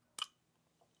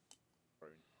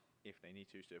 if they need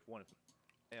to, so if one of them.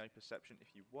 AI perception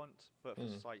if you want, but for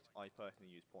site, I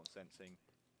personally use pawn sensing.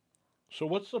 So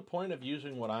what's the point of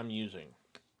using what I'm using?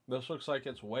 This looks like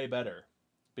it's way better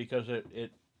because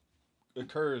it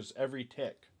occurs every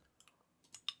tick.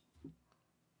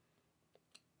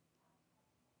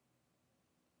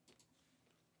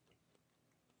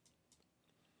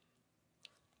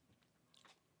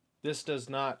 This does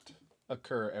not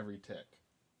occur every tick.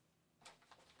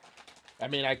 I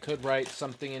mean, I could write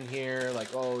something in here like,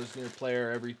 oh, is near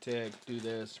player every tick, do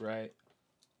this, right?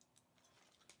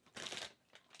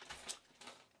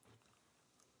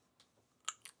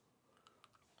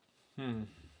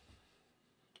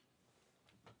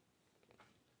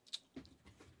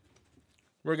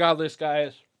 Regardless,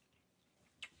 guys.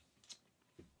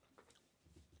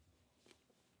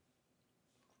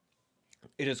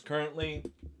 It is currently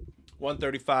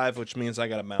 1:35, which means I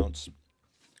gotta bounce.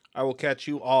 I will catch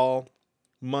you all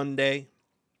Monday.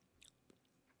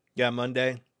 Yeah,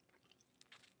 Monday.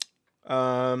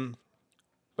 But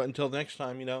until next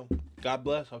time, you know, God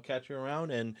bless. I'll catch you around,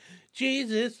 and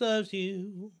Jesus loves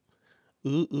you.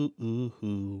 Ooh, ooh, ooh,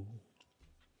 ooh.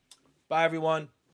 Bye, everyone.